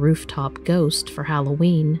as the rooftop ghost for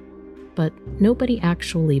Halloween, but nobody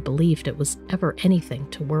actually believed it was ever anything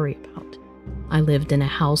to worry about. I lived in a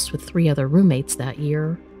house with 3 other roommates that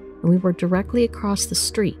year, and we were directly across the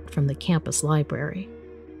street from the campus library.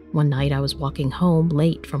 One night I was walking home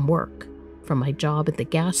late from work, from my job at the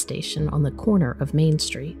gas station on the corner of Main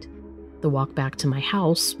Street. The walk back to my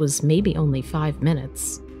house was maybe only 5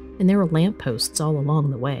 minutes, and there were lampposts all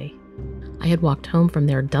along the way. I had walked home from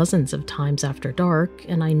there dozens of times after dark,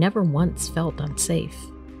 and I never once felt unsafe.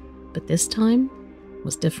 But this time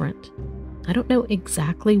was different. I don't know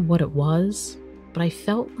exactly what it was, but I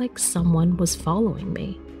felt like someone was following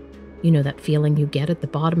me. You know that feeling you get at the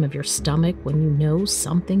bottom of your stomach when you know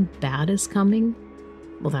something bad is coming?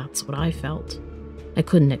 Well, that's what I felt. I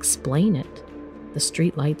couldn't explain it. The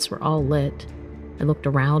streetlights were all lit. I looked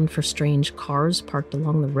around for strange cars parked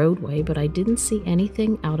along the roadway, but I didn't see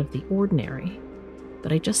anything out of the ordinary.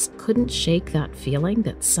 But I just couldn't shake that feeling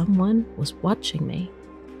that someone was watching me.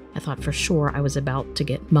 I thought for sure I was about to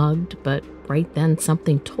get mugged, but right then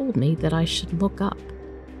something told me that I should look up.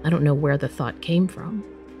 I don't know where the thought came from.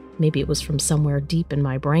 Maybe it was from somewhere deep in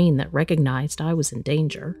my brain that recognized I was in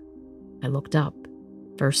danger. I looked up,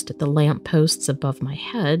 first at the lamp posts above my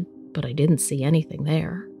head, but I didn't see anything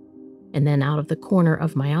there. And then out of the corner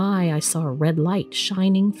of my eye, I saw a red light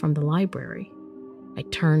shining from the library. I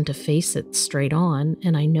turned to face it straight on,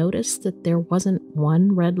 and I noticed that there wasn't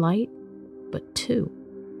one red light, but two.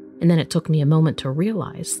 And then it took me a moment to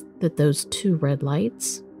realize that those two red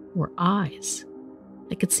lights were eyes.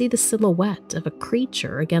 I could see the silhouette of a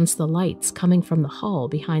creature against the lights coming from the hall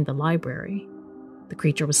behind the library. The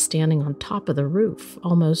creature was standing on top of the roof,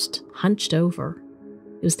 almost hunched over.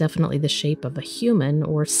 It was definitely the shape of a human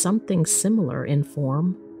or something similar in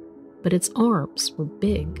form, but its arms were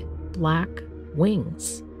big, black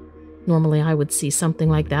wings. Normally I would see something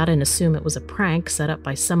like that and assume it was a prank set up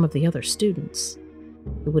by some of the other students.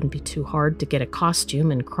 It wouldn't be too hard to get a costume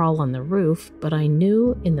and crawl on the roof, but I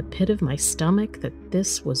knew in the pit of my stomach that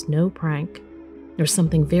this was no prank. There was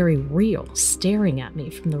something very real staring at me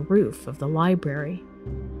from the roof of the library,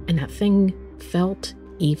 and that thing felt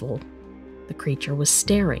evil. The creature was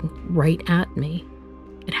staring right at me.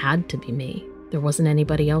 It had to be me. There wasn't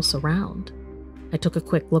anybody else around. I took a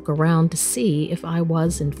quick look around to see if I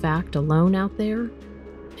was in fact alone out there,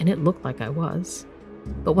 and it looked like I was.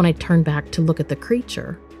 But when I turned back to look at the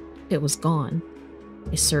creature, it was gone.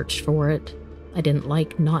 I searched for it. I didn't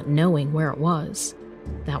like not knowing where it was.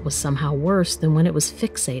 That was somehow worse than when it was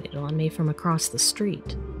fixated on me from across the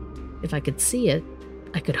street. If I could see it,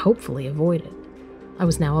 I could hopefully avoid it. I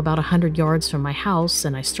was now about 100 yards from my house,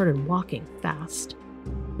 and I started walking fast.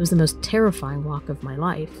 It was the most terrifying walk of my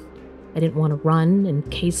life. I didn't want to run in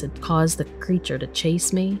case it caused the creature to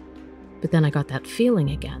chase me, but then I got that feeling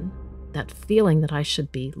again. That feeling that I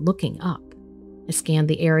should be looking up. I scanned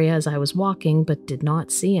the area as I was walking, but did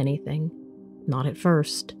not see anything. Not at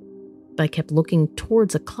first. But I kept looking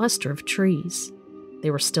towards a cluster of trees.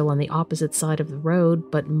 They were still on the opposite side of the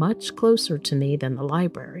road, but much closer to me than the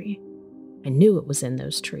library. I knew it was in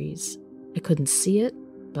those trees. I couldn't see it,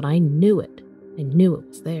 but I knew it. I knew it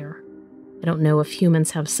was there. I don't know if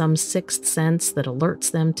humans have some sixth sense that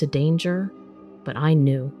alerts them to danger, but I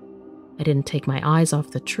knew. I didn't take my eyes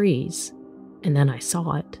off the trees, and then I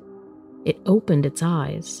saw it. It opened its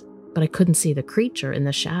eyes, but I couldn't see the creature in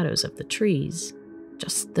the shadows of the trees,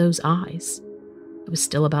 just those eyes. I was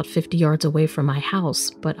still about 50 yards away from my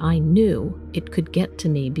house, but I knew it could get to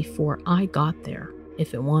me before I got there,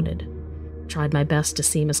 if it wanted. I tried my best to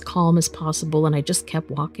seem as calm as possible, and I just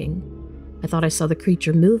kept walking. I thought I saw the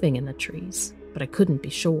creature moving in the trees, but I couldn't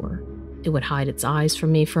be sure. It would hide its eyes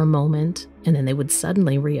from me for a moment, and then they would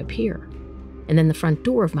suddenly reappear. And then the front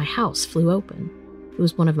door of my house flew open. It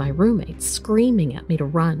was one of my roommates screaming at me to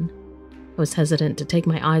run. I was hesitant to take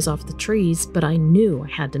my eyes off the trees, but I knew I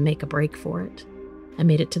had to make a break for it. I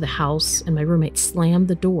made it to the house, and my roommate slammed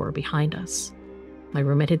the door behind us. My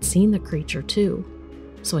roommate had seen the creature too,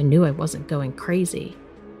 so I knew I wasn't going crazy.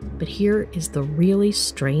 But here is the really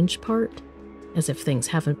strange part, as if things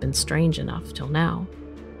haven't been strange enough till now.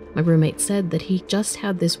 My roommate said that he just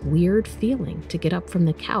had this weird feeling to get up from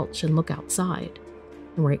the couch and look outside.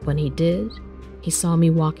 And right when he did, he saw me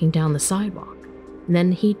walking down the sidewalk. And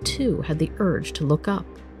then he too had the urge to look up.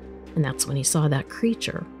 And that's when he saw that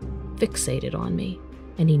creature fixated on me,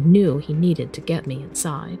 and he knew he needed to get me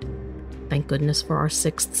inside. Thank goodness for our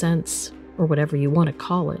sixth sense, or whatever you want to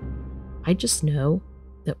call it. I just know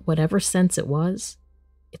that whatever sense it was,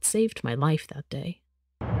 it saved my life that day.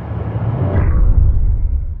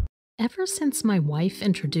 Ever since my wife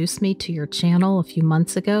introduced me to your channel a few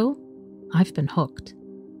months ago, I've been hooked.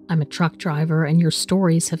 I'm a truck driver, and your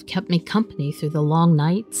stories have kept me company through the long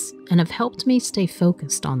nights and have helped me stay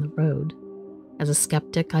focused on the road. As a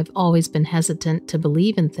skeptic, I've always been hesitant to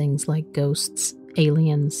believe in things like ghosts,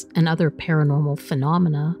 aliens, and other paranormal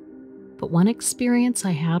phenomena, but one experience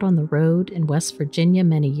I had on the road in West Virginia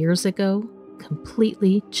many years ago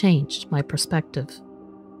completely changed my perspective.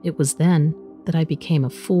 It was then that I became a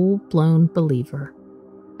full-blown believer.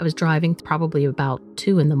 I was driving probably about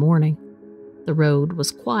 2 in the morning. The road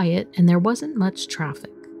was quiet and there wasn't much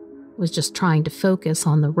traffic. I was just trying to focus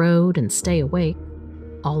on the road and stay awake.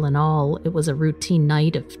 All in all, it was a routine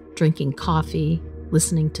night of drinking coffee,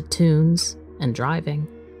 listening to tunes, and driving.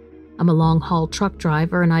 I'm a long-haul truck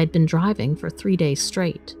driver, and I had been driving for 3 days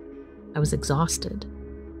straight. I was exhausted,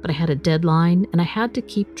 but I had a deadline, and I had to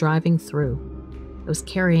keep driving through. I was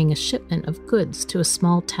carrying a shipment of goods to a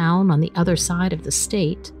small town on the other side of the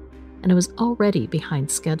state, and I was already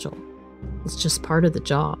behind schedule. It's just part of the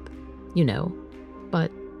job, you know,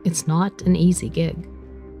 but it's not an easy gig.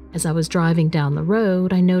 As I was driving down the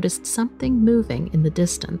road, I noticed something moving in the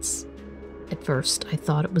distance. At first, I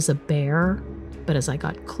thought it was a bear, but as I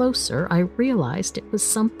got closer, I realized it was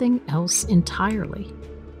something else entirely.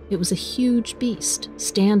 It was a huge beast,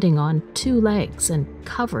 standing on 2 legs and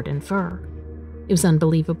covered in fur. It was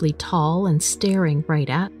unbelievably tall and staring right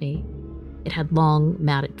at me. It had long,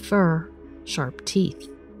 matted fur, sharp teeth,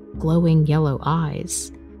 glowing yellow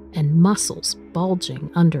eyes, and muscles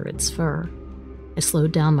bulging under its fur. I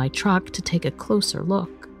slowed down my truck to take a closer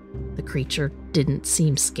look. The creature didn't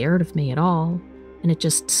seem scared of me at all, and it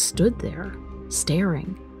just stood there,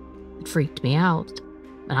 staring. It freaked me out,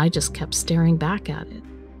 and I just kept staring back at it.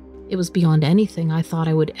 It was beyond anything I thought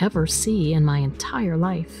I would ever see in my entire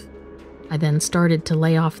life. I then started to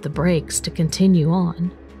lay off the brakes to continue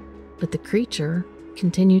on, but the creature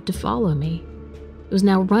continued to follow me. It was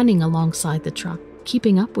now running alongside the truck,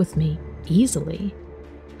 keeping up with me easily.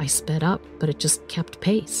 I sped up, but it just kept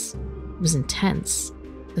pace. It was intense.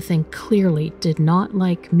 The thing clearly did not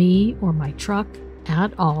like me or my truck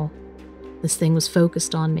at all. This thing was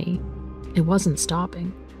focused on me. It wasn't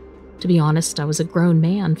stopping. To be honest, I was a grown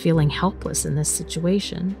man feeling helpless in this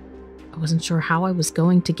situation. I wasn't sure how I was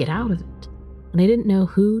going to get out of it, and I didn't know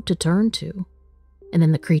who to turn to. And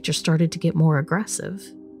then the creature started to get more aggressive,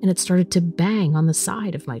 and it started to bang on the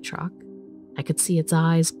side of my truck. I could see its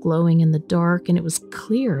eyes glowing in the dark, and it was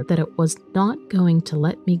clear that it was not going to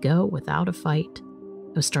let me go without a fight.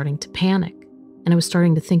 I was starting to panic, and I was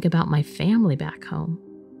starting to think about my family back home.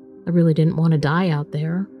 I really didn't want to die out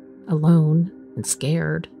there, alone and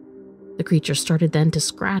scared. The creature started then to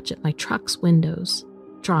scratch at my truck's windows,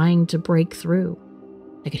 trying to break through.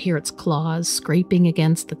 I could hear its claws scraping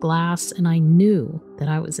against the glass, and I knew that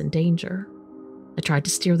I was in danger. I tried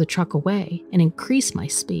to steer the truck away and increase my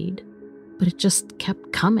speed, but it just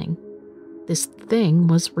kept coming. This thing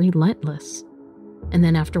was relentless. And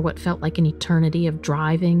then after what felt like an eternity of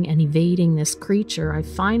driving and evading this creature, I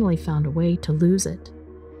finally found a way to lose it.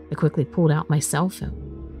 I quickly pulled out my cell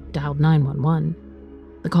phone, dialed 911.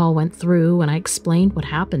 The call went through, and I explained what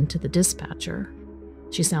happened to the dispatcher.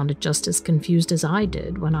 She sounded just as confused as I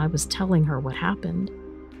did when I was telling her what happened,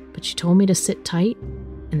 but she told me to sit tight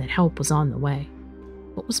and that help was on the way.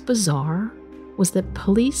 What was bizarre was that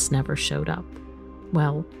police never showed up.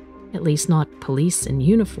 Well, at least not police in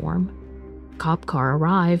uniform. A cop car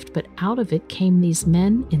arrived, but out of it came these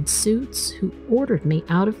men in suits who ordered me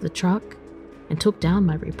out of the truck and took down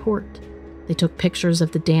my report. They took pictures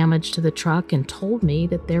of the damage to the truck and told me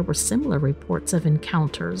that there were similar reports of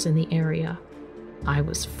encounters in the area. I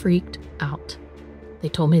was freaked out. They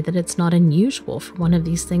told me that it's not unusual for one of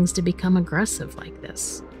these things to become aggressive like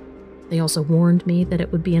this. They also warned me that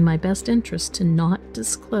it would be in my best interest to not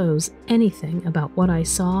disclose anything about what I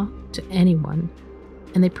saw to anyone,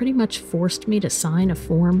 and they pretty much forced me to sign a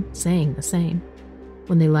form saying the same.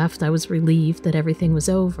 When they left, I was relieved that everything was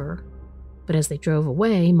over, but as they drove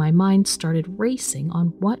away, my mind started racing on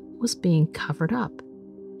what was being covered up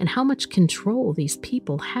and how much control these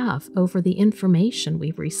people have over the information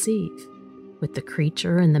we receive. With the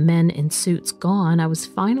creature and the men in suits gone, I was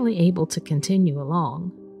finally able to continue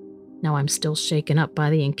along. Now I'm still shaken up by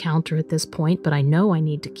the encounter at this point, but I know I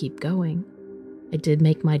need to keep going. I did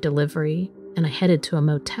make my delivery, and I headed to a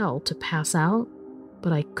motel to pass out,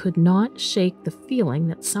 but I could not shake the feeling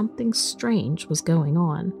that something strange was going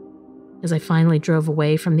on. As I finally drove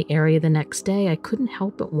away from the area the next day, I couldn't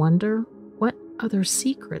help but wonder what other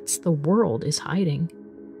secrets the world is hiding.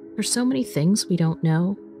 There's so many things we don't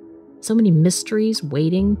know, so many mysteries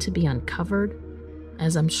waiting to be uncovered.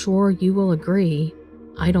 As I'm sure you will agree,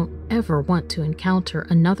 I don't ever want to encounter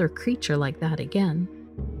another creature like that again.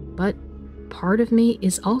 But part of me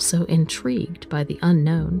is also intrigued by the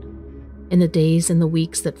unknown. In the days and the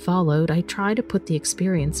weeks that followed, I tried to put the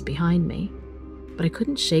experience behind me, but I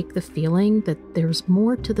couldn't shake the feeling that there's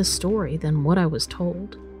more to the story than what I was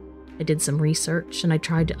told. I did some research and I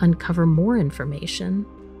tried to uncover more information,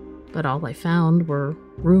 but all I found were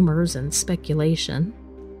rumors and speculation.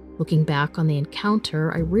 Looking back on the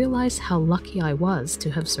encounter, I realized how lucky I was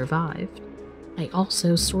to have survived. I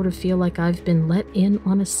also sort of feel like I've been let in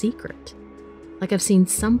on a secret, like I've seen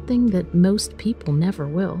something that most people never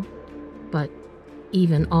will. But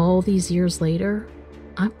even all these years later,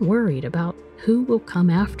 I'm worried about who will come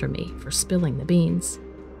after me for spilling the beans.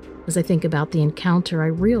 As I think about the encounter, I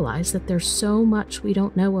realize that there's so much we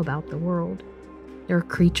don't know about the world. There are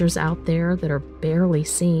creatures out there that are barely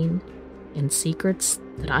seen, and secrets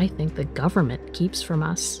that I think the government keeps from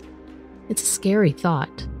us. It's a scary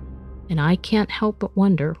thought, and I can't help but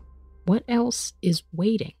wonder what else is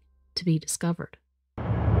waiting to be discovered.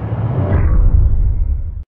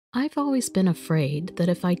 I've always been afraid that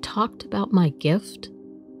if I talked about my gift,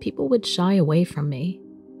 people would shy away from me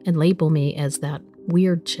and label me as that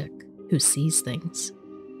weird chick who sees things.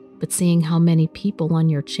 But seeing how many people on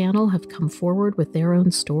your channel have come forward with their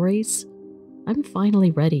own stories, I'm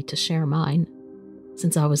finally ready to share mine.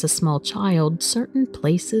 Since I was a small child, certain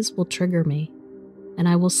places will trigger me, and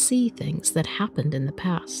I will see things that happened in the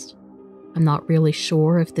past. I'm not really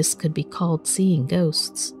sure if this could be called seeing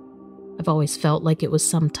ghosts. I've always felt like it was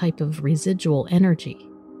some type of residual energy,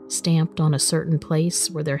 stamped on a certain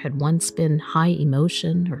place where there had once been high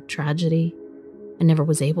emotion or tragedy. I never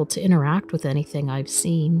was able to interact with anything I've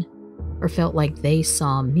seen, or felt like they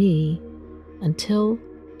saw me, until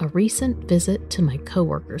a recent visit to my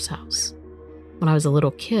coworker's house. When I was a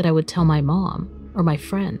little kid, I would tell my mom or my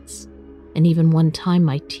friends, and even one time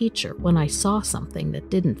my teacher, when I saw something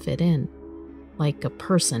that didn't fit in, like a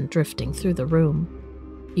person drifting through the room.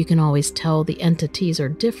 You can always tell the entities are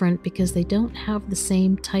different because they don't have the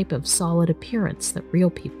same type of solid appearance that real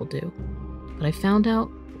people do. But I found out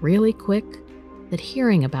really quick that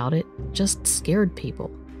hearing about it just scared people,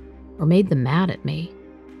 or made them mad at me,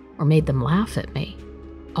 or made them laugh at me,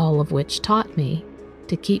 all of which taught me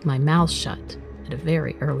to keep my mouth shut at a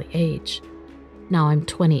very early age. Now I'm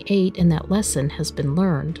 28 and that lesson has been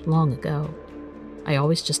learned long ago. I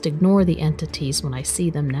always just ignore the entities when I see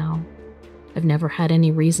them now. I've never had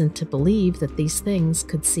any reason to believe that these things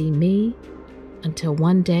could see me until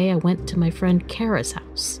one day I went to my friend Kara's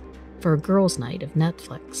house for a girls' night of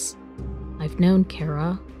Netflix. I've known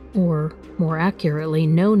Kara, or more accurately,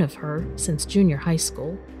 known of her since junior high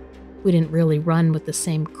school. We didn't really run with the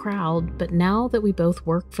same crowd, but now that we both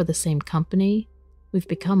work for the same company, we've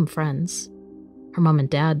become friends. Her mom and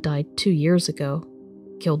dad died 2 years ago,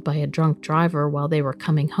 killed by a drunk driver while they were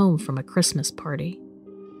coming home from a Christmas party.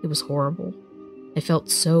 It was horrible. I felt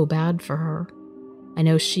so bad for her. I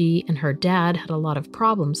know she and her dad had a lot of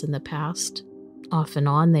problems in the past. Off and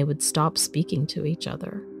on, they would stop speaking to each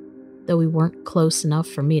other, though we weren't close enough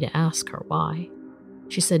for me to ask her why.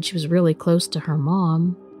 She said she was really close to her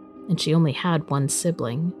mom, and she only had one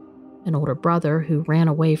sibling, an older brother who ran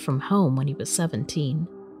away from home when he was 17.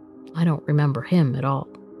 I don't remember him at all.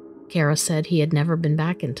 Kara said he had never been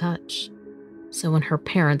back in touch. So when her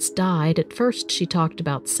parents died, at first she talked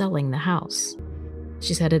about selling the house.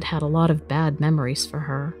 She said it had a lot of bad memories for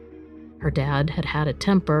her. Her dad had had a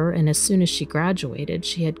temper, and as soon as she graduated,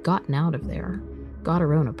 she had gotten out of there, got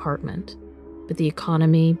her own apartment. But the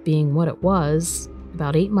economy being what it was,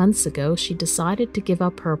 about 8 months ago, she decided to give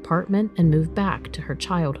up her apartment and move back to her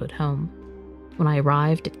childhood home. When I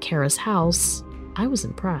arrived at Kara's house, I was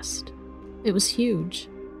impressed. It was huge.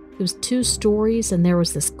 It was 2 stories, and there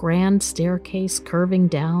was this grand staircase curving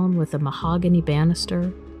down with a mahogany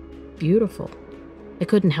banister. Beautiful. I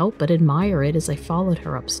couldn't help but admire it as I followed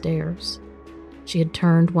her upstairs. She had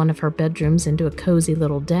turned one of her bedrooms into a cozy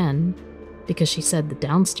little den because she said the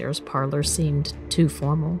downstairs parlor seemed too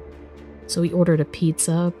formal. So we ordered a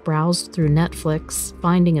pizza, browsed through Netflix,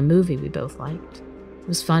 finding a movie we both liked. It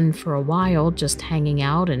was fun for a while, just hanging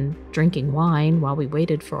out and drinking wine while we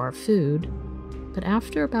waited for our food. But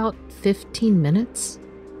after about 15 minutes,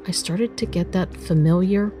 I started to get that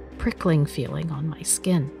familiar, prickling feeling on my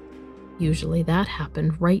skin. Usually that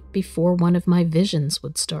happened right before one of my visions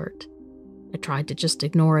would start. I tried to just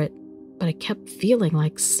ignore it, but I kept feeling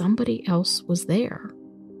like somebody else was there,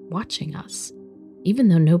 watching us, even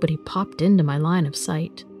though nobody popped into my line of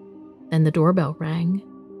sight. Then the doorbell rang.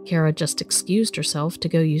 Kara just excused herself to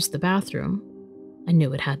go use the bathroom. I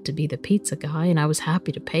knew it had to be the pizza guy, and I was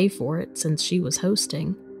happy to pay for it since she was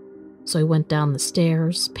hosting. So I went down the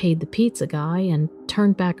stairs, paid the pizza guy, and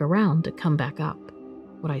turned back around to come back up.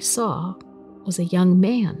 What I saw was a young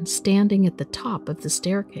man standing at the top of the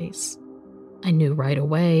staircase. I knew right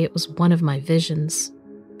away it was one of my visions,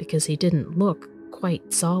 because he didn't look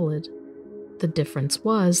quite solid. The difference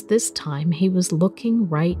was, this time he was looking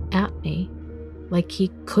right at me, like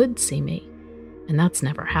he could see me, and that's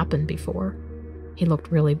never happened before. He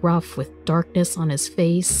looked really rough with darkness on his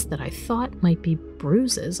face that I thought might be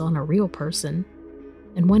bruises on a real person,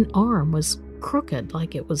 and one arm was crooked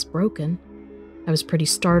like it was broken. I was pretty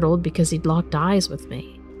startled because he'd locked eyes with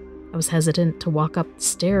me. I was hesitant to walk up the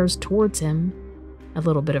stairs towards him, a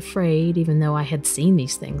little bit afraid, even though I had seen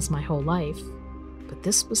these things my whole life. But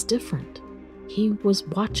this was different. He was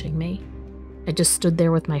watching me. I just stood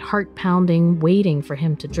there with my heart pounding, waiting for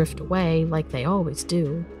him to drift away like they always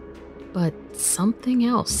do. But something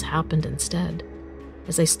else happened instead.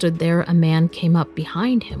 As I stood there, a man came up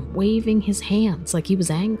behind him, waving his hands like he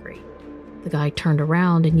was angry. The guy turned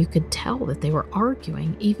around and you could tell that they were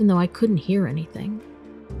arguing, even though I couldn't hear anything.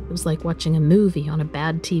 It was like watching a movie on a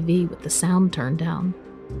bad TV with the sound turned down.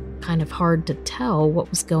 Kind of hard to tell what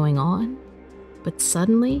was going on. But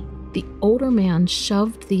suddenly, the older man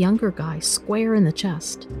shoved the younger guy square in the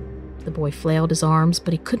chest. The boy flailed his arms,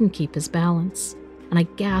 but he couldn't keep his balance, and I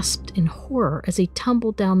gasped in horror as he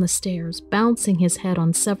tumbled down the stairs, bouncing his head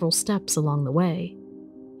on several steps along the way.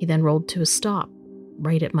 He then rolled to a stop,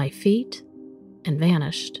 right at my feet, and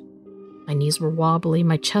vanished. My knees were wobbly,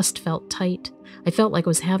 my chest felt tight. I felt like I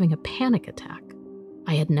was having a panic attack.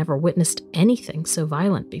 I had never witnessed anything so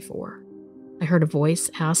violent before. I heard a voice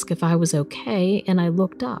ask if I was okay, and I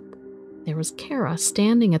looked up. There was Kara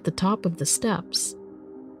standing at the top of the steps.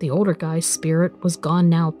 The older guy's spirit was gone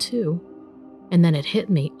now too. And then it hit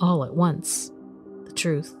me all at once. The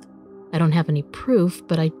truth. I don't have any proof,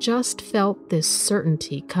 but I just felt this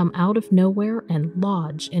certainty come out of nowhere and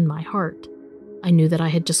lodge in my heart. I knew that I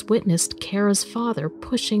had just witnessed Kara's father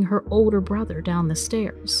pushing her older brother down the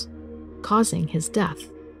stairs, causing his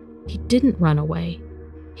death. He didn't run away.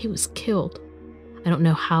 He was killed. I don't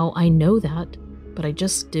know how I know that, but I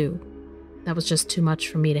just do. That was just too much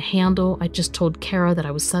for me to handle. I just told Kara that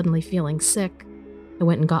I was suddenly feeling sick. I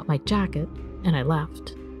went and got my jacket, and I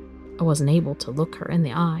left. I wasn't able to look her in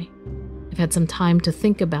the eye. I've had some time to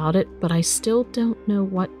think about it, but I still don't know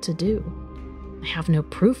what to do. I have no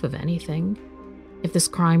proof of anything. If this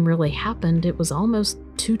crime really happened, it was almost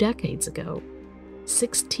 2 decades ago.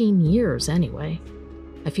 16 years, anyway.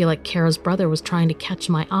 I feel like Kara's brother was trying to catch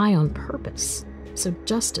my eye on purpose, so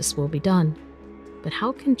justice will be done. But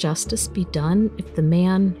how can justice be done if the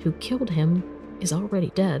man who killed him is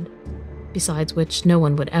already dead? Besides which, no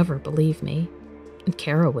one would ever believe me, and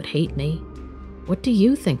Kara would hate me. What do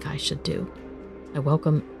you think I should do? I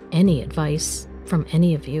welcome any advice from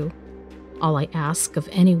any of you. All I ask of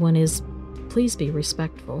anyone is, please be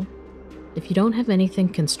respectful. If you don't have anything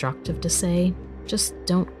constructive to say, just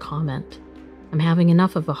don't comment. I'm having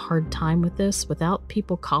enough of a hard time with this without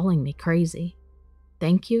people calling me crazy.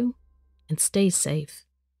 Thank you, and stay safe.